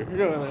trailer.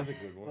 Yeah, that's a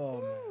good one.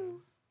 Oh man.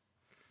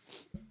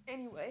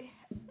 Anyway.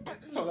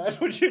 So that's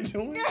what you're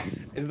doing?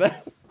 Is that's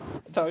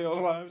how y'all's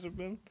lives have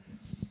been?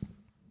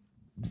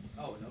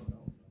 Oh no.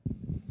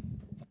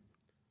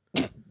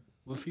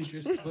 What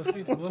features?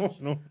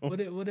 What No.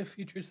 what did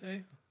features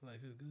say?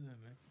 Life is good,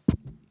 man.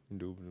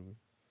 Indubitably.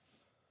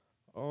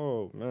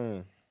 Oh,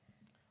 man.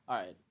 All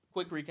right,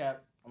 quick recap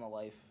on the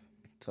life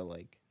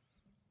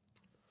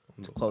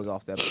to close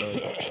off the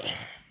episode.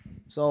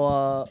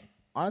 So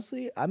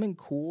honestly, I've been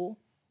cool.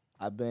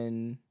 I've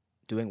been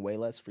doing way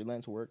less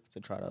freelance work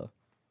to try to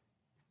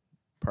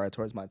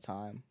prioritize my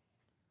time.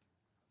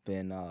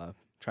 Been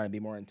trying to be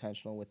more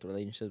intentional with the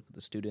relationships with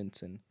the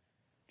students and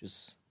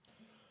just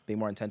be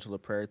more intentional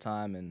with prayer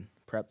time and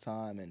prep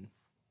time and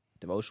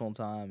devotional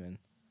time and,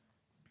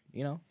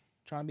 you know,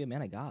 trying to be a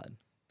man of God.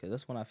 Because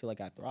that's when I feel like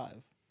I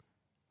thrive.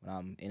 When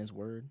I'm in his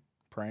word,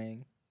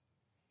 praying,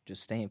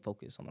 just staying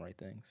focused on the right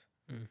things.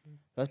 Mm-hmm.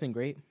 That's been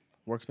great.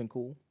 Work's been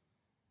cool.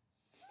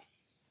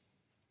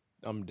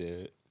 I'm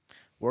dead.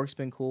 Work's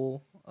been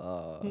cool.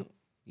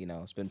 You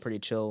know, it's been pretty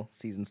chill.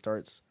 Season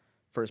starts.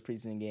 First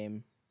preseason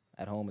game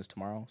at home is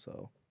tomorrow,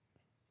 so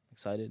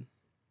excited.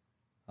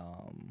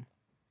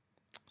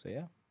 So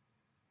yeah,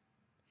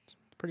 it's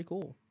pretty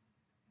cool.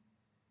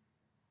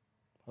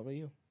 How about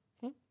you?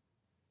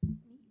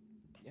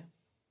 Yeah,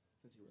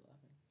 since you were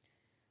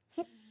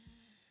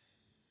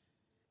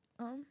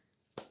laughing.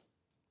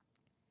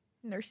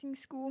 Nursing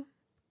school.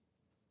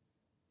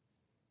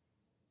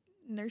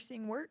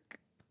 Nursing work.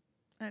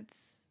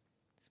 That's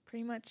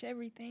pretty much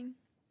everything.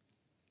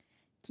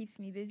 Keeps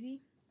me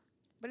busy.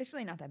 But it's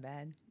really not that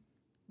bad.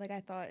 Like, I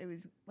thought it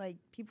was, like,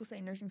 people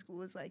say nursing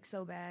school is, like,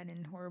 so bad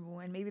and horrible,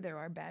 and maybe there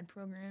are bad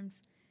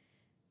programs.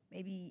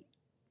 Maybe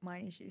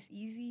mine is just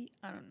easy.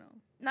 I don't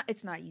know.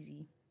 It's not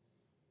easy.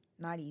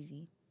 Not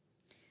easy.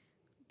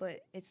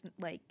 But it's,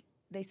 like,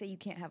 they say you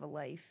can't have a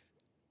life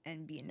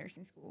and be in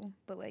nursing school.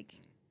 But, like,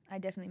 I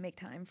definitely make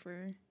time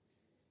for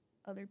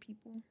other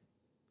people.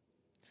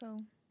 So,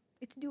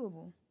 it's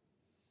doable.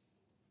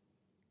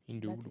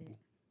 Indubitable. That's it.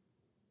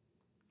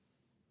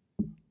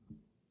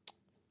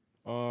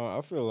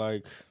 I feel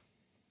like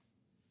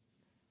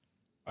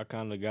I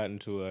kind of got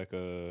into like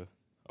a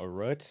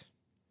rut,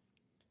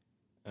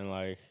 and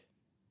like,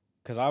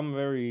 cause I'm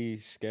very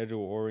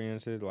schedule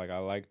oriented. Like I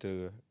like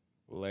to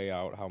lay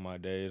out how my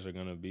days are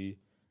gonna be,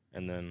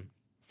 and then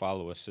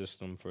follow a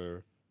system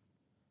for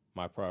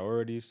my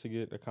priorities to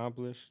get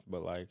accomplished.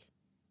 But like,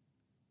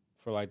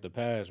 for like the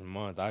past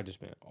month, I just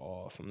been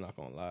off. I'm not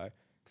gonna lie,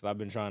 cause I've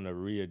been trying to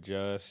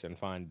readjust and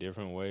find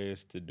different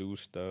ways to do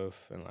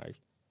stuff, and like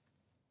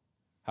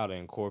how to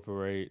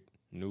incorporate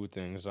new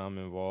things I'm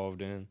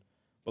involved in.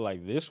 But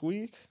like this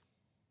week,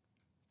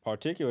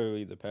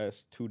 particularly the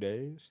past 2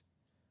 days,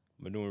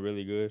 I've been doing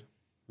really good.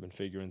 Been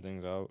figuring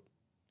things out.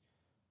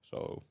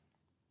 So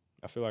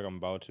I feel like I'm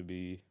about to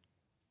be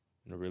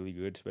in a really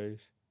good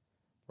space.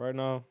 Right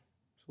now,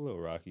 it's a little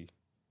rocky.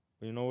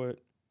 But you know what?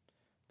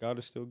 God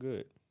is still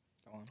good.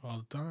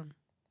 All the time.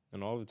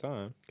 And all the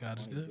time. God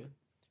is good.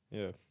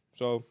 Yeah.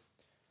 So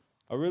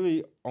I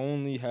really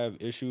only have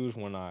issues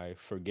when I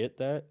forget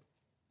that.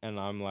 And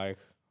I'm like,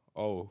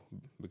 oh,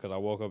 because I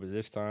woke up at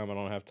this time, I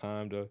don't have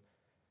time to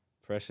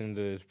press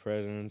into his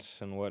presence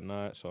and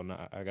whatnot. So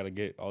now I got to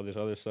get all this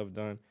other stuff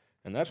done.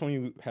 And that's when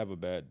you have a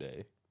bad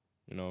day,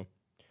 you know.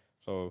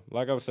 So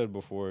like I've said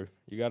before,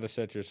 you got to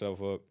set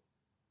yourself up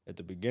at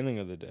the beginning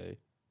of the day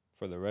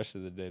for the rest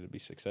of the day to be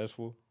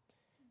successful.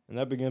 And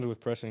that begins with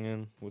pressing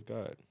in with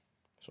God.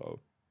 So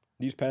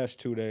these past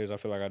 2 days, I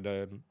feel like I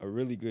did a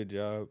really good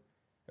job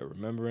at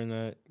remembering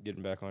that,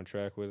 getting back on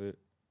track with it.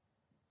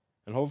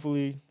 And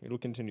hopefully it'll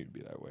continue to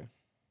be that way.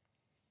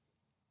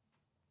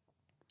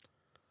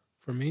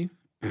 For me,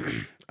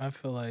 I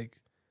feel like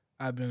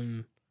I've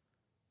been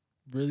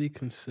really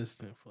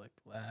consistent for like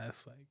the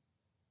last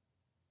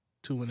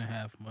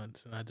 2.5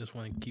 months, and I just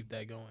want to keep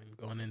that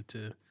going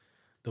into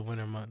the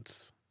winter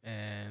months.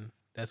 And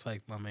that's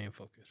like my main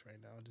focus right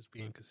now, just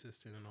being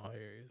consistent in all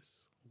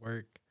areas.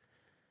 Work,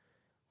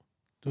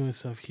 doing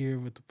stuff here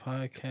with the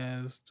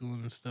podcast,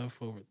 doing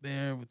stuff over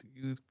there with the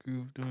youth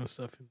group, doing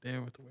stuff in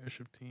there with the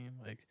worship team.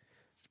 Like,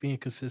 just being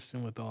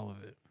consistent with all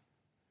of it.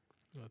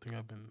 I think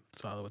I've been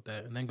solid with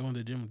that. And then going to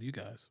the gym with you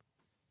guys.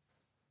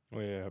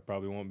 Well, yeah, I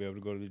probably won't be able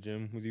to go to the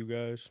gym with you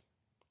guys.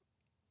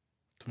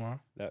 Tomorrow?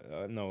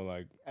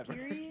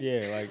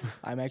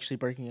 I'm actually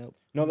breaking up.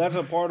 No, that's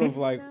a part of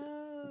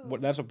No.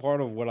 that's a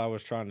part of what I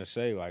was trying to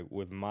say, like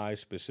with my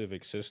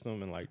specific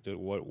system and like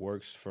what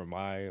works for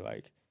my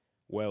like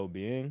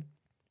well-being.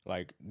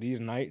 Like these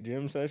night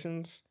gym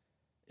sessions,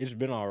 it's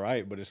been all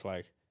right, but it's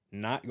like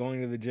not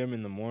going to the gym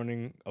in the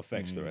morning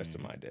affects the rest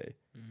of my day.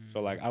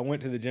 So like I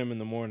went to the gym in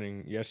the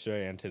morning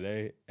yesterday and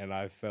today, and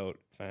I felt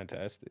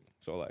fantastic.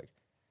 So like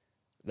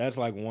that's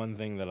like one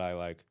thing that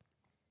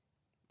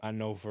I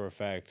know for a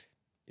fact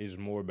is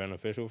more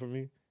beneficial for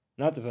me.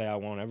 Not to say I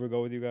won't ever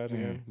go with you guys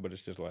again, but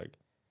it's just like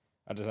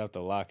I just have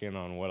to lock in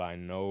on what I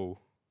know.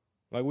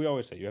 Like we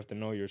always say, you have to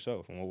know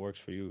yourself and what works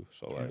for you.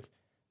 So like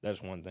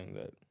that's one thing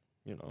that,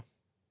 you know.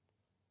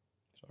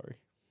 Sorry.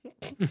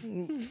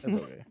 That's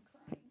okay.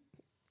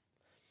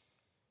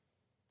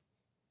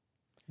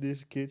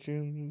 This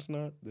kitchen's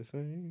not the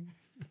same.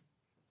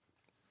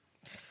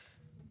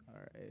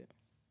 All right.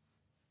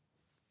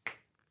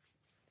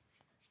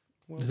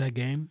 Is that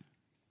game?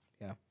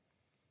 Yeah.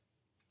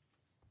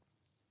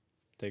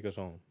 Take us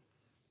home.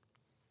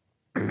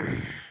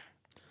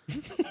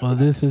 Well,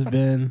 this has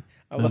been...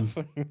 I love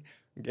when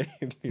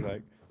Gabe be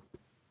like...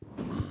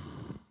 All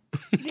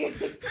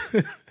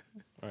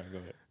right, go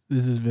ahead.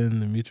 This has been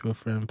the Mutual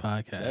Friend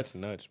Podcast. That's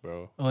nuts,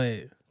 bro. Oh,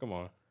 wait. Come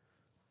on.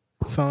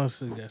 Song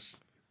suggestion.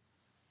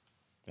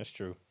 That's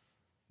true.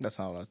 That's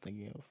not what I was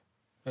thinking of.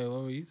 Wait,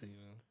 what were you thinking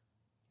of?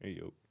 Hey,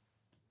 yo.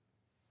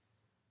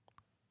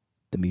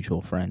 The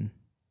Mutual Friend.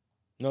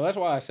 No, that's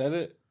why I said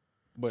it.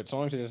 But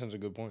song suggestion's a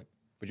good point.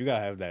 But you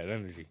gotta have that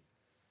energy.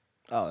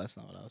 Oh, that's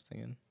not what I was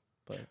thinking.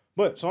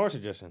 But song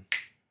suggestion,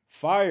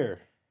 fire.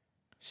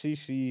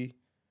 CC,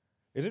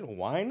 is it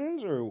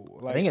Winans or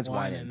like? I think it's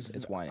Winans. Winans.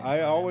 It's Winans.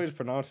 I always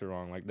pronounce it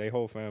wrong. Like they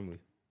whole family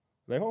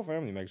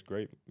makes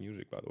great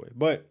music, by the way.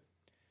 But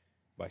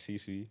by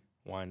CC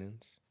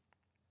Winans,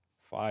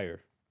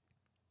 fire.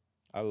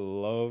 I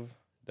love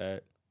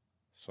that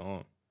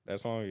song.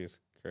 That song is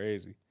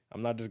crazy.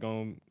 I'm not just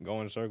gonna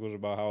go in circles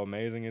about how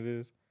amazing it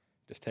is.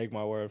 Just take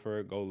my word for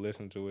it. Go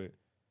listen to it.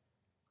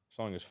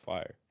 Song is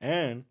fire.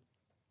 And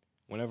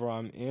whenever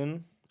I'm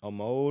in a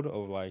mode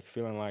of like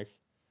feeling like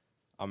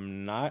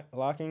I'm not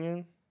locking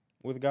in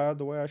with God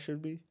the way I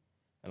should be,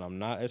 and I'm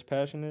not as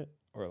passionate,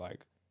 or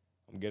like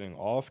I'm getting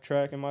off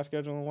track in my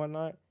schedule and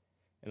whatnot,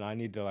 and I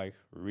need to like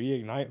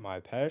reignite my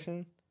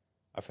passion,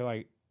 I feel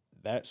like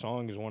that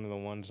song is one of the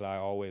ones I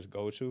always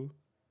go to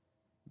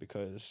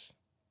because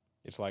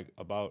it's like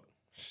about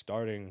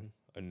starting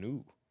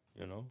anew,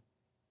 you know?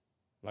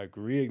 Like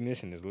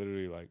reignition is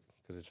literally like,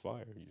 because it's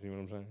fire. You see what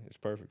I'm saying? It's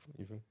perfect.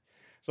 You feel me?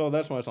 So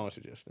that's my song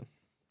suggestion.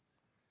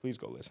 Please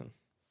go listen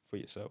for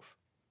yourself.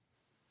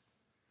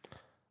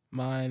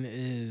 Mine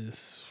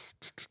is...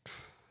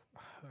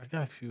 I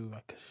got a few I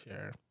could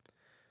share.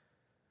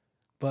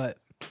 But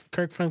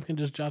Kirk Franklin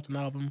just dropped an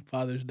album,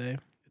 Father's Day.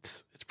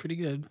 It's pretty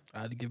good.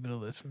 I had to give it a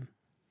listen.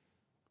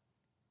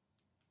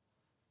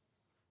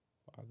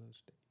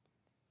 Father's Day.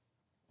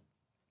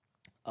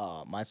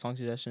 My song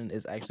suggestion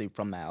is actually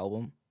from that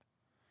album.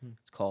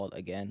 It's called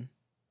Again,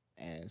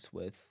 and it's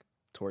with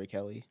Tori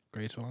Kelly.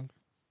 Great song.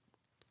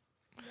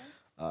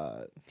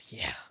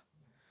 Yeah.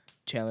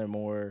 Chandler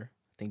Moore.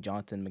 I think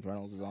Jonathan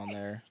McReynolds is on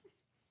there.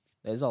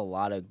 There's a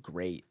lot of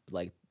great,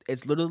 like,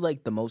 it's literally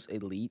like the most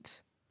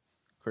elite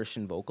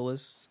Christian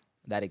vocalists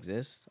that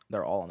exist.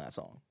 They're all on that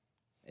song.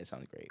 It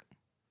sounds great.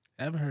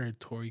 I haven't heard a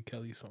Tori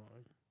Kelly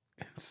song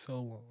in so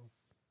long.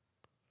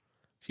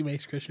 She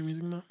makes Christian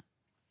music now?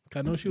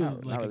 I know she was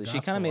Not like really. a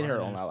She kind of made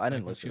her own artist, album. I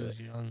didn't when listen she to was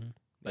it. young.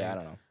 Yeah, I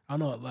don't know. I don't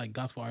know, like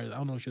gospel artist. I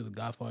don't know if she was a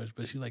gospel artist,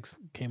 but she like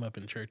came up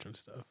in church and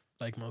stuff,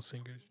 like most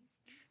singers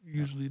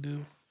usually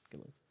do.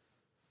 Good look.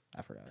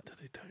 I forgot. Until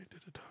they turn to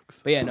the dark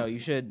side. But yeah, no, you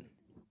should.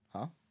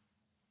 Huh?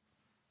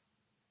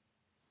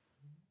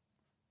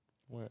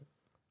 What?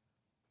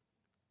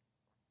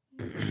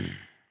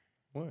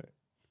 What?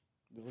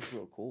 You look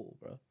real cool,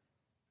 bro.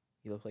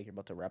 You look like you're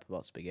about to rap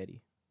about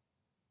spaghetti.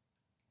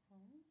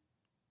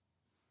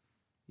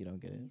 You don't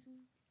get it?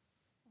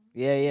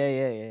 Yeah.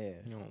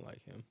 You don't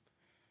like him.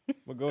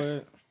 But go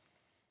ahead.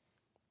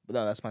 But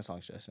no, that's my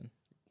song suggestion.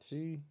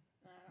 See?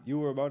 You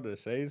were about to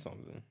say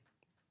something.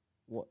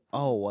 What?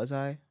 Oh, was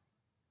I?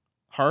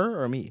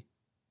 Her or me?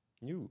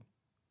 You.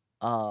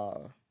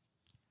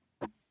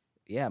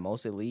 Yeah,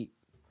 most elite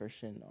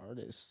Christian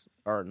artists,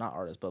 or not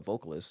artists, but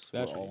vocalists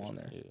That's were all what on you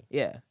there. said,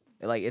 Yeah,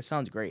 like it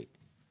sounds great.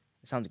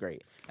 It sounds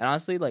great. And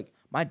honestly, like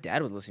my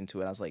dad was listening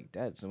to it. I was like,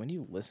 Dad, so when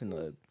you listen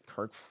to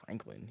Kirk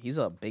Franklin, he's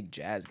a big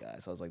jazz guy.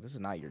 So I was like, this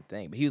is not your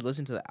thing. But he was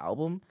listening to the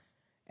album,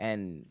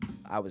 and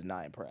I was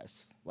not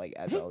impressed. Like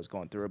as I was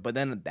going through it, but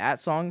then that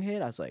song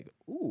hit. I was like,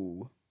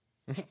 ooh,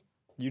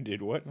 You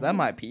did what? is that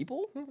my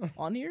people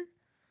on here?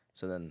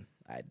 So then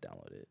I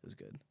downloaded it. It was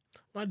good.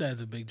 My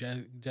dad's a big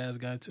jazz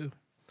guy too.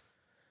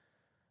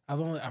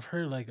 I've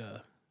heard like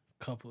a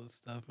couple of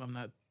stuff. I'm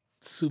not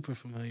super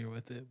familiar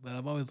with it, but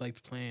I've always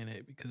liked playing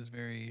it because it's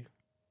very,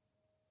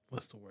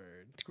 what's the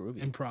word? It's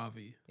groovy.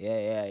 Improv-y.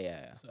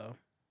 Yeah. So.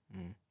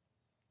 Mm.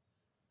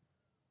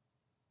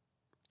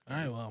 All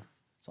right, well.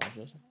 Song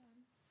suggestion?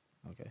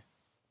 Okay,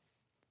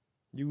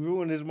 You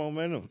ruined his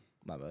momentum.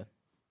 my bad.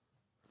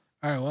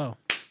 All right, well.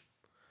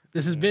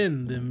 This has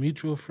been the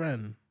Mutual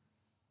Friend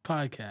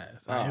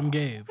podcast. I am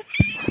Gabe.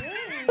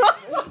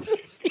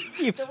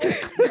 He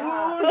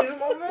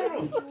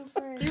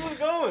was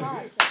going.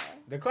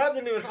 The clap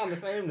didn't even sound the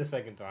same the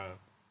second time.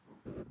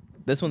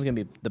 This one's gonna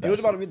be the It best. was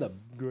about to be the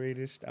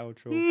greatest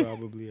outro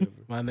probably ever.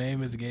 My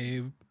name is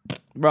Gabe.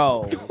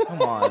 Bro,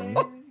 come on.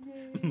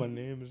 My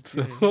name is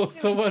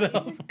So what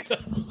else?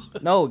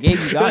 No, Gabe,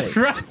 you got it.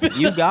 Wrap it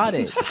You up. got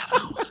it.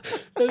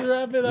 Let's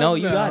wrap it up. No,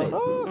 you now. got it.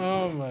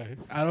 Oh my!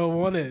 I don't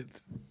want it.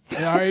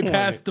 I already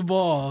passed the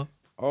ball.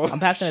 Oh, I'm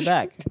passing it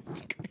back.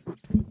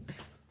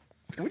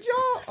 Would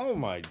y'all? Oh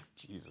my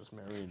Jesus,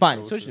 Mary. and Fine,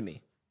 Joseph. switch to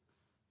me.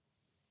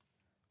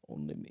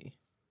 Only me.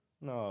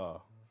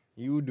 No,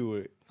 you do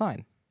it.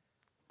 Fine.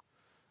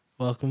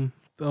 Welcome.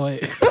 Oh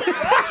wait.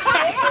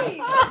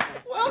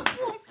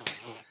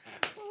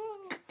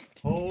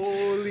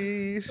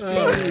 Holy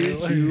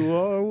Spirit, you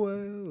are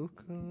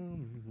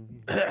welcome.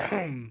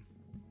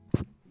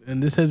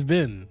 And this has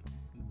been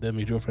the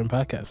Mutual Friend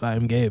podcast. I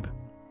am Gabe.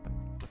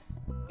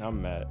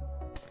 I'm Matt.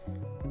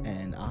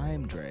 And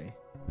I'm Dre.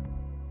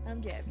 I'm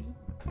Gabby.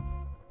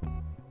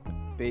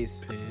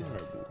 Peace. Peace.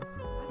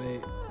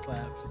 Wait,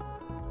 claps.